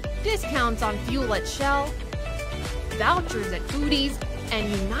 discounts on fuel at Shell, vouchers at Foodies, and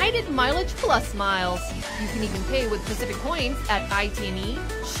United Mileage Plus miles. You can even pay with Pacific Points at IT&E,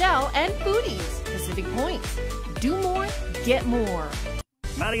 Shell, and Foodies. Pacific Points. Do more, get more.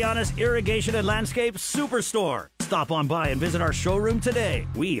 Marianas Irrigation and Landscape Superstore. Stop on by and visit our showroom today.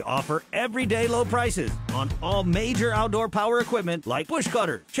 We offer everyday low prices on all major outdoor power equipment like bush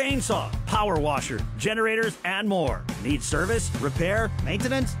cutter, chainsaw, power washer, generators, and more. Need service, repair,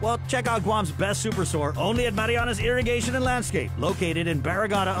 maintenance? Well, check out Guam's best superstore only at Marianas Irrigation and Landscape, located in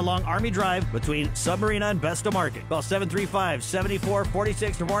Barragata along Army Drive between Submarina and Besta Market. Call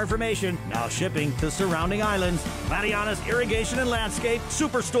 735-7446 for more information. Now shipping to surrounding islands. Marianas Irrigation and Landscape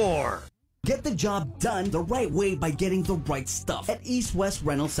Superstore. Get the job done the right way by getting the right stuff at East West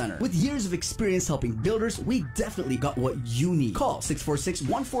Rental Center. With years of experience helping builders, we definitely got what you need. Call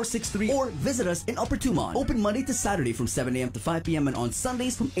 646-1463 or visit us in Upper Tumon. Open Monday to Saturday from 7 a.m. to 5 p.m. and on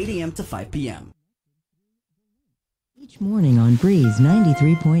Sundays from 8 a.m. to 5 p.m. Each morning on Breeze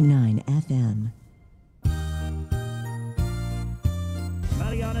 93.9 FM.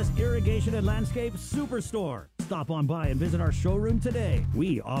 Marianas Irrigation and Landscape Superstore. Stop on by and visit our showroom today.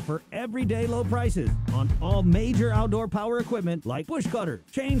 We offer everyday low prices on all major outdoor power equipment like bush cutter,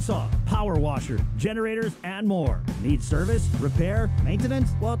 chainsaw, power washer, generators, and more. Need service, repair,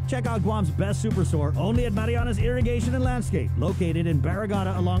 maintenance? Well, check out Guam's best superstore only at Marianas Irrigation and Landscape, located in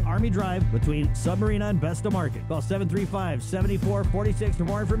Barragata along Army Drive between Submarina and Besta Market. Call 735-7446 for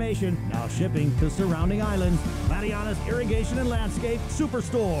more information. Now shipping to surrounding islands. Marianas Irrigation and Landscape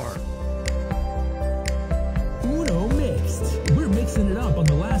Superstore. Uno Mixed. We're mixing it up on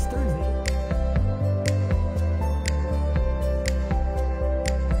the last Thursday.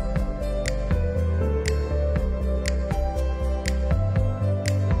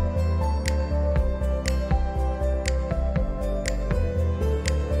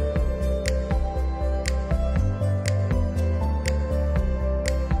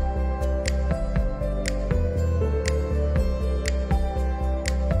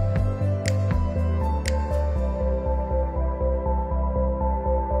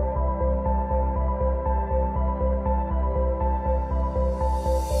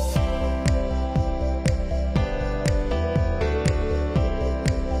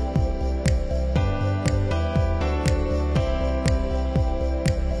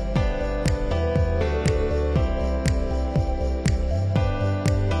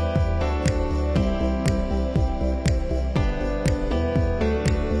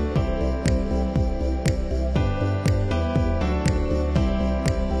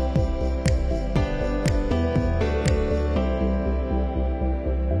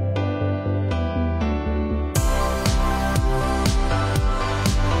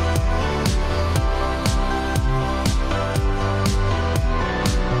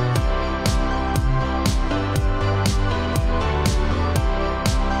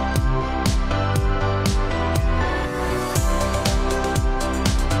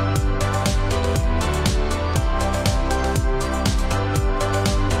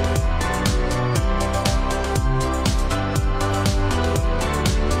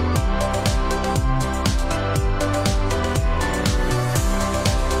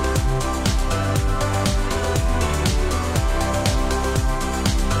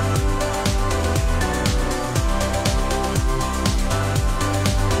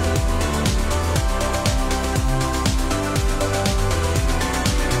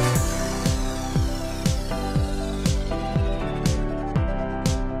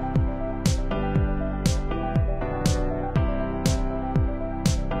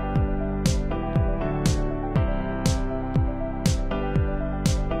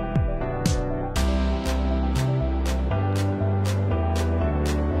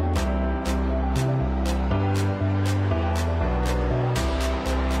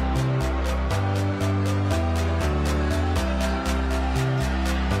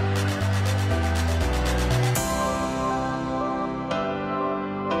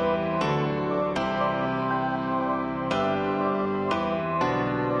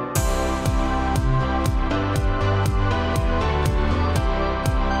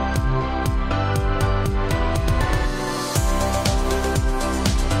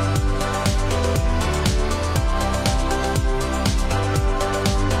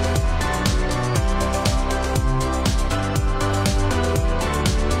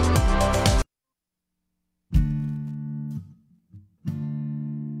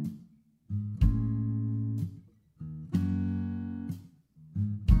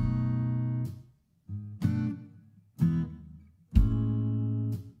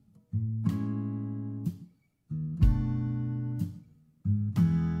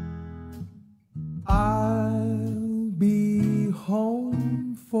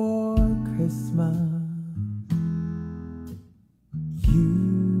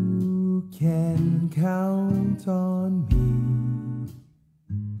 count on me.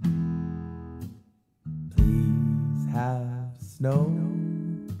 Please have snow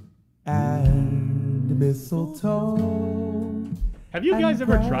and mistletoe. Have you guys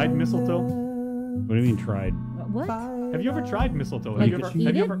ever tried mistletoe? What do you mean tried? What? Have you ever tried mistletoe? Like have eat you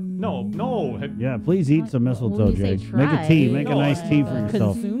it? ever? No. Yeah, please eat some mistletoe, When you say Jay. Make a tea. try, Make a nice tea for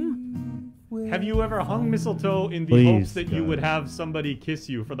yourself. Consume? Have you ever hung mistletoe in the Please, hopes that you God. would have somebody kiss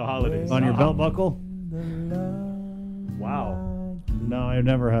you for the holidays? On your belt buckle? Wow. No, I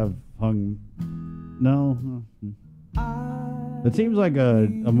never have hung. No. It seems like a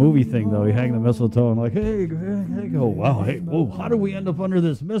movie thing, though. You hang the mistletoe and like, hey, go. Wow, hey, whoa, how do we end up under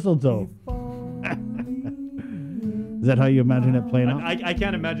this mistletoe? Is that how you imagine it playing out? I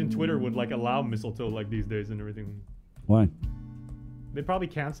can't imagine Twitter would like allow mistletoe like these days and everything. Why? They'd probably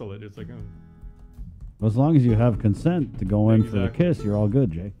cancel it. It's like, Well, as long as you have consent to go in for the kiss, you're all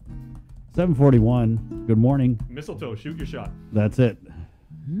good, Jay. 7:41. Good morning. mistletoe, shoot your shot. That's it.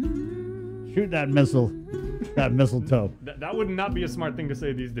 Shoot that missile. That mistletoe. That would not be a smart thing to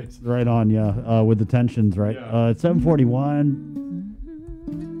say these days. Right on, yeah. With the tensions, right? Yeah. It's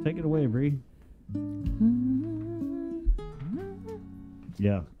 7:41. Take it away, Bree.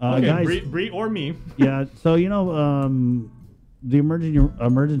 Yeah. Okay, guys. Bree or me. Yeah. So the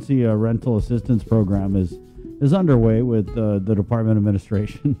emergency rental assistance program is underway with the Department of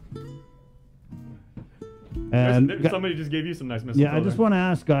Administration. And Somebody just gave you some nice mistletoe. yeah, I just want to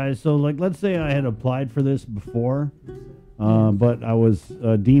ask, guys. So, like, let's say I had applied for this before, but I was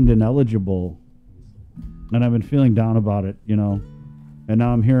deemed ineligible, and I've been feeling down about it, and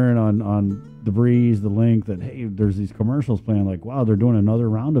now I'm hearing on the Breeze, the Link, that hey, there's these commercials playing. Like, wow, they're doing another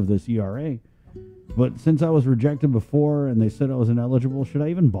round of this ERA. But since I was rejected before, and they said I was ineligible, should I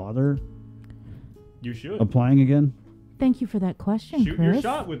even bother? You should Applying again. Thank you for that question, shoot Chris. your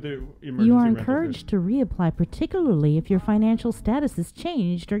shot with the emergency You are rental encouraged to reapply, particularly if your financial status is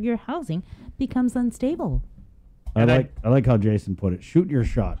changed or your housing becomes unstable. I like how Jason put it. Shoot your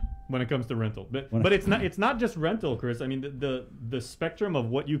shot. when it comes to rental. But it's not just rental, Chris. I mean, the spectrum of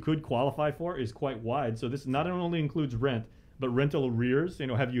what you could qualify for is quite wide. So this not only includes rent, but rental arrears.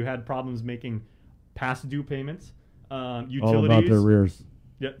 Have you had problems making past due payments? Utilities. All about the arrears.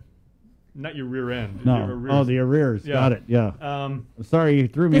 Yeah. Not your rear end. No. Your arrears. Oh, the arrears. Yeah. Got it. Yeah. Sorry, you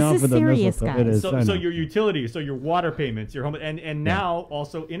threw me off with the missile. It is. So your utilities, so your water payments, your home, and now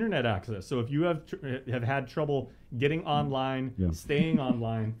also internet access. So if you have had trouble getting online, staying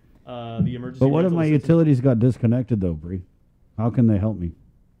online, the emergency. But what if rental my assistance- utilities got disconnected though, Bree? How can they help me?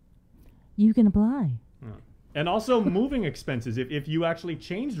 You can apply. And also moving expenses. If you actually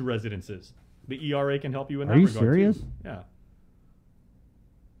changed residences, the ERA can help you in that Are you regard. serious? Too. Yeah.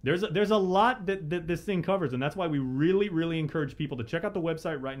 There's a lot that this thing covers, and that's why we really, really encourage people to check out the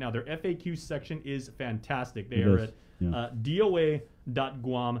website right now. Their FAQ section is fantastic. They are at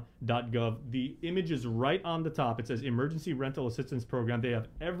doa.guam.gov. The image is right on the top. It says Emergency Rental Assistance Program. They have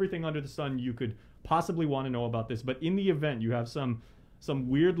everything under the sun you could possibly want to know about this. But in the event you have some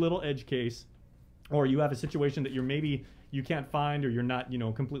weird little edge case, or you have a situation that you can't find, or you're not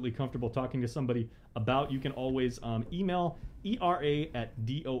completely comfortable talking to somebody about, you can always email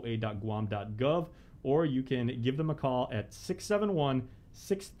era@doa.guam.gov, or you can give them a call at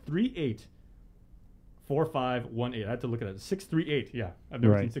 671-638-4518. I had to look at it. 638, yeah. I've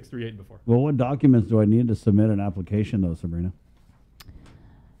never seen 638 before. Well, what documents do I need to submit an application though, Sabrina?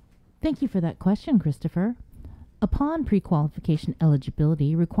 Thank you for that question, Christopher. Upon pre-qualification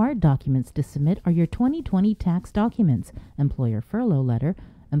eligibility, required documents to submit are your 2020 tax documents, employer furlough letter,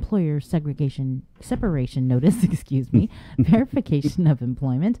 employer separation notice, verification of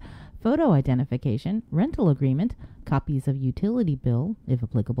employment, photo identification, rental agreement, copies of utility bill, if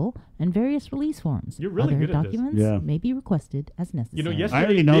applicable, and various release forms. You're really Other good at this. documents may be requested as necessary. I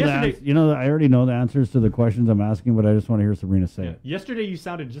already know I already know the answers to the questions I'm asking, but I just want to hear Sabrina say it. Yesterday you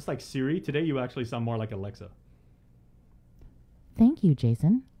sounded just like Siri. Today you actually sound more like Alexa. Thank you,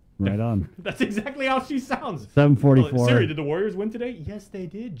 Jason. Right on. That's exactly how she sounds. 7:44. Siri, did the Warriors win today? Yes, they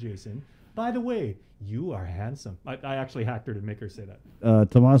did, Jason. By the way, you are handsome. I actually hacked her to make her say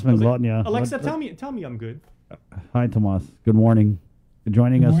that. Tomas Manglotnia. Alexa, tell me I'm good. Hi, Tomas. Good morning. You're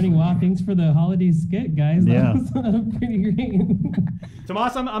joining us. Good morning. Wow, thanks for the holiday skit, guys. Yeah. That was pretty great.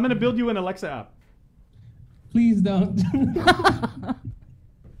 Tomas, I'm going to build you an Alexa app. Please don't.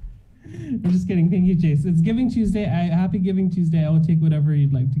 I'm just kidding. Thank you, Chase. It's Giving Tuesday. Happy Giving Tuesday. I will take whatever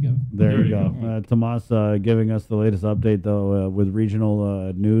you'd like to give. There you go. Tomas giving us the latest update, though, with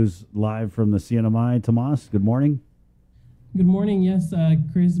regional news live from the CNMI. Tomas, good morning. Good morning. Yes,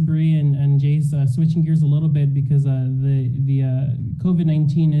 Chris, Bree, and Jace, switching gears a little bit because the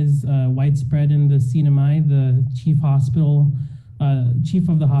COVID-19 is widespread in the CNMI. The chief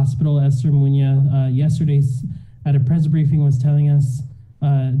of the hospital, Esther Muña, yesterday at a press briefing was telling us,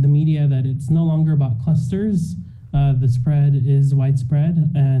 the media, that it's no longer about clusters. The spread is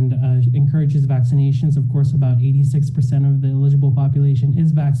widespread and encourages vaccinations. Of course, about 86% of the eligible population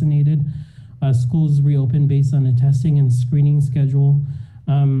is vaccinated. Schools reopened based on a testing and screening schedule.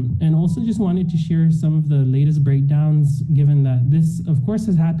 And also just wanted to share some of the latest breakdowns, given that this, of course,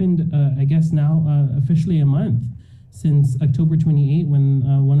 has happened, I guess now officially a month since October 28, when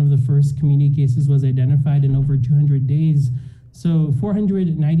one of the first community cases was identified in over 200 days. So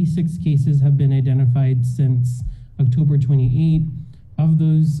 496 cases have been identified since October 28. Of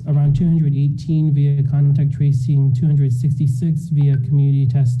those, around 218 via contact tracing, 266 via community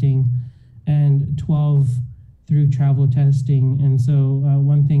testing, and 12 through travel testing. And so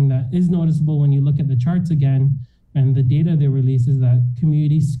one thing that is noticeable when you look at the charts again and the data they release is that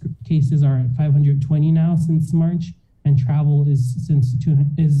community cases are at 520 now since March, and travel is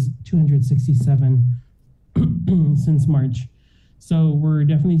 267 since March. So we're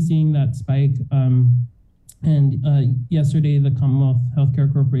definitely seeing that spike. Yesterday, the Commonwealth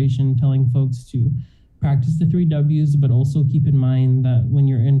Healthcare Corporation telling folks to practice the 3 W's, but also keep in mind that when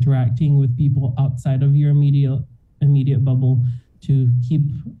you're interacting with people outside of your immediate bubble, to keep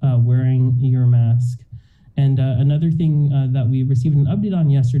wearing your mask. And another thing that we received an update on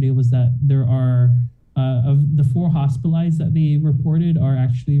yesterday was that there are, of the 4 hospitalized that they reported are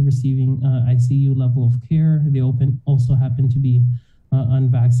actually receiving ICU level of care. They also happen to be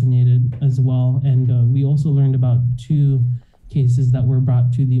unvaccinated as well. And we also learned about 2 cases that were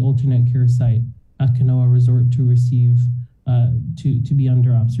brought to the alternate care site at Kanoa Resort to receive, to be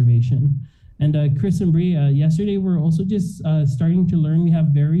under observation. And Chris and Bree, yesterday we're also just starting to learn. We have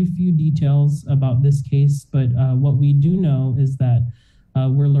very few details about this case, but what we do know is that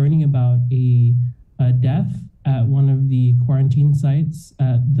we're learning about a death at one of the quarantine sites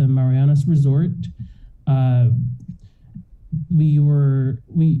at the Marianas Resort.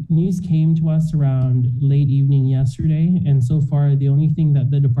 News came to us around late evening yesterday, and so far the only thing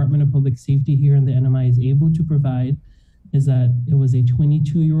that the Department of Public Safety here in the NMI is able to provide is that it was a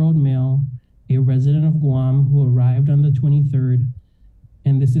 22-year-old male, a resident of Guam, who arrived on the 23rd,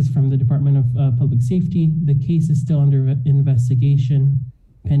 and this is from the Department of Public Safety. The case is still under investigation,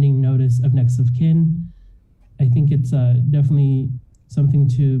 pending notice of next of kin. I think it's definitely something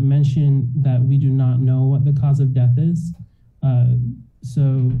to mention that we do not know what the cause of death is.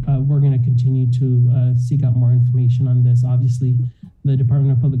 So we're going to continue to seek out more information on this. Obviously, the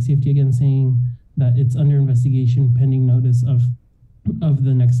Department of Public Safety again saying that it's under investigation pending notice of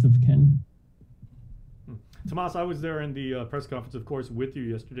the next of kin. Tomas, I was there in the press conference, of course, with you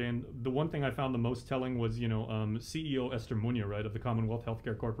yesterday, and the one thing I found the most telling was, CEO Esther Muña, right, of the Commonwealth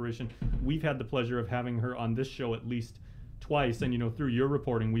Healthcare Corporation. We've had the pleasure of having her on this show at least twice, and, through your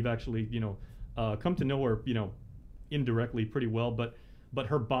reporting, we've actually, come to know her, indirectly pretty well, but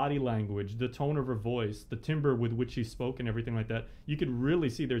her body language, the tone of her voice, the timbre with which she spoke and everything like that, you could really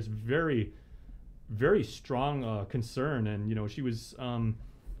see there's very, very strong concern, and, she was...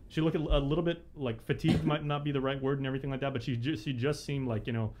 she looked a little bit like fatigued, might not be the right word and everything like that, but she just seemed like,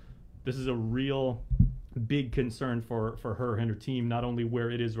 this is a real big concern for her and her team, not only where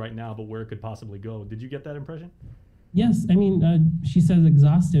it is right now, but where it could possibly go. Did you get that impression? Yes, I mean, she says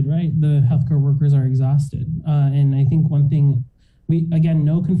exhausted, right? The healthcare workers are exhausted. And I think one thing, again,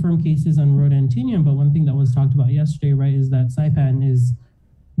 no confirmed cases on Rhoda and Tinian, but one thing that was talked about yesterday, right, is that Saipan is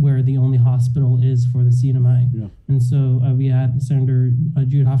where the only hospital is for the CNMI. Yeah. And so we had Senator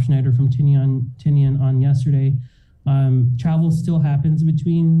Jude Hofschneider from Tinian on yesterday. Travel still happens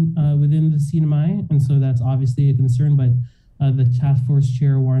within the CNMI, and so that's obviously a concern, but the task force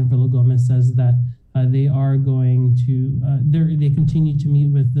chair, Warren Villagomez, says that they are going to, they continue to meet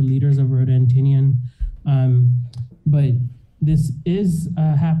with the leaders of Rhoda and Tinian, but this is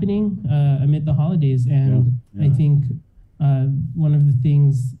happening amid the holidays, and I think one of the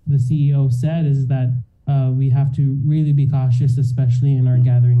things the CEO said is that we have to really be cautious, especially in our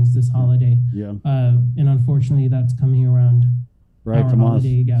gatherings this holiday. Yeah. And unfortunately, that's coming around right, our Tomas.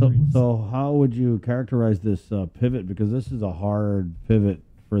 holiday gatherings. So how would you characterize this pivot? Because this is a hard pivot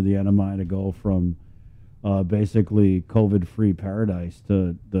for the NMI to go from basically COVID-free paradise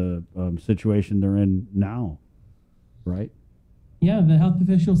to the situation they're in now, right? Yeah, the health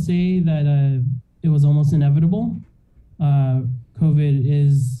officials say that it was almost inevitable. COVID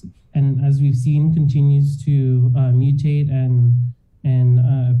is, and as we've seen, continues to mutate and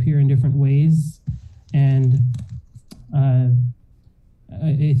appear in different ways. And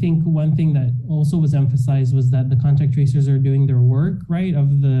think one thing that also was emphasized was that the contact tracers are doing their work, right?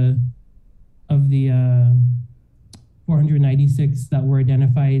 Of the 496 that were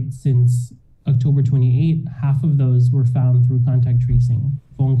identified since October 28, half of those were found through contact tracing,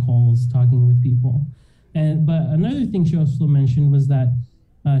 phone calls, talking with people. But another thing she also mentioned was that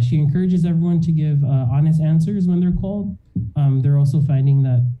she encourages everyone to give honest answers when they're called. They're also finding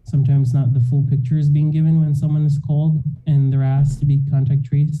that sometimes not the full picture is being given when someone is called and they're asked to be contact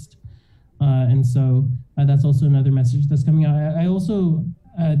traced. And so that's also another message that's coming out. I also,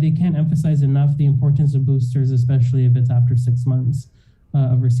 they can't emphasize enough the importance of boosters, especially if it's after 6 months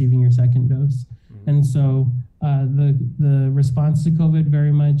of receiving your second dose. And so the response to COVID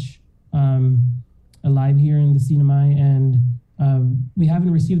very much alive here in the CNMI, and we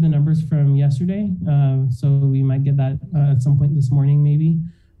haven't received the numbers from yesterday, so we might get that at some point this morning maybe,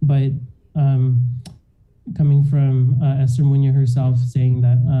 but coming from Esther Muñoz herself saying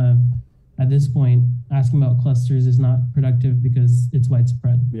that at this point, asking about clusters is not productive because it's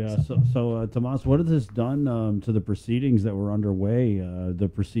widespread. Yeah, so Tomas, what has this done to the proceedings that were underway, the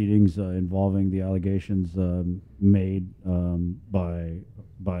proceedings involving the allegations made by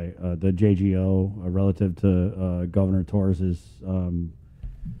the JGO relative to Governor Torres's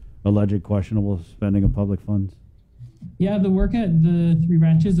alleged questionable spending of public funds? Yeah, the work at the 3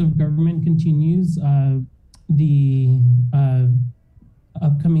 branches of government continues. The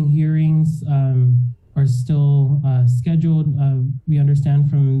upcoming hearings are still scheduled. We understand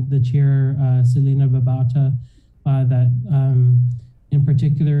from the chair, Selena Babauta, that in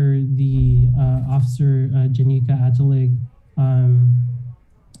particular, the officer, Janika Atalig,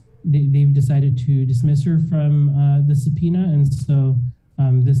 they've decided to dismiss her from the subpoena. And so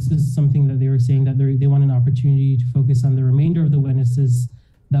this is something that they were saying that they want an opportunity to focus on the remainder of the witnesses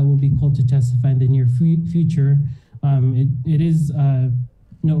that will be called to testify in the near future. It is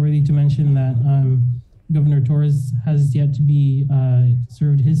noteworthy to mention that Governor Torres has yet to be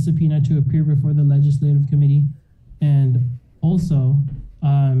served his subpoena to appear before the Legislative Committee, and also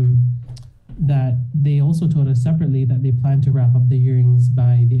that they also told us separately that they plan to wrap up the hearings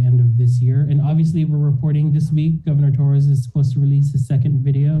by the end of this year. And obviously we're reporting this week, Governor Torres is supposed to release his second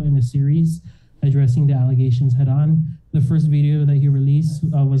video in a series addressing the allegations head on. The first video that he released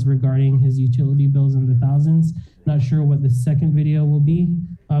was regarding his utility bills in the thousands. Not sure what the second video will be,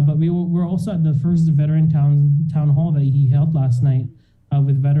 but we're also at the first veteran town hall that he held last night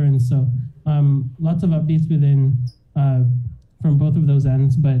with veterans. So lots of updates within from both of those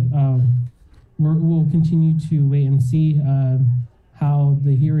ends, but we'll continue to wait and see how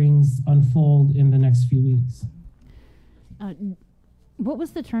the hearings unfold in the next few weeks. What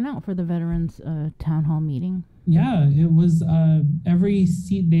was the turnout for the veterans town hall meeting? Yeah, it was every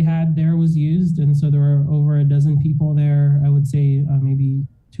seat they had there was used, and so there were over a dozen people there. I would say maybe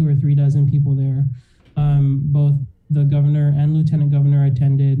 2 or 3 dozen people there. Both the governor and lieutenant governor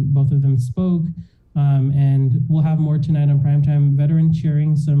attended. Both of them spoke, and we'll have more tonight on primetime. Veterans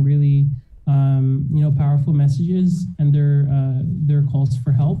sharing some really powerful messages and their calls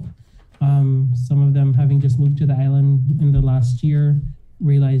for help. Some of them having just moved to the island in the last year,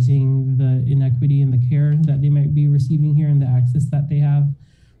 realizing the inequity in the care that they might be receiving here and the access that they have.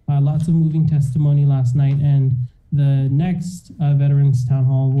 Lots of moving testimony last night, and the next Veterans Town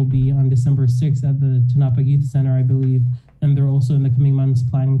Hall will be on December 6th at the Tinapa Youth Center, I believe, and they're also in the coming months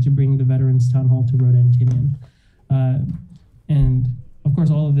planning to bring the Veterans Town Hall to Rhoda and Tinian. And of course,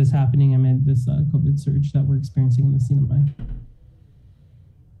 all of this happening amid this COVID surge that we're experiencing in the CNMI.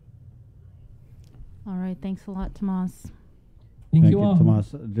 All right, thanks a lot, Tomas. Thank you all.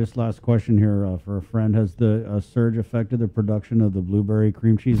 Tomas. Just last question here for a friend. Has the surge affected the production of the blueberry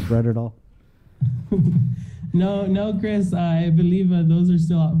cream cheese bread at all? No, Chris. I believe those are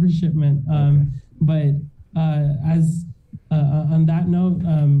still out for shipment. But as on that note,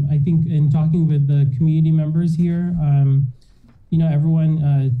 I think in talking with the community members here,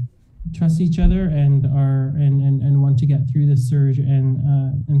 everyone trusts each other and want to get through this surge,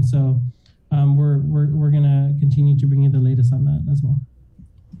 and so. We're gonna continue to bring you the latest on that as well.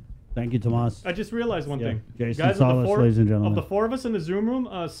 Thank you, Tomas. I just realized one thing. Jason Guys, Salas, ladies and gentlemen. of the 4 of us in the Zoom room,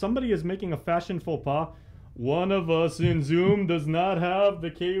 somebody is making a fashion faux pas. One of us in Zoom does not have the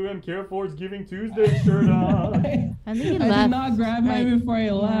KUM Care Force Giving Tuesday shirt on. I think I did not grab mine before I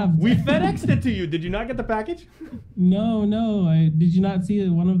left. We FedExed it to you. Did you not get the package? No. Did you not see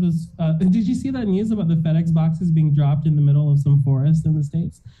one of those? Did you see that news about the FedEx boxes being dropped in the middle of some forest in the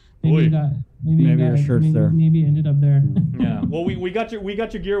States? Maybe your shirt's there. Maybe it ended up there. Yeah. Well, we got your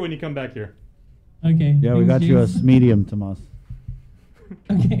gear when you come back here. Okay. Yeah, we got you a medium, Tomas.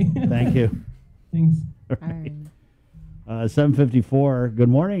 Okay. Thank you. Thanks. All right. 7:54. Good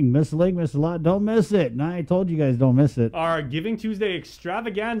morning, Miss Link, Miss Lot. Don't miss it. And I told you guys don't miss it. Our Giving Tuesday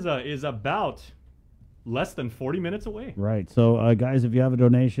extravaganza is about less than 40 minutes away. Right. So, guys, if you have a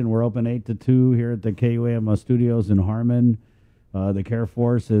donation, we're open 8 to 2 here at the KUAM studios in Harmon. The Care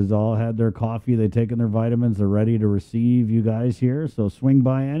Force has all had their coffee. They've taken their vitamins. They're ready to receive you guys here. So swing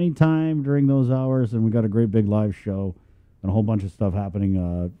by anytime during those hours. And we got a great big live show and a whole bunch of stuff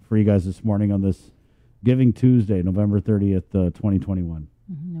happening for you guys this morning on this Giving Tuesday, November 30th, 2021.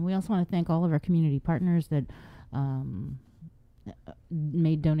 Mm-hmm. And we also want to thank all of our community partners that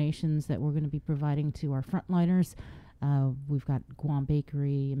made donations that we're going to be providing to our frontliners. We've got Guam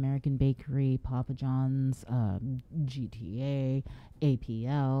Bakery, American Bakery, Papa John's, GTA,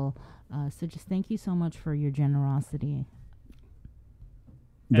 APL. So just thank you so much for your generosity.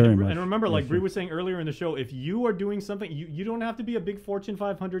 Very much. And remember, like Yes, Bree sir. was saying earlier in the show, if you are doing something, you don't have to be a big Fortune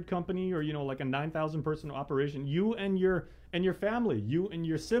 500 company or, like a 9,000 person operation. You and your family, you and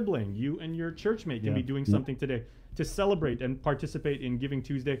your sibling, you and your churchmate can be doing something today to celebrate and participate in Giving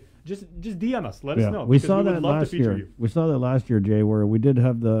Tuesday. Just DM us. Let us know. We because saw would that love to last feature year. you. We saw that last year, Jay, where we did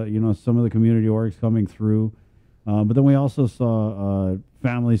have the, some of the community orgs coming through. But then we also saw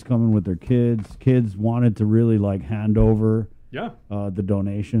families coming with their kids. Kids wanted to really hand over the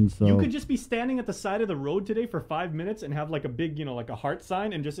donations. So You could just be standing at the side of the road today for 5 minutes and have like a big, like a heart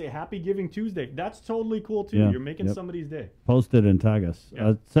sign and just say Happy Giving Tuesday. That's totally cool too. Yeah, You're making yep. somebody's day. Post it and tag us.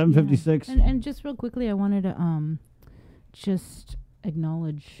 7:56. And just real quickly, I wanted to just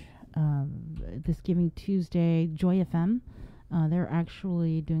acknowledge this Giving Tuesday, Joy FM. They're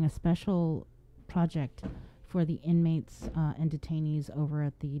actually doing a special project for the inmates and detainees over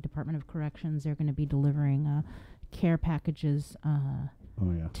at the Department of Corrections. They're going to be delivering care packages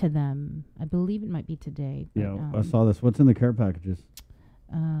to them. I believe it might be today. But, Yeah, I saw this. What's in the care packages?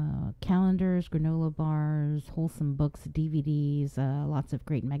 Calendars, granola bars, wholesome books, DVDs, lots of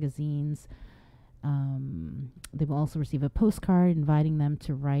great magazines. They will also receive a postcard inviting them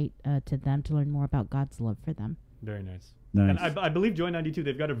to write to them to learn more about God's love for them. Very nice. Nice. And I believe Joy 92,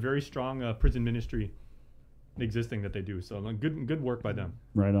 they've got a very strong prison ministry existing that they do. So good work by them.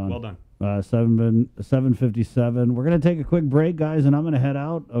 Right on. Well done. 7:57. We're going to take a quick break, guys, and I'm going to head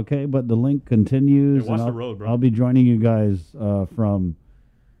out, okay? But the link continues. Hey, watch and the road, bro. I'll be joining you guys from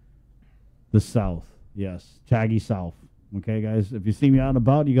the south. Yes, Chaggy South. Okay, guys? If you see me out and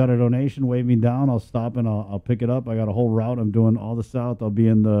about, you got a donation, wave me down. I'll stop and I'll pick it up. I got a whole route. I'm doing all the south. I'll be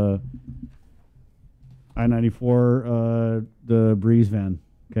in the I-94, the Breeze van,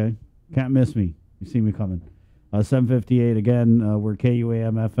 okay? Can't miss me. You see me coming. 7:58 again. We're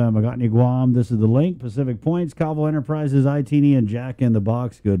KUAM FM, Agotni, Guam. This is the Link, Pacific Points, Calvo Enterprises, ITN, and Jack in the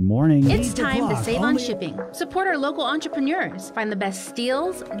Box. Good morning. It's time to save on shipping. Support our local entrepreneurs. Find the best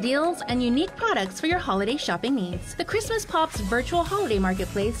steals, deals, and unique products for your holiday shopping needs. The Christmas Pops virtual holiday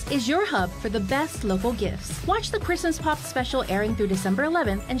marketplace is your hub for the best local gifts. Watch the Christmas Pops special airing through December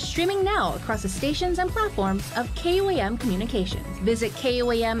 11th and streaming now across the stations and platforms of KUAM Communications. Visit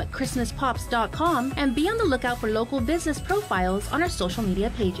KUAMChristmasPops.com and be on the lookout for local business profiles on our social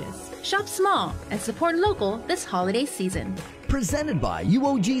media pages. Shop small and support local this holiday season. Presented by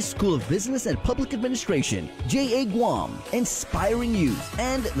UOG School of Business and Public Administration, JA Guam, inspiring youth,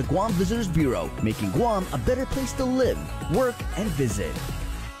 and the Guam Visitors Bureau, making Guam a better place to live, work, and visit.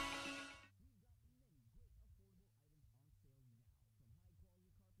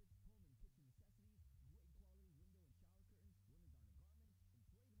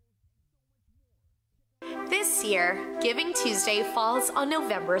 This year, Giving Tuesday falls on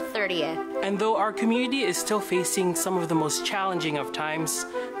November 30th. And though our community is still facing some of the most challenging of times,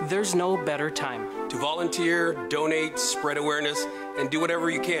 there's no better time to volunteer, donate, spread awareness, and do whatever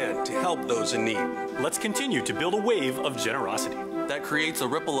you can to help those in need. Let's continue to build a wave of generosity that creates a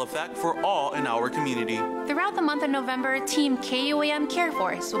ripple effect for all in our community. Throughout the month of November, Team KUAM Care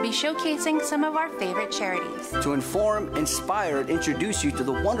Force will be showcasing some of our favorite charities. To inform, inspire, and introduce you to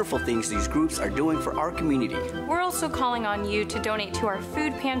the wonderful things these groups are doing for our community. We're also calling on you to donate to our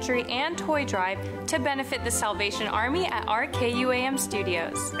food pantry and toy drive to benefit the Salvation Army at our KUAM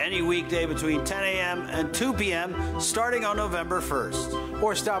studios. Any weekday between 10 a.m. and 2 p.m. starting on November 1st.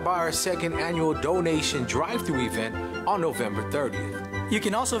 Or stop by our second annual donation drive-through event on November 30th. You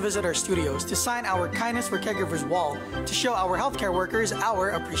can also visit our studios to sign our Kindness for Caregivers wall to show our healthcare workers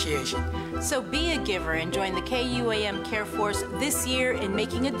our appreciation. So be a giver and join the KUAM Care Force this year in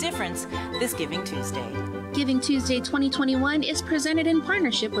making a difference this Giving Tuesday. Giving Tuesday 2021 is presented in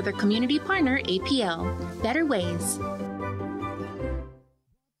partnership with our community partner, APL. Better Ways.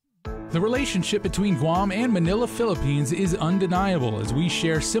 The relationship between Guam and Manila, Philippines is undeniable as we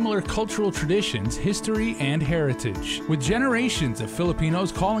share similar cultural traditions, history, and heritage. With generations of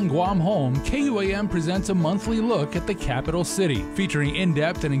Filipinos calling Guam home, KUAM presents a monthly look at the capital city, featuring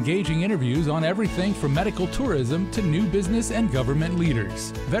in-depth and engaging interviews on everything from medical tourism to new business and government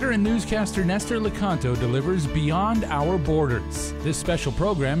leaders. Veteran newscaster Nestor Lecanto delivers Beyond Our Borders. This special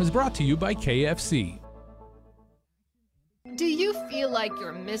program is brought to you by KFC. Do you feel like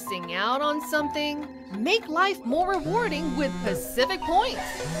you're missing out on something? Make life more rewarding with Pacific Points.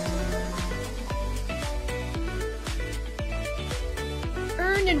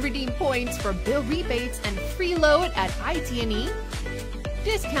 Earn and redeem points for bill rebates and free load at IT&E,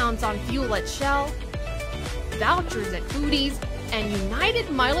 discounts on fuel at Shell, vouchers at Foodies, and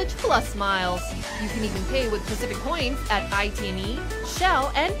United Mileage Plus miles. You can even pay with Pacific Points at IT&E,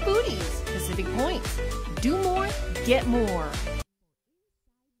 Shell, and Foodies. Pacific Points. Do more, get more.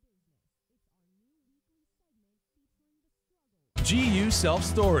 GU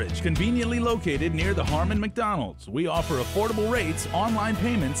Self-Storage, conveniently located near the Harmon McDonald's. We offer affordable rates, online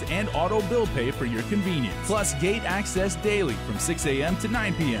payments, and auto bill pay for your convenience. Plus gate access daily from 6 a.m. to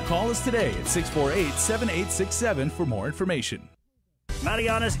 9 p.m. Call us today at 648-7867 for more information.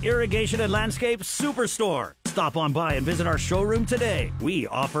 Mariana's Irrigation and Landscape Superstore. Stop on by and visit our showroom today. We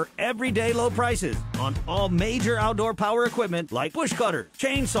offer everyday low prices on all major outdoor power equipment like bush cutter,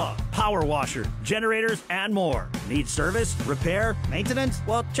 chainsaw, power washer, generators, and more. Need service, repair, maintenance?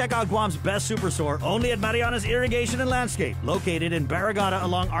 Well, check out Guam's best superstore only at Mariana's Irrigation and Landscape, located in Barragata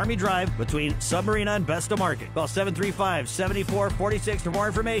along Army Drive between Submarina and Besta Market. Call 735-7446 for more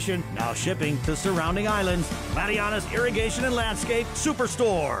information. Now shipping to surrounding islands. Mariana's Irrigation and Landscape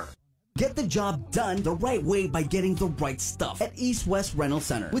Superstore. Get the job done the right way by getting the right stuff at East West Rental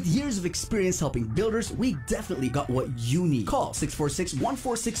Center. With years of experience helping builders, we definitely got what you need. Call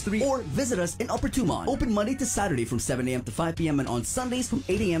 646-1463 or visit us in Upper Tumon. Open Monday to Saturday from 7 a.m. to 5 p.m. and on Sundays from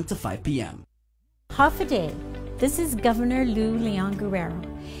 8 a.m. to 5 p.m. Half a day. This is Governor Lou Leon Guerrero.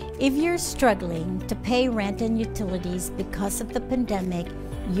 If you're struggling to pay rent and utilities because of the pandemic,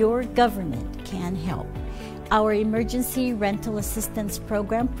 your government can help. Our Emergency Rental Assistance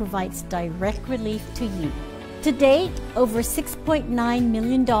Program provides direct relief to you. To date, over $6.9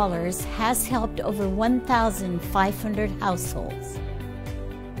 million has helped over 1,500 households.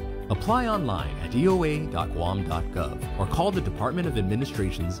 Apply online at eoa.guam.gov or call the Department of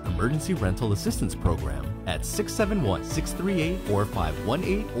Administration's Emergency Rental Assistance Program at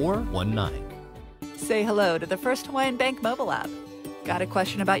 671-638-4518 or 19. Say hello to the First Hawaiian Bank mobile app. Got a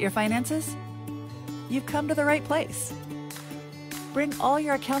question about your finances? You've come to the right place. Bring all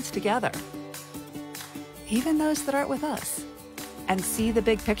your accounts together, even those that aren't with us, and see the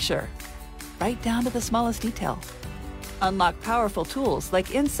big picture, right down to the smallest detail. Unlock powerful tools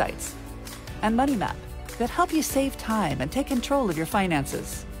like Insights and Money Map that help you save time and take control of your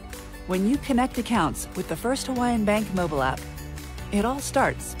finances. When you connect accounts with the First Hawaiian Bank mobile app, it all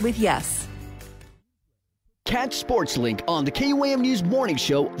starts with yes. Catch SportsLink on the KUAM News Morning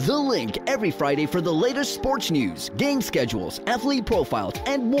Show, The Link, every Friday for the latest sports news, game schedules, athlete profiles,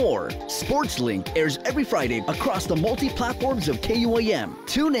 and more. SportsLink airs every Friday across the multi-platforms of KUAM.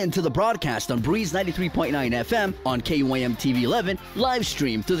 Tune in to the broadcast on Breeze 93.9 FM, on KUAM TV 11, live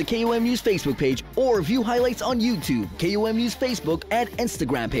stream through the KUAM News Facebook page, or view highlights on YouTube, KUAM News Facebook, and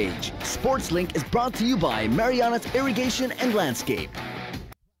Instagram page. SportsLink is brought to you by Mariana's Irrigation and Landscape.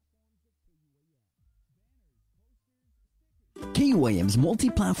 KUAM's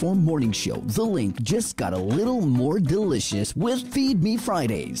multi-platform morning show, The Link, just got a little more delicious with Feed Me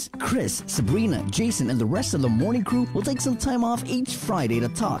Fridays. Chris, Sabrina, Jason, and the rest of the morning crew will take some time off each Friday to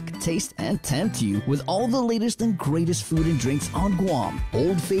talk, taste, and tempt you with all the latest and greatest food and drinks on Guam.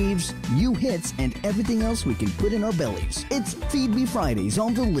 Old faves, new hits, and everything else we can put in our bellies. It's Feed Me Fridays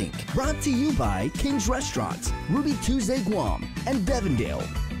on The Link, brought to you by King's Restaurants, Ruby Tuesday Guam, and Devondale.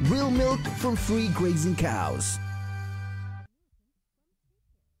 Real milk from free grazing cows.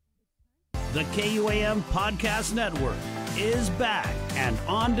 The KUAM Podcast Network is back and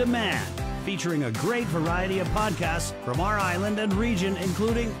on demand, featuring a great variety of podcasts from our island and region,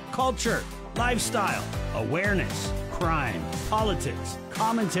 including culture, lifestyle, awareness, crime, politics,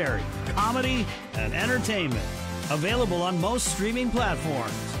 commentary, comedy, and entertainment. Available on most streaming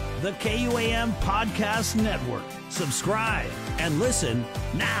platforms. The KUAM Podcast Network. Subscribe and listen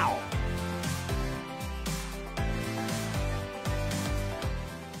now.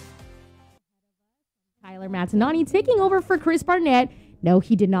 Tyler Matanani taking over for Chris Barnett. No,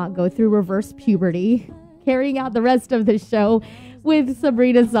 he did not go through reverse puberty. Carrying out the rest of the show with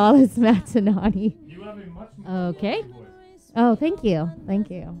Sabrina Salas Matanani. You have a much okay. Oh, thank you.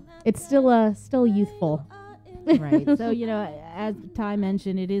 Thank you. it's still youthful. Right. So, as Ty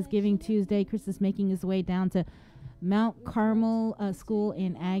mentioned, it is Giving Tuesday. Chris is making his way down to Mount Carmel School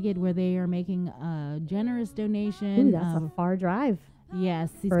in Agate, where they are making a generous donation. Ooh, that's a far drive.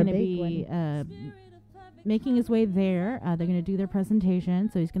 Yes, he's going to be making his way there. They're going to do their presentation,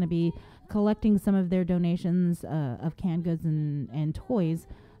 so he's going to be collecting some of their donations of canned goods and toys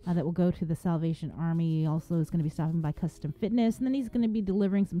that will go to the Salvation Army. He also is going to be stopping by Custom Fitness, and then he's going to be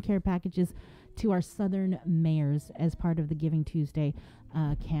delivering some care packages to our southern mayors as part of the Giving Tuesday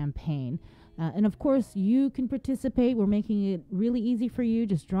campaign. And of course, you can participate. We're making it really easy for you.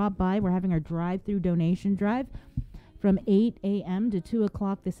 Just drop by. We're having our drive-through donation drive from 8 a.m. to 2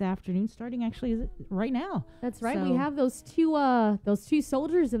 o'clock this afternoon, starting actually right now. That's right. So We have those two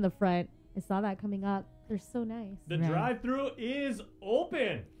soldiers in the front. I saw that coming up. They're so nice. The drive-through is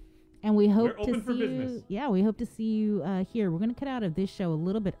open. And we hope We're open to for see business. you. Yeah, we hope to see you here. We're going to cut out of this show a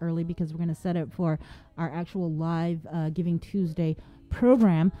little bit early because we're going to set up for our actual live Giving Tuesday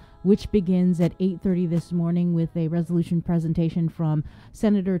program, which begins at 8:30 this morning with a resolution presentation from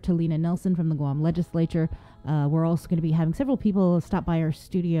Senator Talina Nelson from the Guam Legislature. We're also going to be having several people stop by our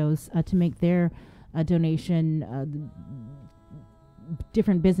studios to make their donation.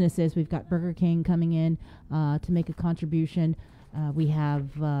 Different businesses. We've got Burger King coming in to make a contribution. We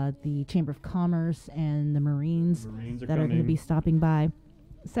have the Chamber of Commerce and the Marines that are going to be stopping by.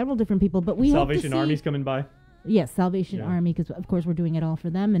 Several different people, but we Salvation hope to see Army's coming by. Yes, Salvation Army, because of course we're doing it all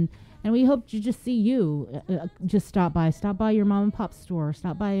for them, and we hope to just see you. Just stop by your mom and pop store,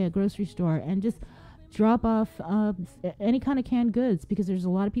 stop by a grocery store, and just drop off any kind of canned goods, because there's a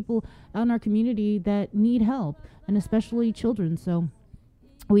lot of people out in our community that need help, and especially children. So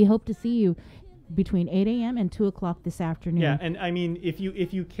we hope to see you between 8 a.m. and 2 o'clock this afternoon. Yeah, and I mean, if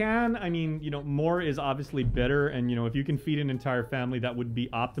you can, I mean, more is obviously better, and if you can feed an entire family, that would be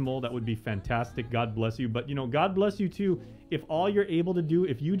optimal. That would be fantastic. God bless you. But God bless you too. If all you're able to do,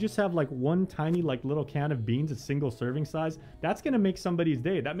 if you just have like one tiny like little can of beans, a single serving size, that's gonna make somebody's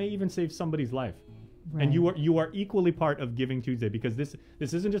day. That may even save somebody's life. Right. And you are equally part of Giving Tuesday, because this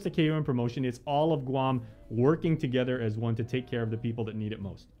isn't just a KUM promotion. It's all of Guam working together as one to take care of the people that need it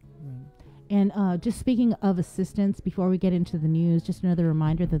most. Right. And just speaking of assistance, before we get into the news, just another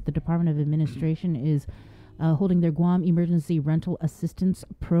reminder that the Department of Administration is holding their Guam Emergency Rental Assistance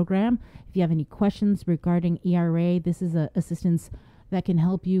Program. If you have any questions regarding ERA, this is assistance that can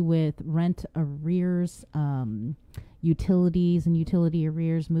help you with rent arrears, utilities and utility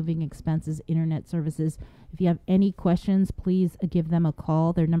arrears, moving expenses, internet services. If you have any questions, please give them a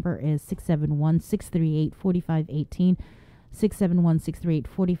call. Their number is 671-638-4518.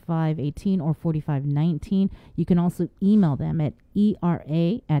 671-638-4518 or 4519. You can also email them at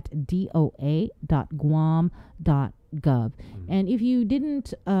era@doa.guam.gov. And if you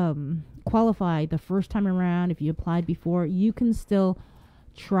didn't qualify the first time around, if you applied before, you can still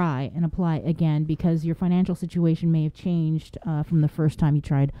try and apply again, because your financial situation may have changed from the first time you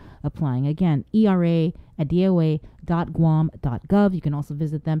tried applying. Again, era@doa.guam.gov. You can also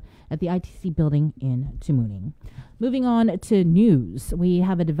visit them at the ITC building in Tamuning. Moving on to news, we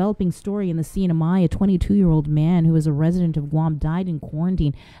have a developing story in the CNMI. A 22-year-old man who is a resident of Guam died in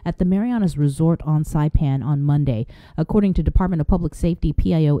quarantine at the Marianas Resort on Saipan on Monday, according to Department of Public Safety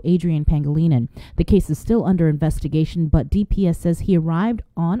PIO Adrian Pangilinan. The case is still under investigation, but DPS says he arrived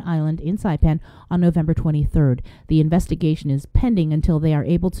on island in Saipan on November 23rd. The investigation is pending until they are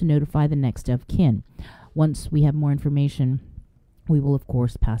able to notify the next of kin. Once we have more information, we will, of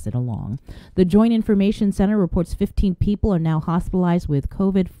course, pass it along. The Joint Information Center reports 15 people are now hospitalized with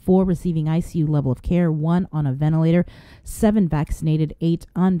COVID, 4 receiving ICU level of care, 1 on a ventilator, 7 vaccinated, 8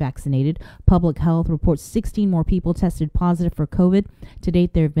 unvaccinated. Public Health reports 16 more people tested positive for COVID. To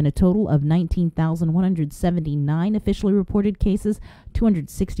date, there have been a total of 19,179 officially reported cases,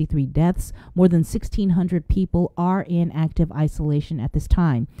 263 deaths. More than 1,600 people are in active isolation at this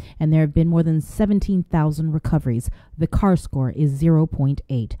time, and there have been more than 17,000 recoveries. The CAR score is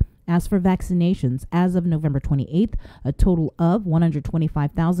 0.8. As for vaccinations, as of November 28th, a total of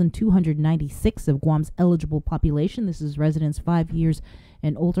 125,296 of Guam's eligible population, this is residents 5 years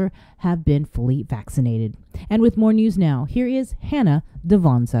and older, have been fully vaccinated. And with more news now, here is Hannah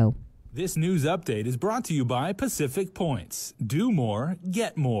Devonzo. This news update is brought to you by Pacific Points. Do more,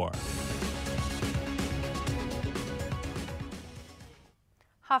 get more.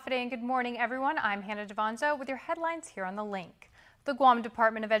 Hafa-day and good morning, everyone. I'm Hannah Devonzo with your headlines here on The Link. The Guam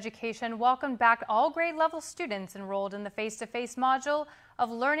Department of Education welcomed back all grade level students enrolled in the face-to-face module of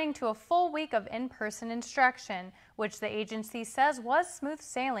learning to a full week of in-person instruction, which the agency says was smooth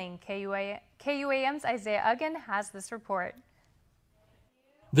sailing. KUAM's Isaiah Uggan has this report.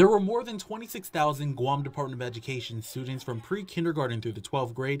 There were more than 26,000 Guam Department of Education students from pre-kindergarten through the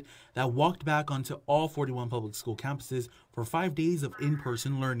 12th grade that walked back onto all 41 public school campuses for 5 days of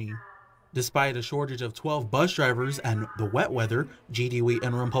in-person learning. Despite a shortage of 12 bus drivers and the wet weather, GDOE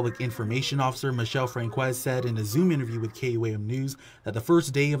Interim Public Information Officer Michelle Franquez said in a Zoom interview with KUAM News that the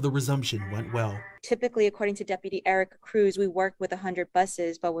first day of the resumption went well. Typically, according to Deputy Erica Cruz, we work with 100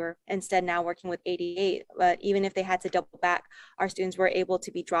 buses, but we're instead now working with 88. But even if they had to double back, our students were able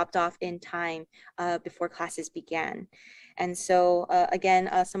to be dropped off in time before classes began. And so, again,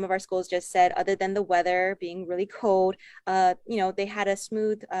 some of our schools just said, other than the weather being really cold, they had a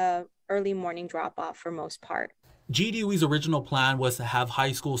smooth early morning drop off for most part. GDOE's original plan was to have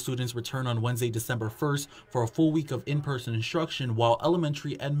high school students return on Wednesday, December 1st for a full week of in-person instruction, while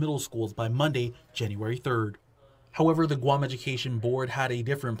elementary and middle schools by Monday, January 3rd. However, the Guam Education Board had a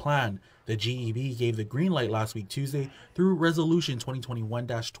different plan. The GEB gave the green light last week Tuesday through Resolution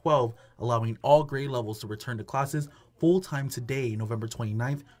 2021-12, allowing all grade levels to return to classes full-time today, November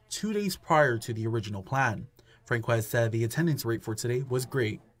 29th, 2 days prior to the original plan. Franquez said the attendance rate for today was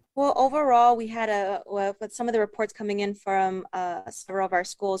great. Well, overall, we had with some of the reports coming in from several of our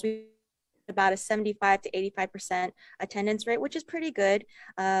schools, we had about a 75 to 85% attendance rate, which is pretty good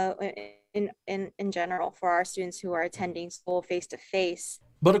in general for our students who are attending school face-to-face.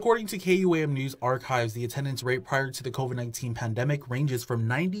 But according to KUAM News Archives, the attendance rate prior to the COVID-19 pandemic ranges from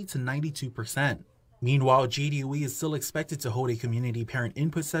 90 to 92%. Meanwhile, GDOE is still expected to hold a community parent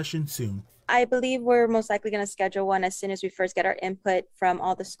input session soon. I believe we're most likely going to schedule one as soon as we first get our input from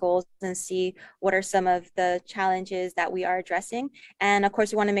all the schools and see what are some of the challenges that we are addressing. And of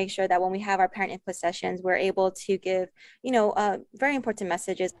course, we want to make sure that when we have our parent input sessions, we're able to give, very important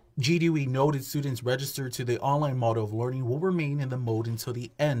messages. GDOE noted students registered to the online model of learning will remain in the mode until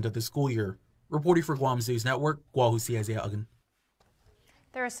the end of the school year. Reporting for Guam's News Network, Guahusi Isaiah Uggan.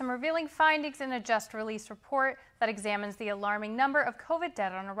 There are some revealing findings in a just-released report that examines the alarming number of COVID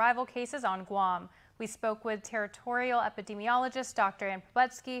dead-on-arrival cases on Guam. We spoke with territorial epidemiologist Dr. Ann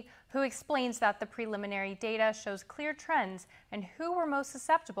Pobutsky, who explains that the preliminary data shows clear trends and who were most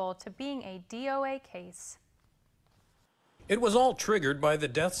susceptible to being a DOA case. It was all triggered by the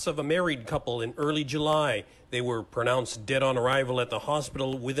deaths of a married couple in early July. They were pronounced dead on arrival at the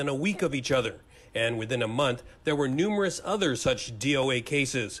hospital within a week of each other. And within a month, there were numerous other such DOA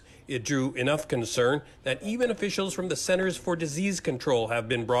cases. It drew enough concern that even officials from the Centers for Disease Control have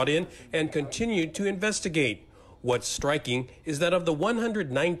been brought in and continued to investigate. What's striking is that of the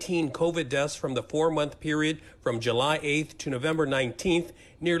 119 COVID deaths from the 4-month period from July 8th to November 19th,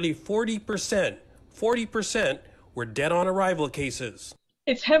 nearly 40% were dead on arrival cases.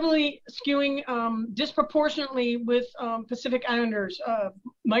 It's heavily skewing disproportionately with Pacific Islanders,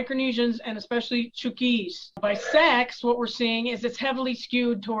 Micronesians, and especially Chuukese. By sex, what we're seeing is it's heavily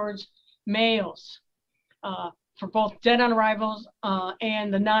skewed towards males for both dead on arrivals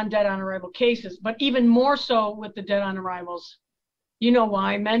and the non-dead on arrival cases, but even more so with the dead on arrivals. You know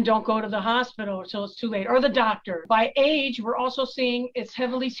why. Men don't go to the hospital until it's too late, or the doctor. By age, we're also seeing it's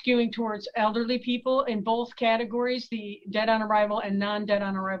heavily skewing towards elderly people in both categories, the dead on arrival and non-dead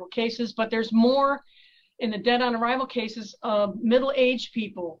on arrival cases. But there's more in the dead on arrival cases of middle-aged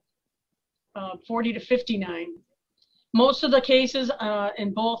people, 40 to 59. Most of the cases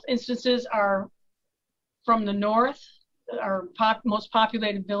in both instances are from the north, our most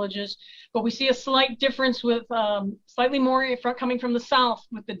populated villages, but we see a slight difference with slightly more coming from the south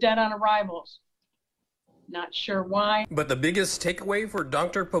with the dead on arrivals. Not sure why. But the biggest takeaway for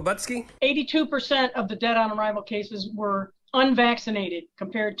Dr. Pobutsky? 82% of the dead on arrival cases were unvaccinated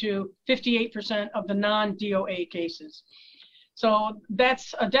compared to 58% of the non-DOA cases. So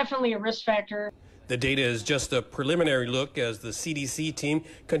that's definitely a risk factor. The data is just a preliminary look as the CDC team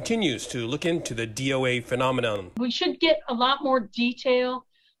continues to look into the DOA phenomenon. We should get a lot more detail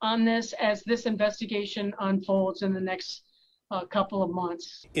on this as this investigation unfolds in the next couple of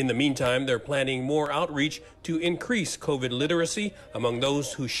months. In the meantime, they're planning more outreach to increase COVID literacy among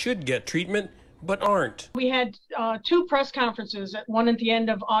those who should get treatment but aren't. We had 2 press conferences, one at the end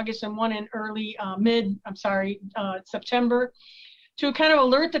of August and one in early September, to kind of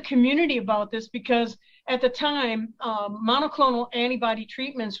alert the community about this, because at the time, monoclonal antibody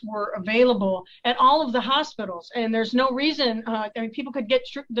treatments were available at all of the hospitals, and there's no reason, people could get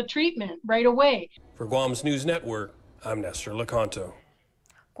the treatment right away. For Guam's News Network, I'm Nestor Lecanto.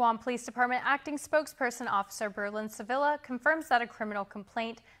 Guam Police Department Acting Spokesperson Officer Berlin Sevilla confirms that a criminal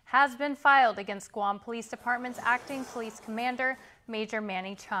complaint has been filed against Guam Police Department's Acting Police Commander, Major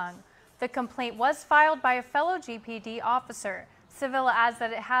Manny Chung. The complaint was filed by a fellow GPD officer. Sevilla adds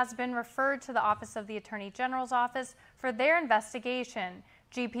that it has been referred to the Office of the Attorney General's office for their investigation.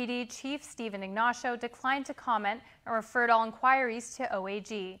 GPD Chief Stephen Ignacio declined to comment and referred all inquiries to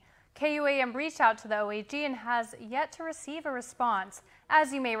OAG. KUAM reached out to the OAG and has yet to receive a response.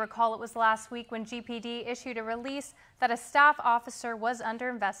 As you may recall, it was last week when GPD issued a release that a staff officer was under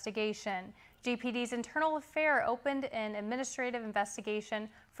investigation. GPD's Internal Affairs opened an administrative investigation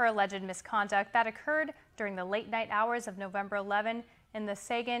for alleged misconduct that occurred during the late night hours of November 11 in the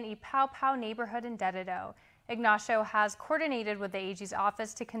Sagan Ipau neighborhood in Dededo. Ignacio has coordinated with the AG's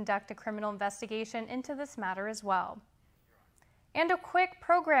office to conduct a criminal investigation into this matter as well. And a quick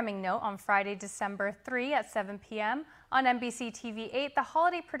programming note: on Friday, December 3 at 7 p.m. on NBC TV 8, the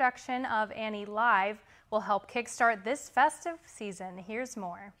holiday production of Annie Live will help kickstart this festive season. Here's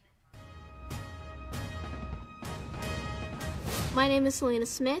more. My name is Selena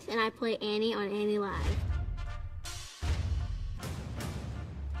Smith, and I play Annie on Annie Live.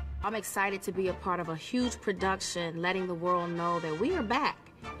 I'm excited to be a part of a huge production, letting the world know that we are back,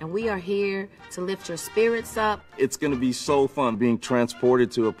 and we are here to lift your spirits up. It's going to be so fun being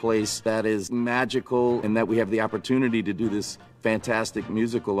transported to a place that is magical, and that we have the opportunity to do this fantastic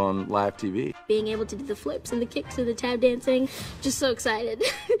musical on live TV. Being able to do the flips and the kicks and the tap dancing, just so excited.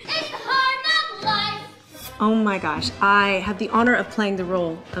 It's hard not life. Oh my gosh, I have the honor of playing the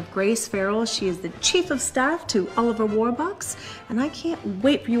role of Grace Farrell. She is the Chief of Staff to Oliver Warbucks, and I can't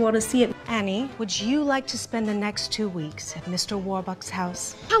wait for you all to see it. Annie, would you like to spend the next 2 weeks at Mr. Warbucks'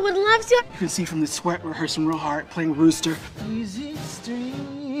 house? I would love to. You can see from the sweat rehearsing real hard, playing Rooster. Easy Street.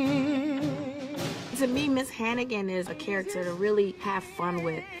 To me, Miss Hannigan is a character to really have fun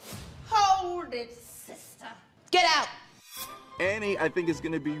with. Hold it, sister. Get out. Annie, I think, is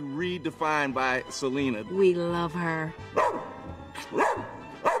going to be redefined by Selena. We love her.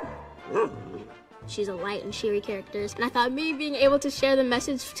 She's a light and cheery character, and I thought me being able to share the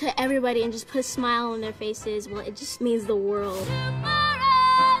message to everybody and just put a smile on their faces, well, it just means the world.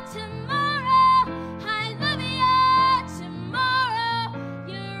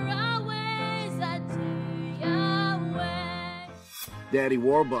 Daddy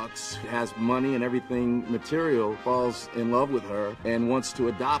Warbucks has money and everything material, falls in love with her, and wants to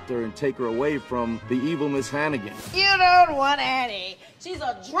adopt her and take her away from the evil Miss Hannigan. You don't want Annie. She's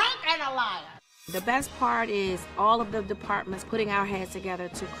a drunk and a liar. The best part is all of the departments putting our heads together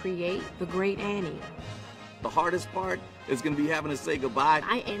to create the great Annie. The hardest part is going to be having to say goodbye.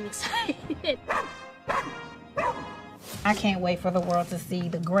 I am excited. I can't wait for the world to see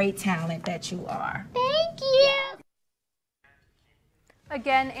the great talent that you are. Thank you.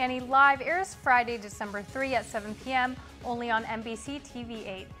 Again, Annie Live airs Friday, December 3 at 7 p.m. only on NBC TV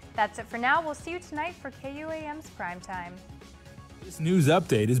 8. That's it for now. We'll see you tonight for KUAM's Primetime. This news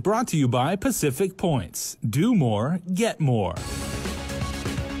update is brought to you by Pacific Points. Do more, get more.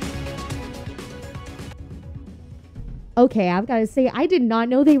 Okay, I've got to say, I did not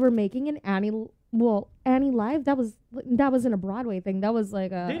know they were making an Annie Live. That was in a Broadway thing. That was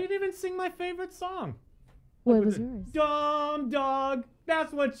like a... They didn't even sing my favorite song. What was yours? Dumb dog.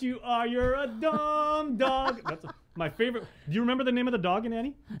 That's what you are. You're a dumb dog. That's my favorite. Do you remember the name of the dog in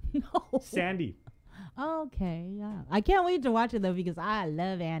Annie? No. Sandy. Okay, yeah. I can't wait to watch it though because I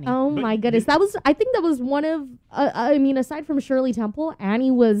love Annie. Oh my goodness, I think that was one of. I mean, aside from Shirley Temple,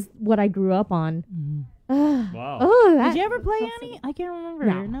 Annie was what I grew up on. Mm-hmm. Wow. Oh, did you ever play Annie? I can't remember.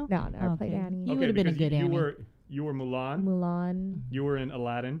 No, never played Annie. You would have been a good Annie. You were Mulan. Mulan. You were in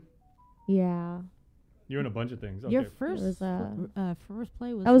Aladdin. Yeah. You're in a bunch of things. Okay. Your first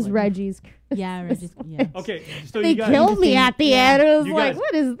play was... That was Reggie's. Yeah, Reggie's. Yeah. Okay, so they you guys... killed me at the end. It was like,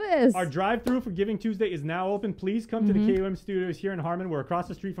 what is this? Our drive-thru for Giving Tuesday is now open. Please come to the KUM studios here in Harmon. We're across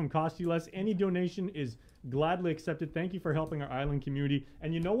the street from Cost You Less. Any donation is gladly accepted. Thank you for helping our island community.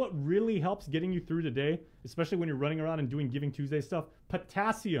 And you know what really helps getting you through the day, especially when you're running around and doing Giving Tuesday stuff?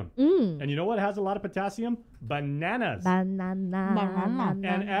 Potassium. And you know what has a lot of potassium? Bananas. Banana.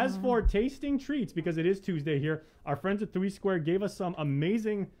 And as for tasting treats, because it is Tuesday here, our friends at 3 Square gave us some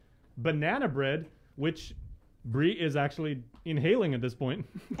amazing banana bread, which Bree is actually inhaling at this point.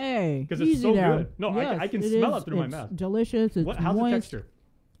 Hey, because it's so there. good. No, yes, I can smell it through my mouth. Delicious. It's how's moist. the texture?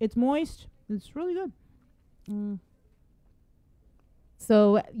 It's moist. It's really good.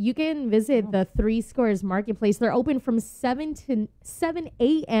 So you can visit the 3 Squares Marketplace. They're open from 7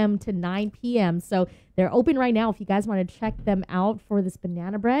 a.m. to 9 p.m. So they're open right now if you guys want to check them out for this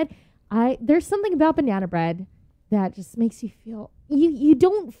banana bread. There's something about banana bread that just makes you feel you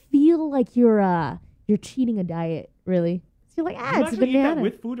don't feel like you're cheating a diet, really. So you're like, it's a banana. Eat that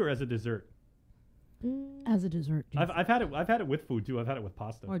with food or as a dessert? As a dessert. I've had it with food too. I've had it with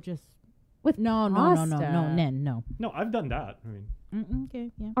pasta. Or just with no, pasta. no, no. No, I've done that. I mean,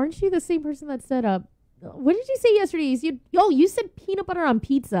 okay, yeah. Aren't you the same person that said What did you say yesterday? You said peanut butter on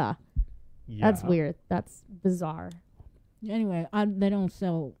pizza. Yeah. That's weird. That's bizarre. Anyway, they don't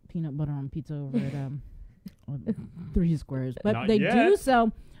sell peanut butter on pizza over at Three Squares, but Not they yet. do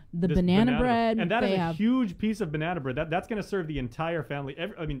sell the This banana bread. And that they is a have huge piece of banana bread. That's going to serve the entire family.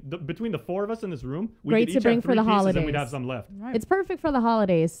 Between the four of us in this room, we Great could to each bring have for three the pieces holidays. and we'd have some left. Right. It's perfect for the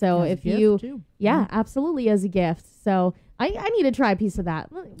holidays. So As a if gift, you, too. yeah, absolutely as a gift. So I need to try a piece of that.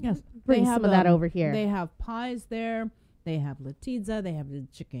 Yes, Bring they some have, of that over here. They have pies there. They have latizza. They have the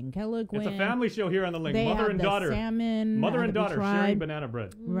chicken kelaguen. It's a family show here on the link. They Mother have and the daughter. salmon Mother that and we daughter tried. sharing banana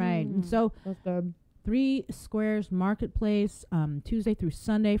bread. Right. And so that's good. Three Squares Marketplace, Tuesday through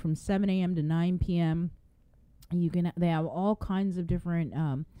Sunday from 7 a.m. to 9 p.m. They have all kinds of different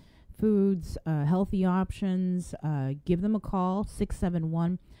foods, healthy options. Give them a call,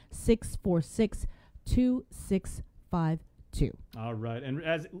 671-646-2652. All right. And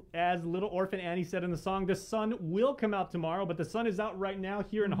as Little Orphan Annie said in the song, the sun will come out tomorrow, but the sun is out right now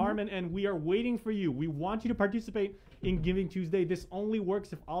here in Harmon, and we are waiting for you. We want you to participate in Giving Tuesday. This only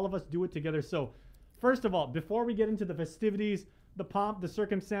works if all of us do it together. So, first of all, before we get into the festivities, the pomp, the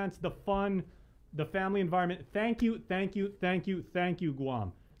circumstance, the fun, the family environment, thank you,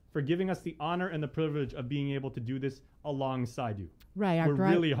 Guam, for giving us the honor and the privilege of being able to do this alongside you. Right. We're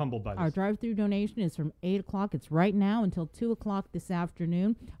really humbled by this. Our drive-through donation is from 8 o'clock. It's right now until 2 o'clock this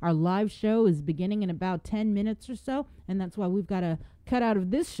afternoon. Our live show is beginning in about 10 minutes or so, and that's why we've got to cut out of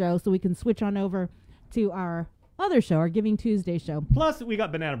this show so we can switch on over to our other show, our Giving Tuesday show. Plus, we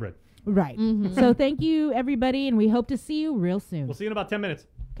got banana bread. Right. So thank you, everybody, and we hope to see you real soon. We'll see you in about 10 minutes.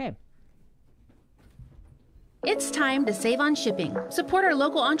 Okay. It's time to save on shipping. Support our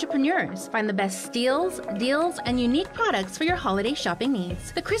local entrepreneurs. Find the best deals, and unique products for your holiday shopping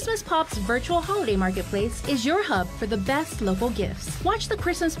needs. The Christmas Pops virtual holiday marketplace is your hub for the best local gifts. Watch the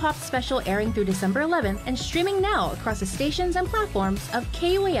Christmas Pops special airing through December 11th and streaming now across the stations and platforms of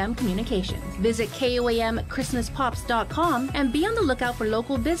KUAM Communications. Visit KUAMChristmasPops.com and be on the lookout for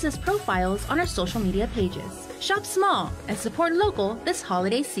local business profiles on our social media pages. Shop small and support local this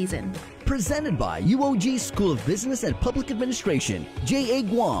holiday season. Presented by UOG School of Business and Public Administration, JA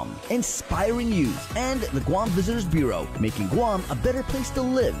Guam, inspiring youth, and the Guam Visitors Bureau, making Guam a better place to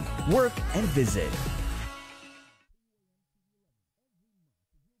live, work, and visit.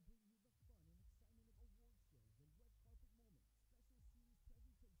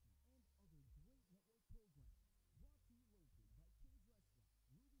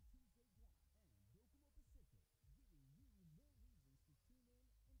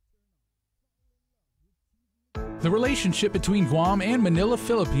 The relationship between Guam and Manila,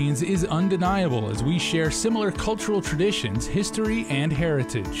 Philippines is undeniable as we share similar cultural traditions, history, and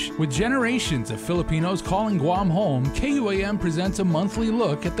heritage. With generations of Filipinos calling Guam home, KUAM presents a monthly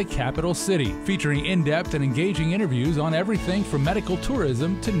look at the capital city, featuring in-depth and engaging interviews on everything from medical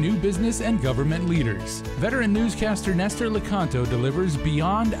tourism to new business and government leaders. Veteran newscaster Nestor Lecanto delivers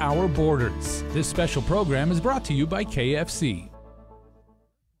Beyond Our Borders. This special program is brought to you by KFC.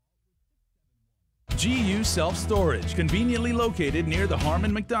 GU Self-Storage, conveniently located near the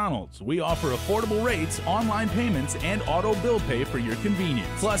Harmon McDonald's. We offer affordable rates, online payments, and auto bill pay for your convenience.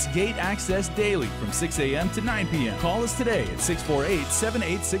 Plus gate access daily from 6 a.m. to 9 p.m. Call us today at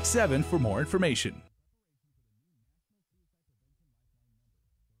 648-7867 for more information.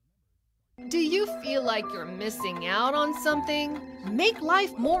 Do you feel like you're missing out on something? Make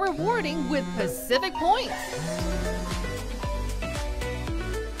life more rewarding with Pacific Points.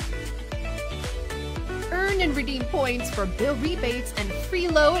 Earn and redeem points for bill rebates and free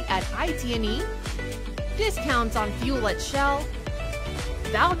load at IT&E, discounts on fuel at Shell,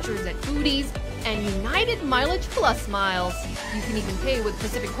 vouchers at Foodies, and United Mileage Plus miles. You can even pay with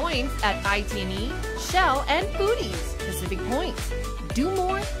Pacific Points at IT&E, Shell, and Foodies. Pacific Points. Do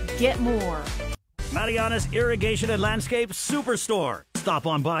more, get more. Mariana's Irrigation and Landscape Superstore. Stop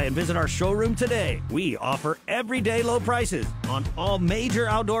on by and visit our showroom today. We offer everyday low prices on all major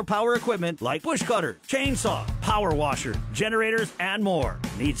outdoor power equipment like bush cutter, chainsaw, power washer, generators, and more.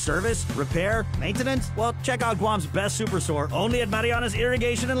 Need service, repair, maintenance? Well, check out Guam's best superstore only at Mariana's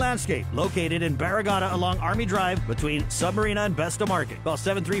Irrigation and Landscape, located in Barragata along Army Drive between Submarina and Besta Market. Call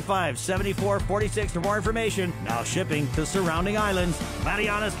 735-7446 for more information. Now shipping to surrounding islands.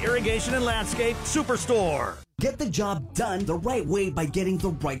 Mariana's Irrigation and Landscape Superstore. Get the job done the right way by getting the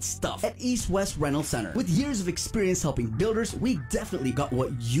right stuff at East West Rental Center. With years of experience helping builders, we definitely got what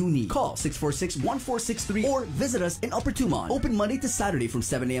you need. Call 646-1463 or visit us in Upper Tumon. Open Monday to Saturday from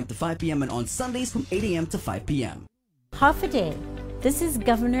 7 a.m. to 5 p.m. and on Sundays from 8 a.m. to 5 p.m. Half a day. This is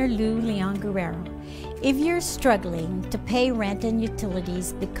Governor Lou Leon Guerrero. If you're struggling to pay rent and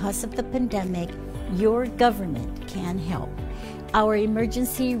utilities because of the pandemic, your government can help. Our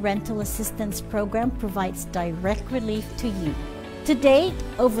Emergency Rental Assistance Program provides direct relief to you. To date,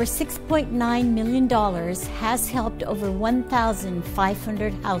 over $6.9 million has helped over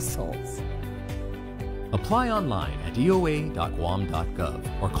 1,500 households. Apply online at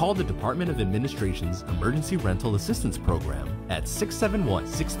eoa.guam.gov or call the Department of Administration's Emergency Rental Assistance Program at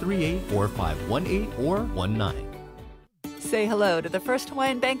 671-638-4518 or 19. Say hello to the First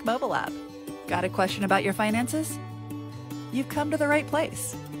Hawaiian Bank mobile app. Got a question about your finances? You've come to the right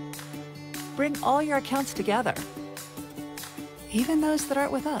place. Bring all your accounts together, even those that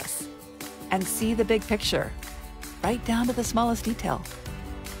aren't with us, and see the big picture, right down to the smallest detail.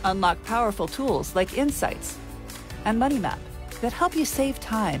 Unlock powerful tools like Insights and Money Map that help you save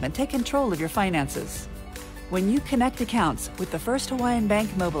time and take control of your finances. When you connect accounts with the First Hawaiian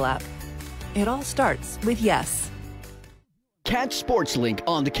Bank mobile app, it all starts with yes. Catch SportsLink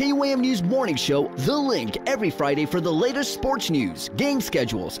on the KUAM News Morning Show, The Link, every Friday for the latest sports news, game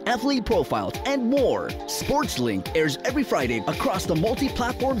schedules, athlete profiles, and more. SportsLink airs every Friday across the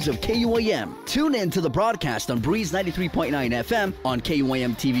multi-platforms of KUAM. Tune in to the broadcast on Breeze 93.9 FM, on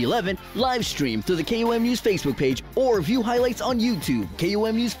KUAM TV 11, live stream through the KUAM News Facebook page, or view highlights on YouTube,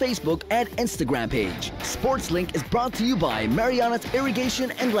 KUAM News Facebook, and Instagram page. SportsLink is brought to you by Mariana's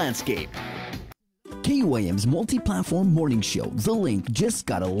Irrigation and Landscape. KUAM's multi-platform morning show, The Link, just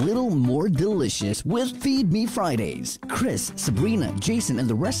got a little more delicious with Feed Me Fridays. Chris, Sabrina, Jason, and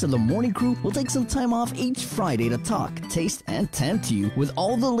the rest of the morning crew will take some time off each Friday to talk, taste, and tempt you with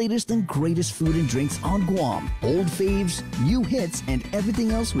all the latest and greatest food and drinks on Guam. Old faves, new hits, and everything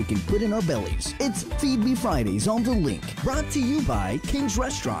else we can put in our bellies. It's Feed Me Fridays on The Link. Brought to you by King's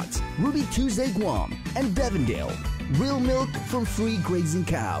Restaurants, Ruby Tuesday Guam, and Devondale. Real milk from free grazing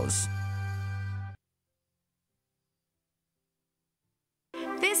cows.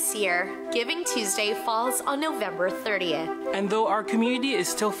 This year, Giving Tuesday falls on November 30th. And though our community is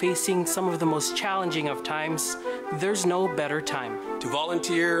still facing some of the most challenging of times, there's no better time to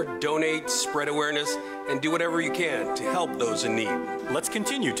volunteer, donate, spread awareness, and do whatever you can to help those in need. Let's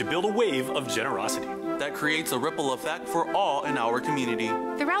continue to build a wave of generosity that creates a ripple effect for all in our community.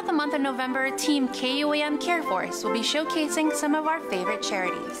 Throughout the month of November, Team KUAM Care Force will be showcasing some of our favorite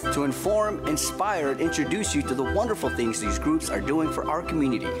charities. To inform, inspire, and introduce you to the wonderful things these groups are doing for our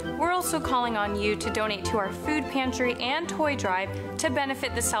community. We're also calling on you to donate to our food pantry and toy drive to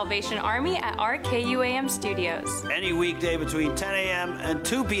benefit the Salvation Army at our KUAM studios. Any weekday between 10 a.m. and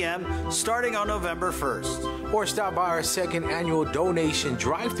 2 p.m. starting on November 1st. Or stop by our second annual donation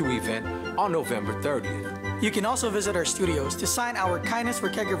drive-thru event on November 30th. You can also visit our studios to sign our Kindness for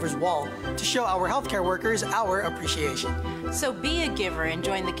Caregivers wall to show our healthcare workers our appreciation. So be a giver and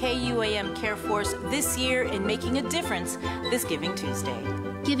join the KUAM Care Force this year in making a difference this Giving Tuesday.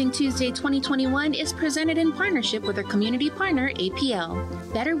 Giving Tuesday 2021 is presented in partnership with our community partner,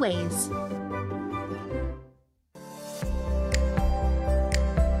 APL. Better Ways.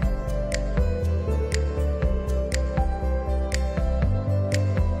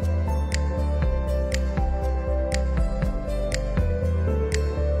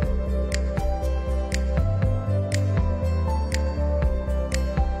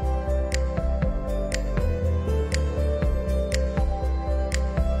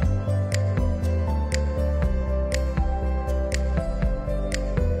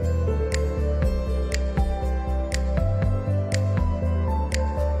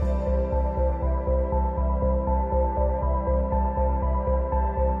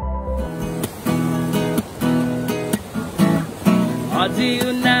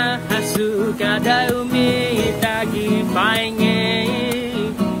 Una hasukada umitagi painge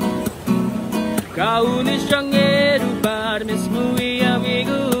Kau nisyangeru barmismu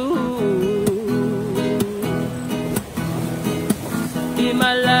amigu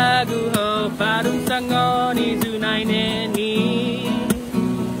Imalagu ho parum sangoni tunai neni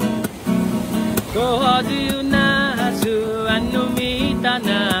Kohodi una hasu anumita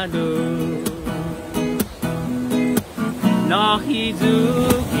nado No hizu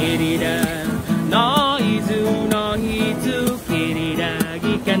kirida, no hizu kirida,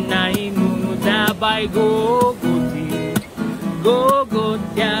 gikanai muda by gogoti,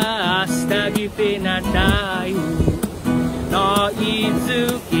 gogotya hasta gipinatayu. No hizu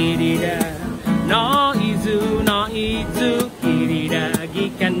kirida, no hizu kirida,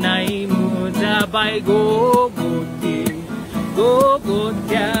 gikanai muda by gogoti,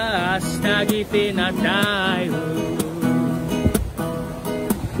 gogotya hasta gipinatayu.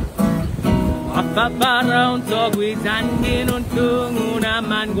 Paparound dog with angin untung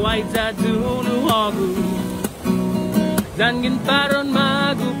unaman guaita dunu hogu Dangin paron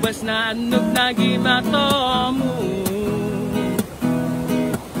magupas na anok na gimatomu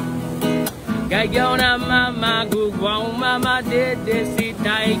Gagaw na mama gugwaw mama dede si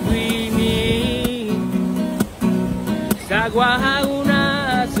tay gwini Sagwa hauna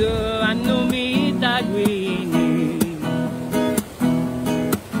so anumita gwini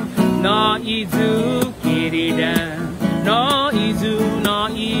No izu kirida No izu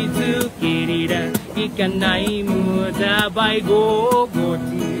kirida Ikanai muda by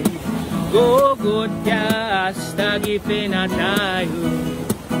gogoti Gogotya stagi penatayo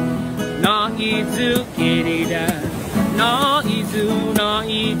No izu kirida No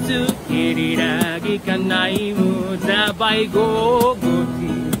izu kirida Ikanai muda by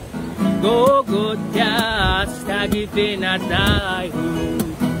gogoti Gogotya stagi penatayo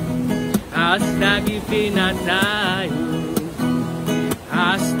Astagi penatayo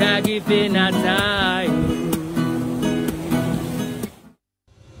Astagi penatayo